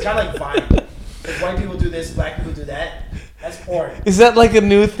roles. It's kind of like Vine. Like white people do this, black people do that. That's porn. Is that like a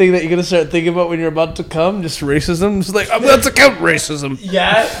new thing that you're gonna start thinking about when you're about to come? Just racism? It's like, I'm about to come racism.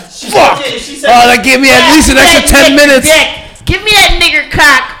 Yeah. Fuck! She said, that gave me at least an extra 10 minutes. Give me that nigger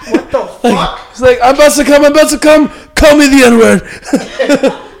cock. What the fuck? It's like, I'm about to come. Call me the N-word.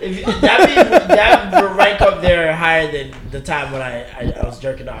 that would rank up there higher than the time when I was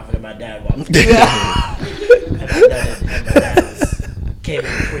jerking off and my dad walked in. and my dad came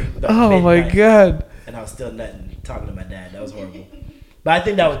in oh my god. And I was still nutting, talking to my dad. That was horrible. But I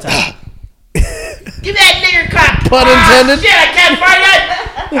think that was time. Give me that nigger cock. Pun intended. Shit, I can't find it.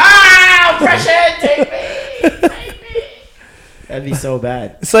 Pressure, take me. That'd be so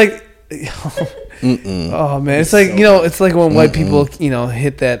bad. It's like, oh man, it's like so it's like when white people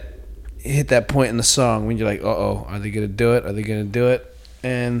hit that point in the song when you're like, are they gonna do it? Are they gonna do it?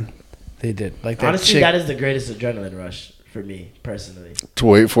 And they did. Like that. Honestly, that is the greatest adrenaline rush for me personally. To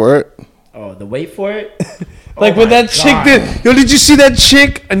wait for it. Oh, the wait for it. Like when that chick did. Yo, did you see that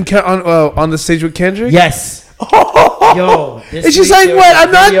chick on the stage with Kendrick? Yes. Yo, it's just like, what? I'm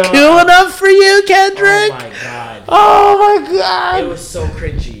not cool enough for you, Kendrick. Oh my god. Oh my god. It was so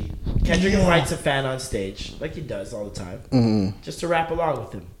cringy. Kendrick invites a fan on stage, like he does all the time, just to rap along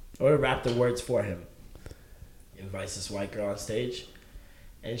with him or to rap the words for him. Invites this white girl on stage,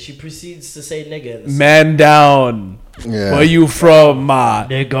 and she proceeds to say "nigga." Man down. Yeah. Where you from, ma?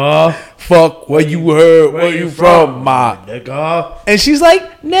 Nigga, Fuck, where you heard? Where you from, ma? nigga. And she's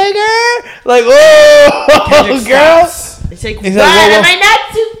like, nigger. Like, oh, Kendrick girl. stops. He's like, He's "What? like, well, Am I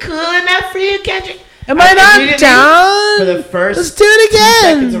not too cool enough for you, Kendrick?" Am I not immediately, down? For the first Let's do it 2 again.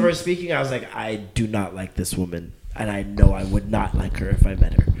 seconds of her speaking, I was like, I do not like this woman, and I know I would not like her if I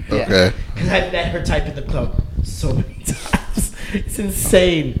met her. Okay. Because I've met her type in the club so many times. It's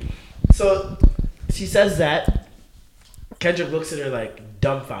insane. So she says that. Kendrick looks at her like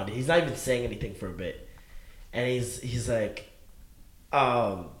dumbfounded. He's not even saying anything for a bit, and he's like,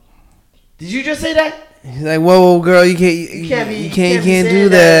 "Did you just say that? He's like, whoa, girl, you can't do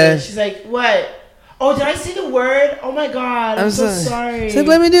that. She's like, "What? Oh, did I say the word? Oh my god, I'm so sorry." He's like,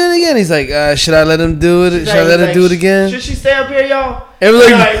 let me do it again. He's like, should I let him do it? She's Should I let him like, do it again? Should she stay up here, y'all? And we're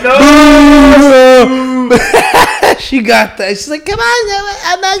She's like, no. She got that. She's like, come on,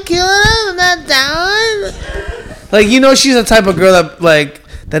 I'm not killing him. I'm not down. Like, you know, she's the type of girl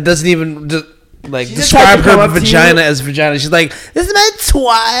that doesn't even just, like, She's the type describe to come her up to vagina you. as vagina. She's like, this is my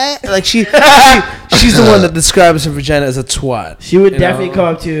twat. Like, she's the one that describes her vagina as a twat. She would You definitely know?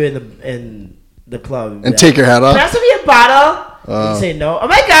 come up to you in the club And take your hat Can off? I have some of your bottle? And you'd say no. Oh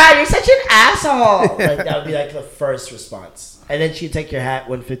my god, you're such an asshole. Like, that would be like the first response. And then she'd take your hat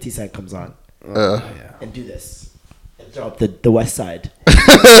when 50 Cent comes on and do this and throw up the West Side.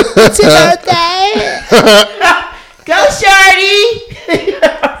 It's your birthday. Go, Shorty.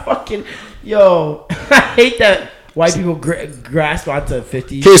 Fucking yo, I hate that white people grasp onto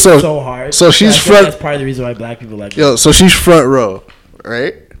 50 Okay, so hard. so she's I think front- That's part of the reason why black people like Yo, so she's front row,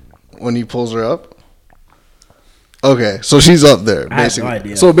 right? When he pulls her up. Okay, so she's up there, I have basically. no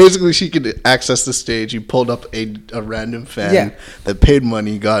idea. So basically, she could access the stage. He pulled up a random fan Yeah. that paid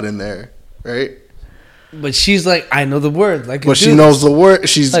money, got in there, right? But she's like, I know the word. Like, But she knows the word.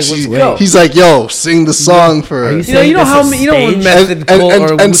 She's Like, let's go. he's like, yo, sing the song for her. Are you You know, saying you know this how was you know when staged? Method Cole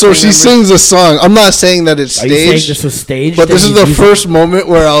or And so Wu-Tang she members- sings a song. I'm not saying that it's Are you saying staged. this was staged? But this and is the he's using- first moment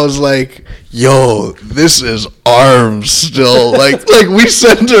where I was like, "Yo, this is arms still." like we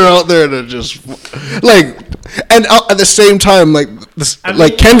sent her out there to just like, and at the same time, like this, I mean,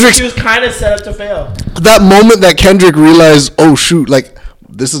 like Kendrick's She was kind of set up to fail. that moment that Kendrick realized, "Oh shoot!" Like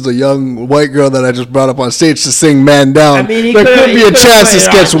this is a young white girl that I just brought up on stage to sing "Man Down." I mean, there could be a chance this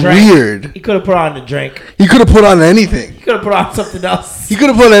gets weird. He could have put on a drink. He could have put on anything. He could have put on something else. He could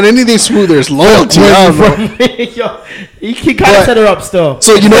have put on anything smoother. It's loyalty. I don't know. Yo, he kind of set her up still.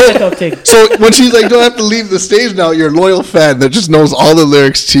 So you Set know, up thing. so when she's like, "Don't have to leave the stage now," you're a loyal fan that just knows all the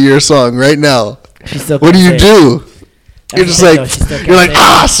lyrics to your song right now. She still What do can't you say it. do? You're That's just the thing, like, though, she still you're like,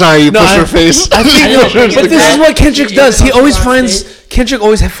 can't say it. sorry, you push her face. I think, I know, but this is what Kendrick You does. He know, always on finds stage. Kendrick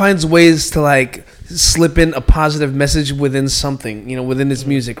always finds ways to like slip in a positive message within something, you know, within his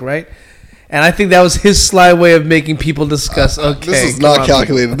music, right? And I think that was his sly way of making people discuss. Okay, This is come not on.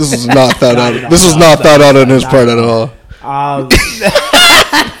 calculated. This was not thought No, out. no, This was no, not no, thought out on his no, part no. at all.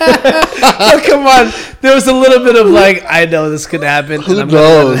 Oh, come on, there was a little bit of like, I know this could happen, Who and I'm gonna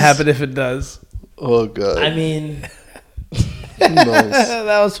let knows? it happen if it does. Oh god. I mean, Who knows?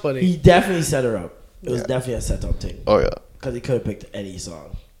 That was funny. he definitely set her up. It was definitely a set up thing. Oh yeah. Because he could have picked any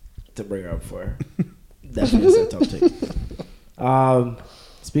song to bring her up for. Definitely a set up thing.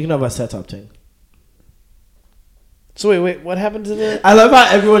 Speaking of a set up thing. So wait, what happened to the? I love how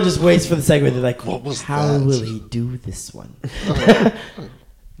everyone just waits for the segment. They're like, What was how that? will he do this one?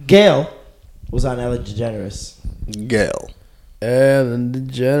 Gail was on Ellen DeGeneres. Gail. Ellen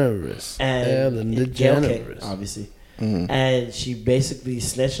DeGeneres. And Ellen Gail King, DeGeneres. obviously. And she basically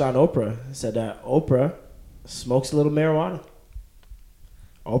snitched on Oprah. Said that Oprah smokes a little marijuana.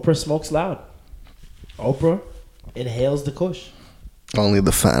 Oprah smokes loud. Oprah inhales the kush. Only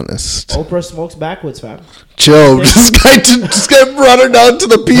the finest. Oprah smokes backwards, fam. Chill. This guy brought her down to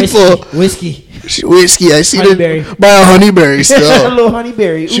the people. Whiskey. She, whiskey. I seen Honeyberry. it by a honeyberry a still. little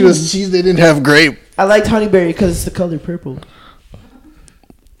honeyberry. She Ooh. was. They didn't have grape. I liked honeyberry because it's the color purple.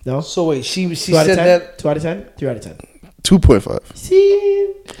 No? So wait, she 2 out said of 10? that. 2 out of 10? 3 out of 10. 2.5.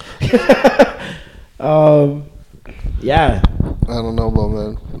 See? Yeah. I don't know about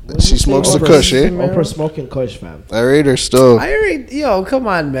man. She smokes the Oprah- kush, eh? Oprah smoking kush, fam. I rate her still. I already, yo, come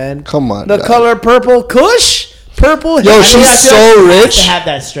on, man. Come on. The dog. color purple, Kush, purple. Yo, I she's feel like so you have rich. to have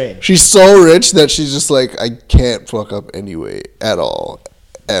that strain. She's so rich that she's just like, I can't fuck up anyway at all,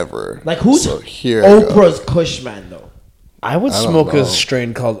 ever. Like, who's So here I go. Oprah's kush man, though? I would I don't smoke know. a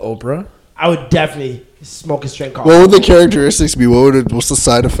strain called Oprah. I would definitely Smoking straight coffee. What would the characteristics be? What's the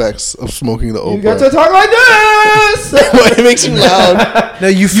side effects of smoking the Oprah? You got to talk like this. It makes you loud. No,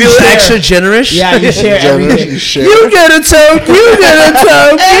 you feel share. extra generous. Yeah, you share Generous, everything. you share. You get a toke. You get a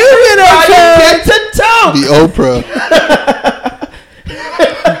toke. You get a toke. Get to talk. The Oprah.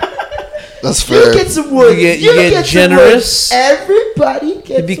 That's fair. You get some woods. You get some generous. woods. Everybody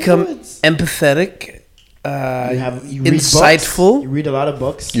gets You become some woods. empathetic. You read insightful. Books. You read a lot of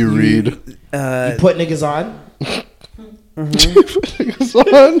books. You read. You put niggas on.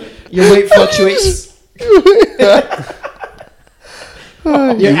 Son. Your weight fluctuates.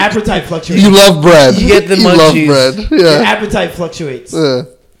 Your appetite fluctuates. You love bread. You get the You love munchies. bread. Your Yeah. appetite fluctuates.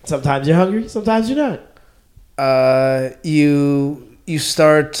 Sometimes you're hungry. Sometimes you're not. You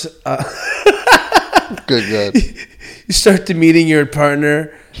start Good. you start to meeting your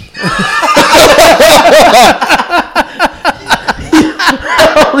partner.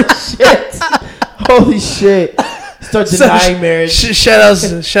 Holy shit. Start denying marriage. Shout outs,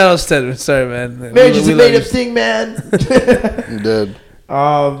 Tedman. Sorry, man. Marriage is a love made up you. thing, man. You did.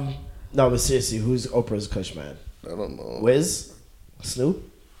 No, but seriously, who's Oprah's Kush man? I don't know. Wiz? Snoop?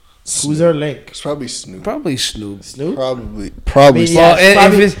 Who's her link? It's probably Snoop. Probably Snoop. Snoop? Probably. I mean, yeah, Well, she, if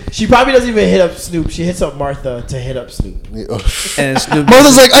probably, it's- she probably doesn't even hit up Snoop. She hits up Martha to hit up Snoop. And Snoop.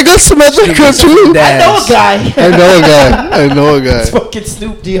 Mother's like, I got Samantha Cook too. I know a guy. I know a guy. Fucking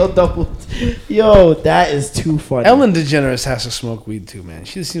Snoop deal doubled. Yo, that is too funny. Ellen DeGeneres has to smoke weed too, man.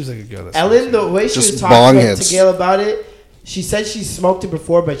 She seems like a girl. That's Ellen, the way she Just was bong talking to hits. Gail about it, she said she smoked it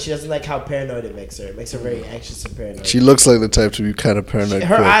before, but she doesn't like how paranoid it makes her. It makes her very anxious and paranoid. She looks like the type to be kind of paranoid.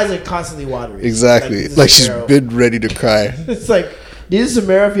 Her quick. eyes are constantly watery. Exactly. this Like is she's Meryl. been ready to cry. It's like these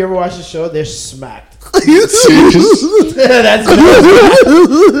Samara. If you ever watch the show, they're smacked. Serious? That's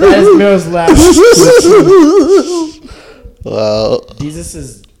Meryl's laugh. Wow. Jesus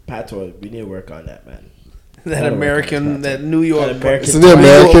is patois. We need to work on that, man. that American, that New York. That American Is it the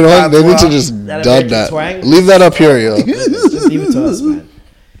American one? They need to just That done American that. twang? Leave that up here, yo. Just leave it to us, man.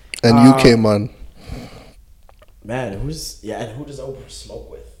 And you came on. Man, and who does Oprah smoke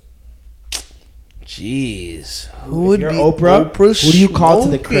with? Jeez, who If would you're be Oprah? Who do you call to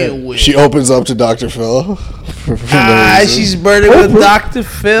the smoking crib? with? She opens up to Dr. Phil. For no reason. She's burning with Oprah? Dr.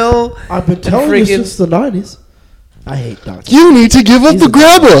 Phil. I've been telling you since the 90s. I hate Dr. You need to give up He's the a-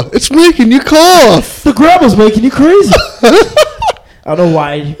 grabber. It's making you cough. The grabber's making you crazy. I don't know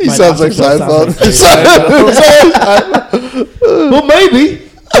why. He sounds like Seinfeld. Well, maybe.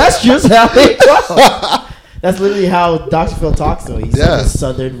 That's just how they talk. That's literally how Dr. Phil talks, though. He's Yeah. like a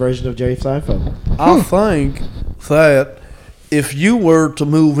southern version of Jerry Seinfeld. I think that if you were to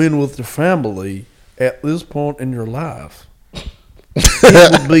move in with the family at this point in your life,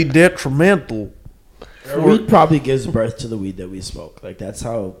 it would be detrimental. Weed probably gives birth to the weed that we smoke. Like, that's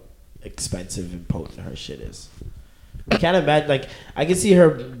how expensive and potent her shit is. I can't imagine. Like, I can see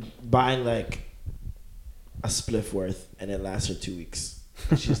her buying, like, a spliff worth, and it lasts her 2 weeks.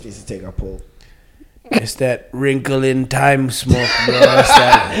 She just needs to take a pull. It's that wrinkle in time smoke, bro. It's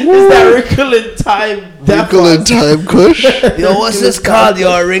that. Is that wrinkle in time? Wrinkle in time, Kush. Yo, what's this called?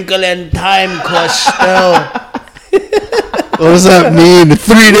 Yo, wrinkle in time, Kush. No. What does that mean?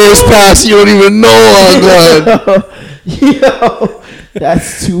 3 days pass, you don't even know I'm gone. Yo,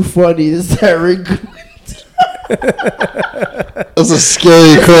 that's too funny. Is that wrinkle? That's a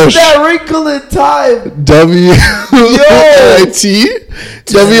scary Kush. That wrinkle in time. W-I-T?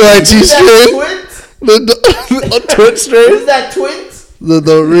 W-I-T Is that strain? twins? The twin strain? Is that twins?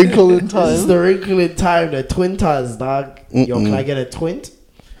 The wrinkle in This is time? the wrinkle in time. The twin tons, dog. Yo, can I get a twint?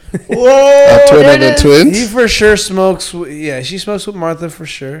 Whoa, A twin there and it a is. twin? He for sure smokes. Yeah, she smokes with Martha for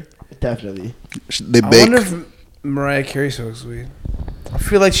sure. Definitely. They I bake. wonder if Mariah Carey smokes weed. I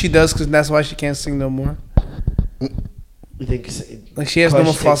feel like she does because that's why she can't sing no more. You think Like she has no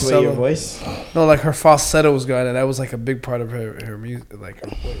more Kush takes away your falsetto. voice? No, like her falsetto was gone, and that was like a big part of her music, like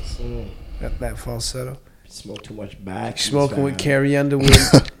her voice. That falsetto. Smoke too much back. Smoking with Carrie Underwood.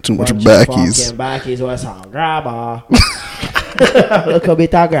 Too much backies. Backies was on grandma. Look a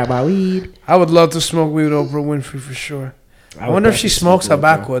bit of grandma weed. I would love to smoke weed with Oprah Winfrey for sure. I wonder if she smokes her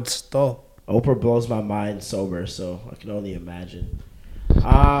backwards though. Oprah blows my mind sober, so I can only imagine.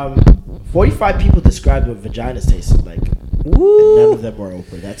 45 people described what vaginas tasted like. And none of them were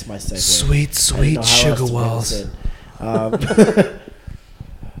Oprah. That's my segue. Sweet, I didn't know sweet how else sugar to walls. bring this in.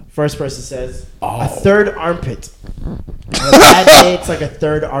 First person says a third armpit. On a bad day, it's like a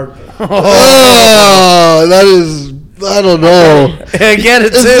third armpit. Oh, that is I don't know. I get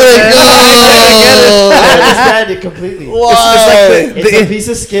it too. It's like, I oh, understand it completely. why? It's a piece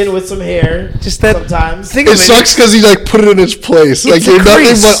of skin with some hair. Just that- sometimes. Think It of sucks because you like put it in its place. Like It's a you're nothing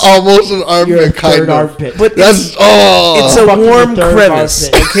crease. but almost an You're a armpit, kind third of. armpit. But That's it's oh, a Fucking warm the third crevice.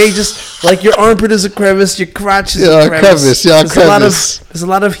 armpit. Okay, just like your armpit is a crevice, your crotch is Yeah, a crevice. yeah, there's crevice. there's a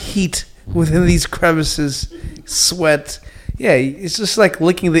lot of heat within these crevices. Sweat. Yeah, it's just like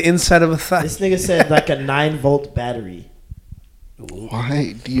licking the inside of a thigh. This nigga said like a 9-volt battery.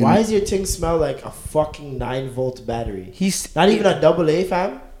 why do you? Why does your thing smell like a fucking 9-volt battery? He's Not even a AA,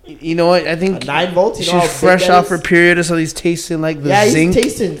 fam. You know what? I A think 9 volts. You know how she's big fresh that off is? her period, or so he's tasting like the Yeah, zinc. he's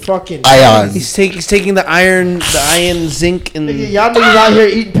tasting fucking Ion. He's taking the iron, zinc, and Nigga, y'all niggas out here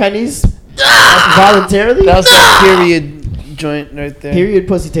eating pennies voluntarily. that was that period joint right there. Period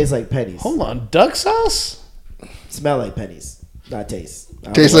pussy tastes like pennies. Hold on, duck sauce. Smell like pennies, not taste. I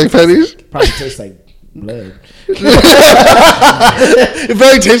don't Tastes know like what it pennies? tastes. Probably tastes like blood. It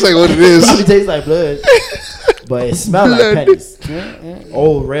probably tastes like what it is. Probably tastes like blood, but it smells like Blood. pennies.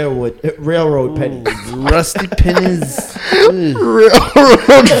 Old railroad pennies. Rusty pennies. Railroad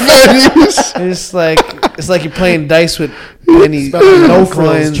pennies. It's like you're playing dice with penny Smell like no coins.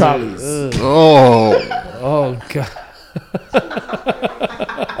 frills Charlies. Ugh. Oh, Oh god.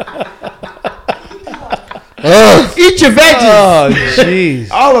 Ugh. Eat your veggies. Oh jeez.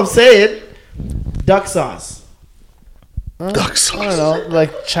 All I'm saying, duck sauce. Duck I don't sauce. know,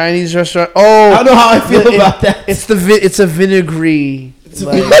 like Chinese restaurant. I Oh, don't know how I feel about that. it's a vinegary. It's a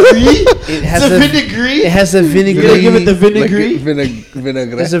like, vinegary. it has It's a a vinegary. It has a You're gonna vinegary. give it the Like vinegary.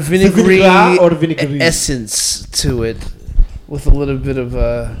 vinaigrette. There's a vinaigrette vinegary or the vinegary? essence to it, with a little bit of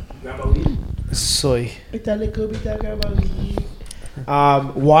soy.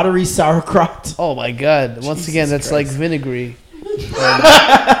 Watery sauerkraut. Oh my god! Once again, Jesus that's like Christ. vinegary.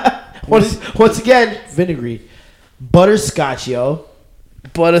 Once again, vinegary. Butterscotch, yo.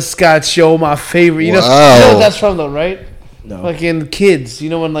 Butterscotch, yo, my favorite. You know Wow. what that's from though, right? No. Fucking kids. You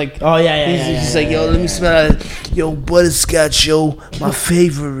know when like Oh yeah, he's like, yo, let me smell that. Yo, butterscotch, yo, my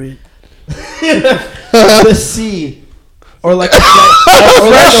favorite. The sea, or like a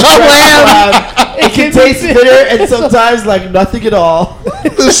fresh clam. It can taste bitter and sometimes like nothing at all.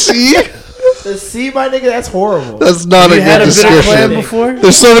 The sea? The sea, my nigga, that's horrible. That's not You a had good a bitter clam description. before?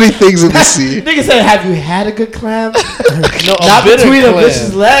 There's so many things in the sea. Nigga said, "Have you had a good clam?" No, a Not bitter between a clam.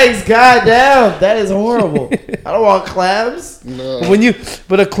 bitch's legs. God damn, that is horrible. I don't want clams. No.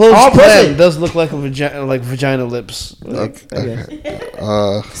 But a closed Oh, clam pussy. does look like a vagina lips.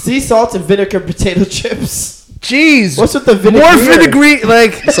 Okay. Sea salt and vinegar potato chips. Jeez, What's with the vinegar? more vinegary?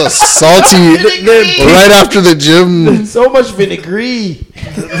 Like So salty right after the gym. So much vinegary.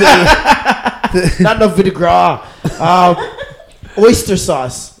 Not enough vinaigrette. Oyster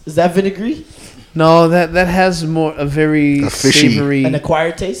sauce. Is that vinegary? no, that has more a very A fishy. savory. An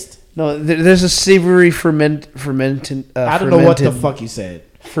acquired taste? No, there's a savory fermented. I don't know what the fuck you said.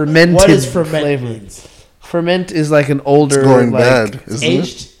 Fermented. What is ferment flavor. means? Ferment is like an older, It's going like, bad, isn't it?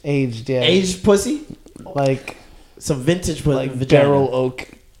 Aged? aged, yeah, Aged pussy? like Some vintage pussy. like vagina. barrel oak.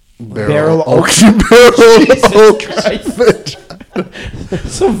 Barrel oak. Barrel oak. Christ.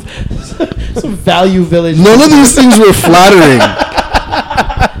 some value village. None of these things were flattering.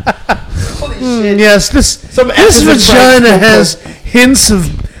 Yes, this Some this Epsom vagina salts. has hints of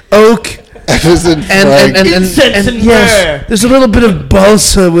oak It was in and Frank. Incense and yes, myrrh. there's a little bit of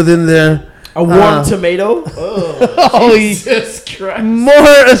balsa within there. A warm tomato. Oh, Oh, Jesus Christ.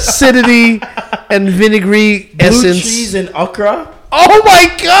 more acidity and vinegary Blue essence. cheese and okra. Oh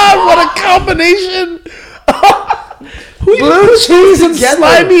my god, what a combination! Blue cheese and together?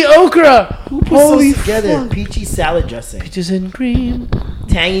 slimy okra. Who puts Holy those together? fuck. Peachy salad dressing. Peaches and cream.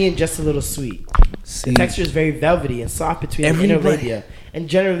 Tangy and just a little sweet. See, The texture is very velvety and soft between the inner Everybody- labia and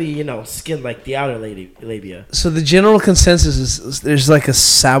generally, skin like the outer labia. so the general consensus is there's like a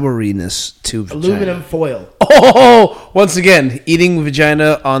souriness to vagina. Aluminum foil. Oh, once again, eating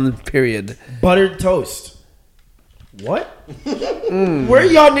vagina on period. Buttered toast. What? Where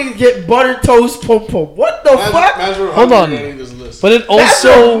y'all niggas get buttered toast pom pom? What the fuck? Hold on. But it That's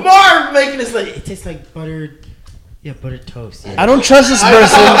also, what Marv making this like. It tastes like buttered. Yeah, buttered toast. Yeah. I don't trust this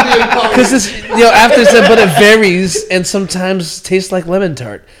person because this, after it said, but it varies and sometimes tastes like lemon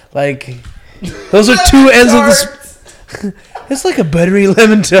tart. Like, those are two ends of this. It's like a buttery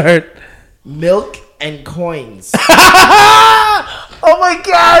lemon tart. Milk and coins. Oh my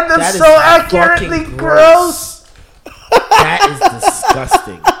god, That that's is so accurately fucking gross. That is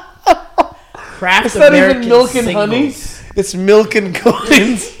disgusting. Kraft It's not American even milk and honey. singles. It's milk and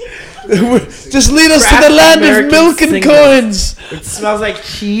coins. Just lead us to Kraft the land American of milk and singles. coins. It smells like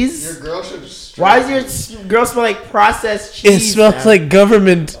cheese. Your girl should just Why does your girl smell like processed cheese? It smells man? like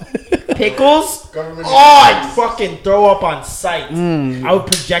government. Pickles? Government Oh, I'd fucking throw up on sight. I would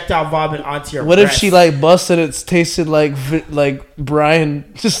projectile vomit onto your What if breast. she like busted? It's tasted like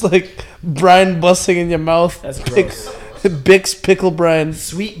brine, just like brine busting in your mouth. That's gross. Bix pickle brine.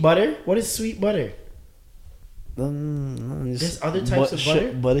 Sweet butter? What is sweet butter? There's other types of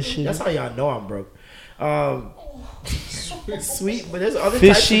butter? Butter shit. That's how y'all know I'm broke. Sweet, but there's other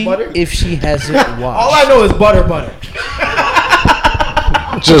types Fishy of butter. if she hasn't All washed. I know is butter.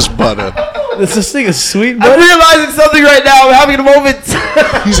 Just butter. There's this thing of sweet I'm butter. realizing something right now. I'm having a moment.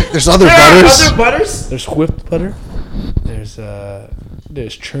 He's like, there's other There are butters. other butters? There's whipped butter.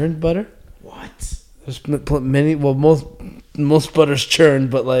 There's churned butter. What? There's many. Well, most butters churned,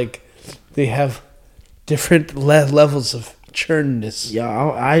 but like they have different levels of churnedness. Yo,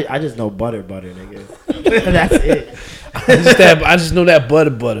 I just know butter, nigga. That's it. I just know that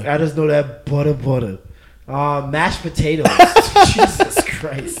butter. I just know that butter. Mashed potatoes. Jesus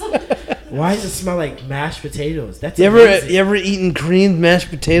Christ. Why does it smell like mashed potatoes? That's You amazing. ever eaten creamed mashed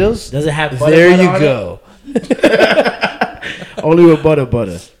potatoes? Does it have butter? There butter you on go. it? Only with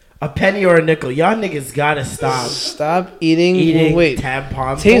butter. A penny or a nickel. Y'all niggas gotta stop Stop eating. eating Wait.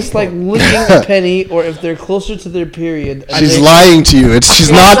 tampons. Tastes like licking a penny, or if they're closer to their period. She's lying to you.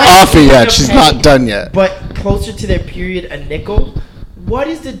 She's not like off it eating a yet. She's penny. not done yet. But closer to their period, a nickel. What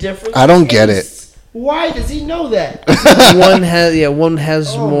is the difference? I don't in get taste? Why does he know that? One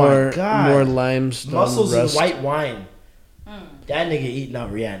has Oh my God. more limestone. Mussels rust. and white wine. That nigga eating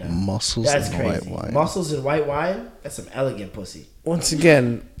out Rihanna. Mussels That's and crazy. white wine. Mussels and white wine. That's some elegant pussy. Once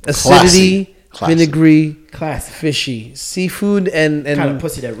again, acidity, Classy. Vinegary, Classic. fishy, seafood, and Kind of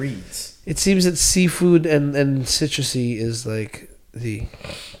pussy that reads. it seems that seafood and citrusy is like the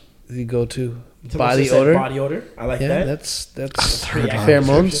go-to Someone body just said odor. Body odor. I like Yeah, that. that's pretty accurate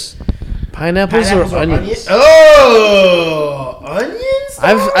pheromones. Pineapples, Pineapples or onions? Oh, onions.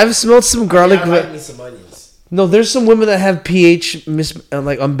 I've smelled some garlic. Yeah, I like me some onions. No, there's some women that have pH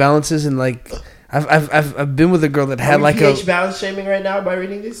like unbalances, and like I've been with a girl that Are had we like pH a balance shaming right now by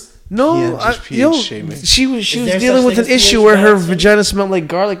reading this? no. Yeah, just pH yo, shaming. she was Is there dealing such with thing an as issue pH where her balancing? vagina smelled like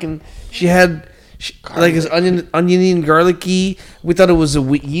garlic, and she had like this oniony and garlicky. We thought it was a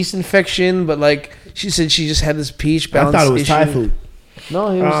yeast infection, but like she said, she just had this pH balance. I thought it was issue. Thai food.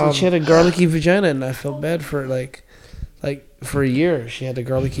 No, she had a garlicky vagina, and I felt bad for like for a year. She had a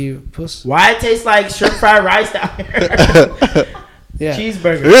garlicky puss. Why it tastes like shrimp fried rice down here? Yeah,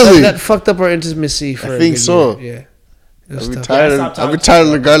 Cheeseburger. Really? that fucked up our intimacy for. I a think good so. year. Yeah, it was I've been tough. tired. Stop I've talking been tired of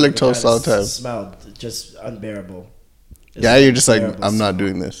the about garlic it. toast all the time. Smelled just unbearable. Just Yeah, you're just like, unbearable I'm not smell.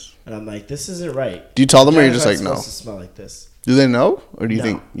 doing this. And I'm like, this isn't right. Do you tell them, or you're Vaginas just like, aren't no? supposed to smell like this. Do they know, or do you No.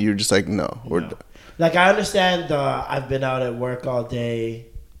 think you're just like, no? Or No. Like I understand. I've been out at work all day.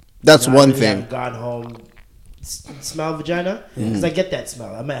 that's I one really thing. haven't gone home. Smell vagina because I get that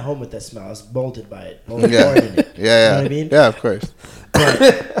smell. I'm at home with that smell. I was molded by it. Molded Yeah, born in it. yeah, yeah, You know what I mean? yeah. Of course.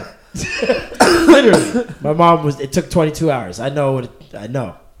 Literally, my mom was. It took 22 hours. I know. I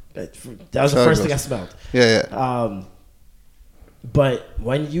know. That was the how it first thing I goes. smelled. Yeah, yeah. But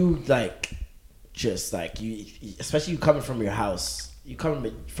when you like, just like you, especially you coming from your house, you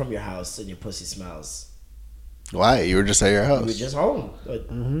coming from your house and your pussy smells. Why? You were just at your You were house. just home.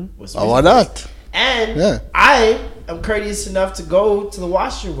 What's the Oh, why reason? not? And Yeah. I am courteous enough to go to the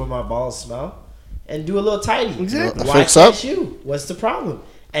washroom where my balls smell and do a little tidy. Exactly. Why Fix can't up. you? What's the problem?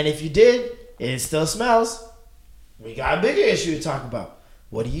 And if you did, it still smells. We got a bigger issue to talk about.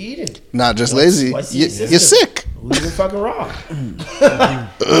 What are you eating? Not just What's- lazy. what's You, your you're system? sick. Who's even fucking wrong?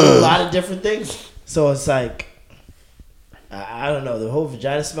 A lot of different things. So it's like, I don't know. The whole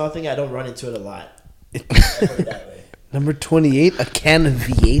vagina smell thing, I don't run into it a lot. Put it that way. Number 28, a can of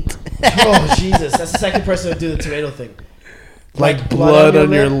V8. Oh Jesus! That's the second person to do the tomato thing. Like blood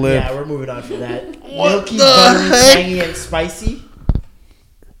on your lip. Yeah, we're moving on from that. Milky, buttery, tangy, and spicy.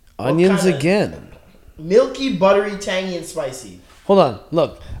 Onions kinda- again. Milky, buttery, tangy, and spicy. Hold on,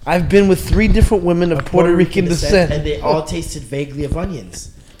 look. I've been with 3 different women of Puerto Rican descent. and they all tasted vaguely of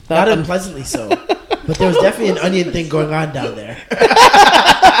onions. Not Not unpleasantly so, but there was definitely an onion thing going on down there.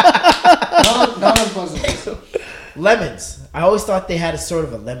 Not unpleasant. Lemons. I always thought they had a sort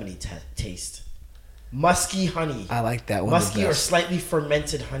of a lemony taste. Musky honey. I like that one Musky the or best. slightly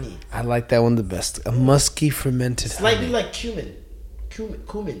fermented honey. I like that one the best. A musky fermented Slightly honey. like cumin. Cumin.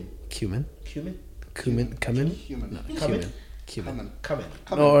 Cumin? Cumin. Cumin? Human. Cumin. Cumin. Cumin.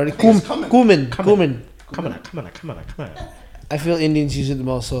 Or It's cumin. coming. Cumin. Come on. Come on. I feel Indians use it the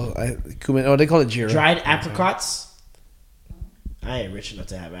most, so cumin. Oh, they call it jira. Dried apricots. I ain't rich enough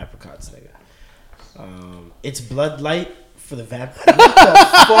to have apricots, nigga. It's Blood Light For the vampire. What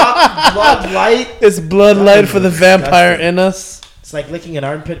the fuck? Blood light? It's blood light for the Disgusting. vampire in us. It's like licking an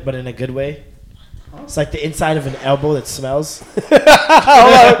armpit, but in a good way. It's like the inside of an elbow that smells.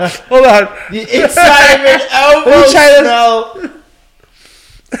 Hold on. The inside of an elbow Let me try smell.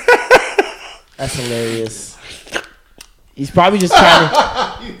 That's hilarious. He's probably just trying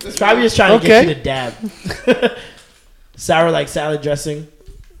to. He's probably just trying to get you to dab. Sour like salad dressing.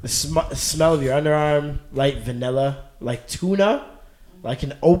 The smell of your underarm, light vanilla, like tuna, like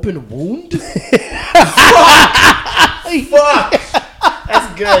an open wound. Fuck.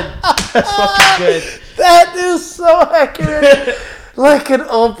 That's good. That's fucking good. That is so accurate. Like an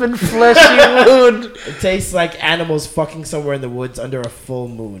open fleshy wound. It tastes like animals fucking somewhere in the woods under a full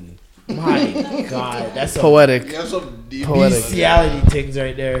moon. My God, that's some Poetic. You have some deep Poetic. bestiality things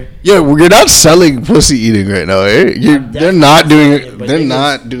right there. Yeah, you're not selling pussy eating right now, eh? I'm They're not doing definitely it. but They're niggas,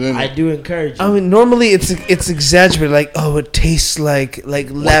 not doing I it. do encourage you. I mean, normally it's exaggerated. Like, oh, it tastes like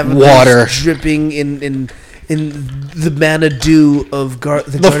lavender water. dripping in the manna dew of the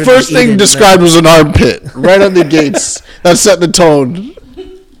The Garden first of thing Eden. described was an armpit, right on the gates. That set the tone.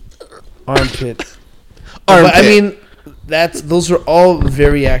 Armpit. Armpit. But I mean, those are all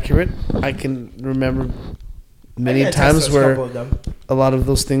very accurate. I can remember many I can times attest to a where couple of them. a lot of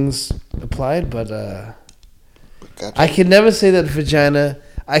those things applied, but Gotcha. I can never say that vagina.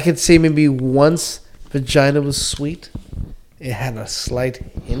 I could say maybe once vagina was sweet. It had a slight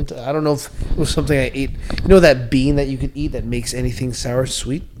hint. I don't know if it was something I ate. You know that bean that you can eat that makes anything sour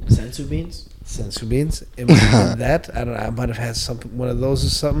sweet? Sensu beans. Sensu beans. It might have been that. I don't know. I might have had one of those or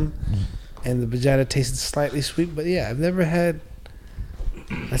something. And the vagina tasted slightly sweet. But yeah, I've never had.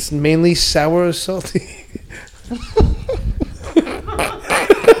 That's mainly sour or salty.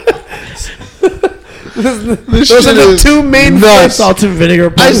 Those are the two main nuts. Salt and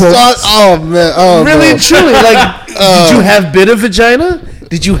vinegar. I thought, oh man, oh Really, bro. truly, like, did you have bitter vagina?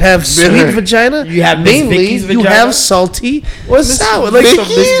 Did you have Bitter. sweet vagina? You have Miss mainly. Vicky's You vagina? have salty or sour. Like,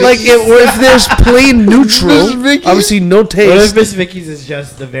 Vicky's? like if there's plain neutral, Miss Vicky's? obviously no What if taste. Miss Vicky's is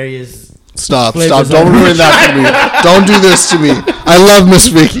just the various Stop! Flavors Don't of- ruin that for me. Don't do this to me. I love Miss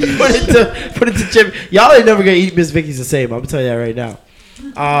Vicky. put it to Jim. Y'all ain't never gonna eat Miss Vicky's the same. I'm gonna tell you that right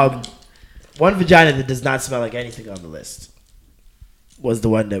now. One vagina that does not smell like anything on the list was the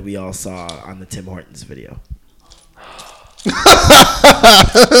one that we all saw on the Tim Hortons video.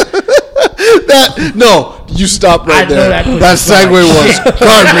 No, you stop right I know there. that pussy That smell segue like was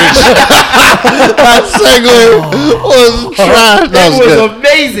garbage. That segue was trash. That It was was good.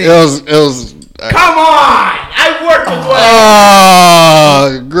 amazing. It was. Come on, I worked with one.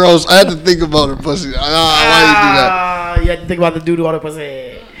 Oh, gross! I had to think about her pussy. Why you do that? You had to think about the dude on the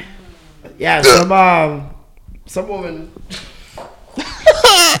pussy. Yeah, some woman.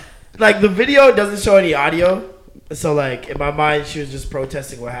 Like the video doesn't show any audio, so like in my mind she was just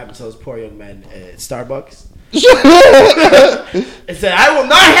protesting what happened to those poor young men at Starbucks. It said, "I will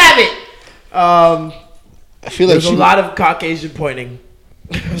not have it." I feel like There's a lot of Caucasian pointing.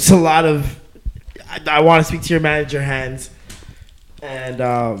 There's a lot of I want to speak to your manager hands,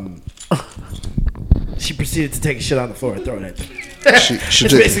 and she proceeded to take a shit on the floor and throw it at them. She That's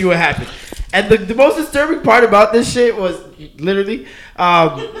did. basically what happened. And the most disturbing part about this shit was literally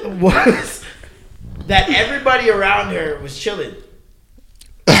was that everybody around her was chilling.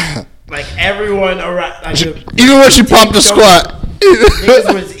 Like everyone around, like Even when she popped a squat.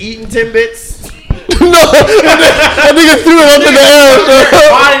 niggas was eating Timbits. No, that nigga threw it up in the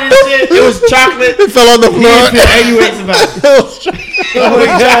air. Wanted this shit. It was chocolate. It fell on the He didn't feel floor. any ways about it. It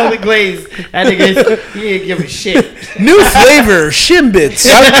was chocolate glaze. That nigga, he didn't give a shit. New flavor, Shimbits.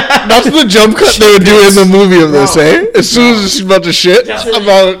 That's the jump cut they would do in the movie of this, eh? As soon as she's about to shit, Just-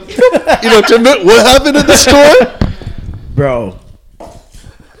 about, Timbit, what happened at the store? Bro,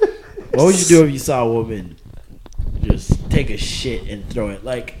 what would you do if you saw a woman just take a shit and throw it?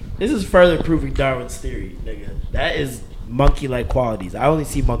 Like, this is further proving Darwin's theory, nigga. That is monkey-like qualities. I only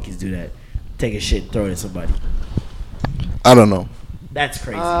see monkeys do that. Take a shit and throw it at somebody. I don't know. That's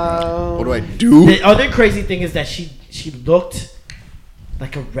crazy. What do I do? The other crazy thing is that she looked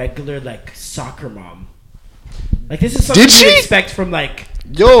like a regular like soccer mom. Like this is something Did she? you expect from like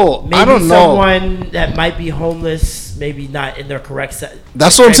Yo, maybe I don't know. someone that might be homeless, maybe not in their correct set.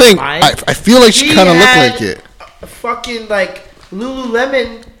 That's what I'm frame saying. of mind. I feel like she kind of looked had like it. A fucking like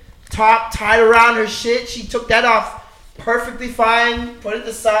Lululemon top tied around her shit. She took that off perfectly fine. Put it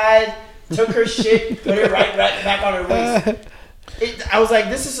aside. Took her shit. Put it right back on her waist. I was like,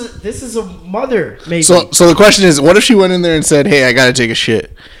 this is a mother, maybe. So the question is, what if she went in there and said, "Hey, I gotta take a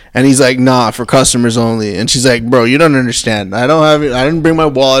shit," and he's like, "Nah, for customers only," and she's like, "Bro, you don't understand. I don't have it. I didn't bring my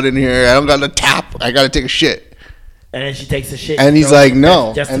wallet in here. I don't got a tap. I gotta take a shit." And then she takes a shit. And he's like,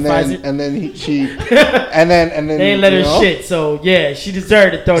 no. Justifies and it. then They ain't let her shit, so yeah, she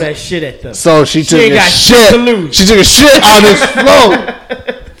deserved to throw that shit at them. So she took ain't a got shit. shit to lose. She took a shit on his float.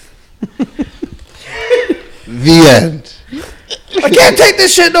 The end. I can't take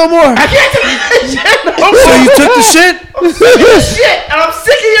this shit no more. I can't take this shit no more. So you took the shit? I'm sick of your shit, and I'm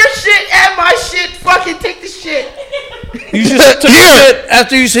sick of your shit and my shit. Fucking take the shit. You just took a shit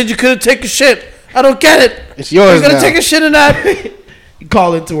after you said you couldn't take a shit. I don't get it. It's yours You're gonna now. take a shit or not? You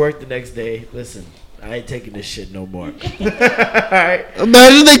call into work the next day. Listen, I ain't taking this shit no more. Alright.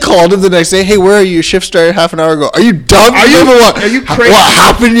 Imagine they called him the next day. Hey, where are you? Your shift started half an hour ago. Are you dumb? Are you- Remember what? are you crazy? What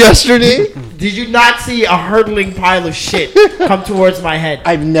happened yesterday? Did you not see a hurtling pile of shit come towards my head?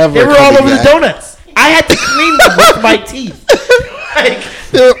 I've never. They were all covered over the that. donuts. I had to clean them with my teeth. Like,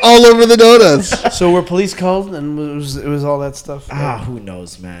 They were all over the donuts. So were police called and it was all that stuff? who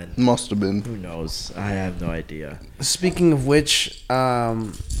knows, man? Must have been. Who knows? I have no idea. Speaking of which, you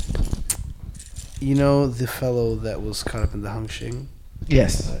know the fellow that was caught up in the Hung Shing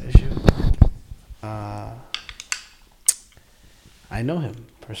Yes. issue? I know him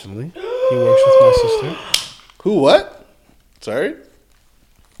personally. He works with my sister. Who? What? Sorry.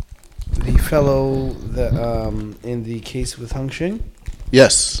 The fellow that in the case with Hung Shing,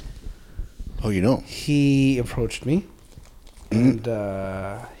 Yes. Oh, you know. he approached me and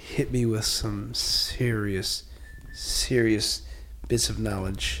hit me with some serious bits of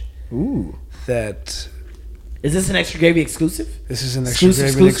knowledge Ooh. that Is this an extra gravy exclusive? this is an extra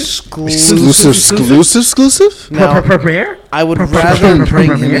Exclusive? Now, Prepare? I would rather bring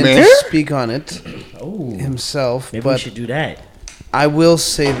him in to Mayor? speak on it Oh. himself, Maybe we but should do that. I will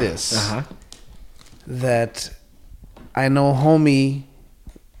say this: Uh-huh. that I know homie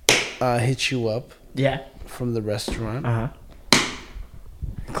hit you up Yeah. from the restaurant, Uh-huh.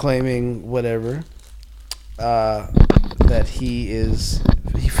 claiming whatever that he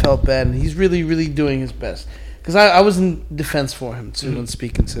felt bad and he's really doing his best. Because I was in defense for him too when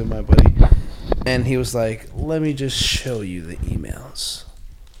speaking to my buddy, and he was like, "Let me just show you the emails,"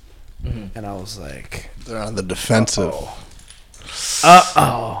 and I was like, They're on the defensive.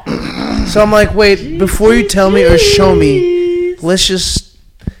 So I'm like, wait, before you tell me or show me, let's just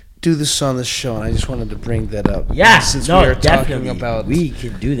do this on the show. And I just wanted to bring that up. Yeah. Since no, we are definitely. talking about, we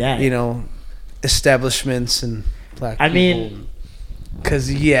can do that. you know, establishments and black I people. mean,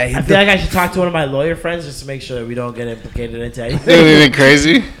 because, yeah. I feel like I should talk to one of my lawyer friends just to make sure that we don't get implicated into anything. Anything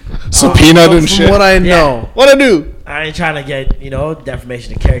crazy? Subpoenaed and from shit. what I Yeah. know, What I do? I ain't trying to get,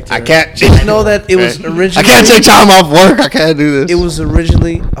 defamation of character. I can't. just know that it was I originally... can't take time off work. I can't do this. It was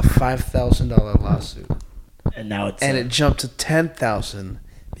originally a $5,000 lawsuit. And now it's... And it jumped to $10,000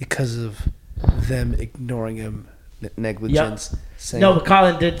 because of them ignoring him, negligence. Saying, No, but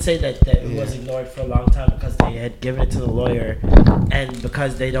Colin did say that it was ignored for a long time because they had given it to the lawyer, and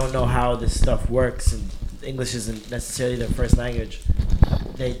because they don't know how this stuff works, and English isn't necessarily their first language,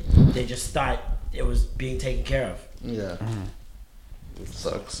 they just thought it was being taken care of. Yeah. It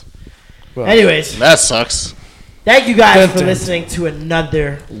sucks. well, Anyways, That sucks. thank you guys for Dun, dun. listening to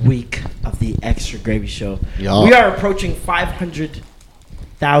another week of the Extra Gravy Show. Yeah. We are approaching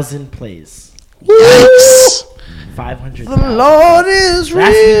 500,000 plays. Yikes. 500,000. the Lord is Last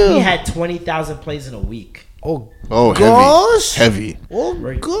week we real. had 20,000 plays in a week. Oh, Oh, gosh. heavy. Oh,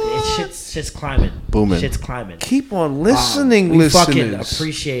 We're, God. shit's climbing. Booming. Shit's climbing. Keep on listening, We fucking listeners.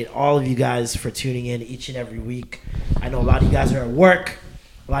 appreciate all of you guys for tuning in each and every week. I know a lot of you guys are at work.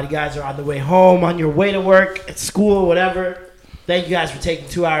 A lot of you guys are on the way home, on your way to work, at school, whatever. Thank you guys for taking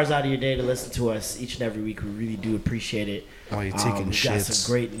 2 hours out of your day to listen to us each and every week. We really do appreciate it. While you're taking We've got shits.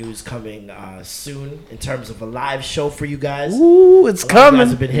 some great news coming soon in terms of a live show for you guys. Ooh, it's A lot of you coming. guys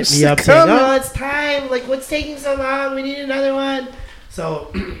have been hitting It's me up saying, coming. "Oh, it's time! Like, what's taking so long? We need another one."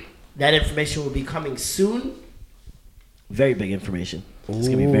 So that information will be coming soon. Very big information. It's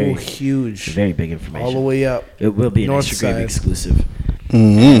gonna be very, huge. very big information. All the way up. It will be an North Extra Gravy side. exclusive.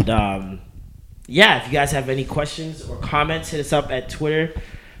 Mm-hmm. And yeah, if you guys have any questions or comments, hit us up at Twitter.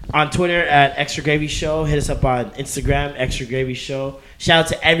 On Twitter at Extra Gravy Show. Hit us up on Instagram, Extra Gravy Show. Shout out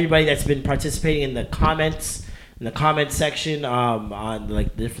to everybody that's been participating in the comments, in the comment section, on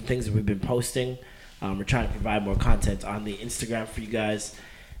like the different things that we've been posting. We're trying to provide more content on the Instagram for you guys.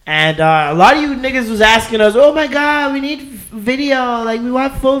 And a lot of you niggas was asking us, "Oh my God, we need video. Like, we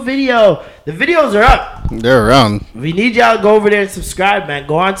want full video." The videos are up. They're around. We need y'all to go over there and subscribe, man.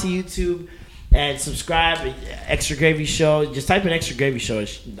 Go on to YouTube and subscribe. Extra Gravy Show. Just type in Extra Gravy Show.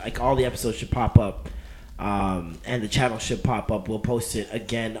 Like, all the episodes should pop up. And the channel should pop up. We'll post it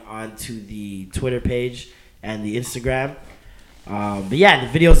again onto the Twitter page and the Instagram. But yeah,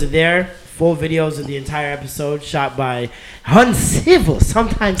 the videos are there. Full videos of the entire episode shot by Uncivil,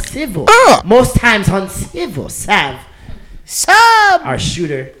 sometimes Civil, most times Uncivil, Sav, our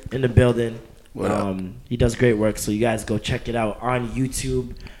shooter in the building. He does great work, so you guys go check it out on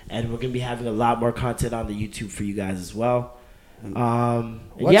YouTube, and we're gonna be having a lot more content on the YouTube for you guys as well.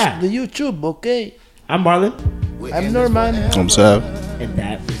 Watch the YouTube, okay? I'm Marlon, I'm Norman. I'm Sav. and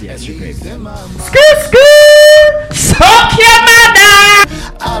that is the Extra Great. Suck your mother!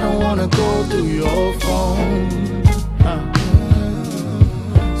 I don't wanna go through your phone.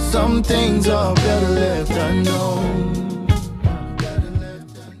 Some things are better left unknown.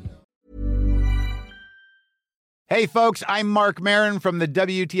 Hey, folks, I'm Mark Maron from the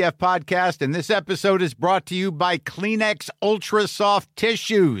WTF Podcast, and this episode is brought to you by Kleenex Ultra Soft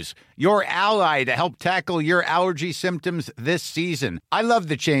Tissues, your ally to help tackle your allergy symptoms this season. I love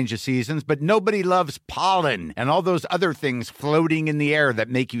the change of seasons, but nobody loves pollen and all those other things floating in the air that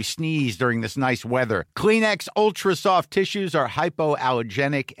make you sneeze during this nice weather. Kleenex Ultra Soft Tissues are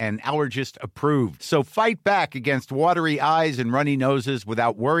hypoallergenic and allergist approved, so fight back against watery eyes and runny noses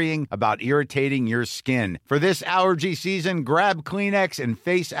without worrying about irritating your skin. For this allergy season, grab Kleenex and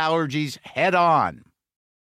face allergies head on.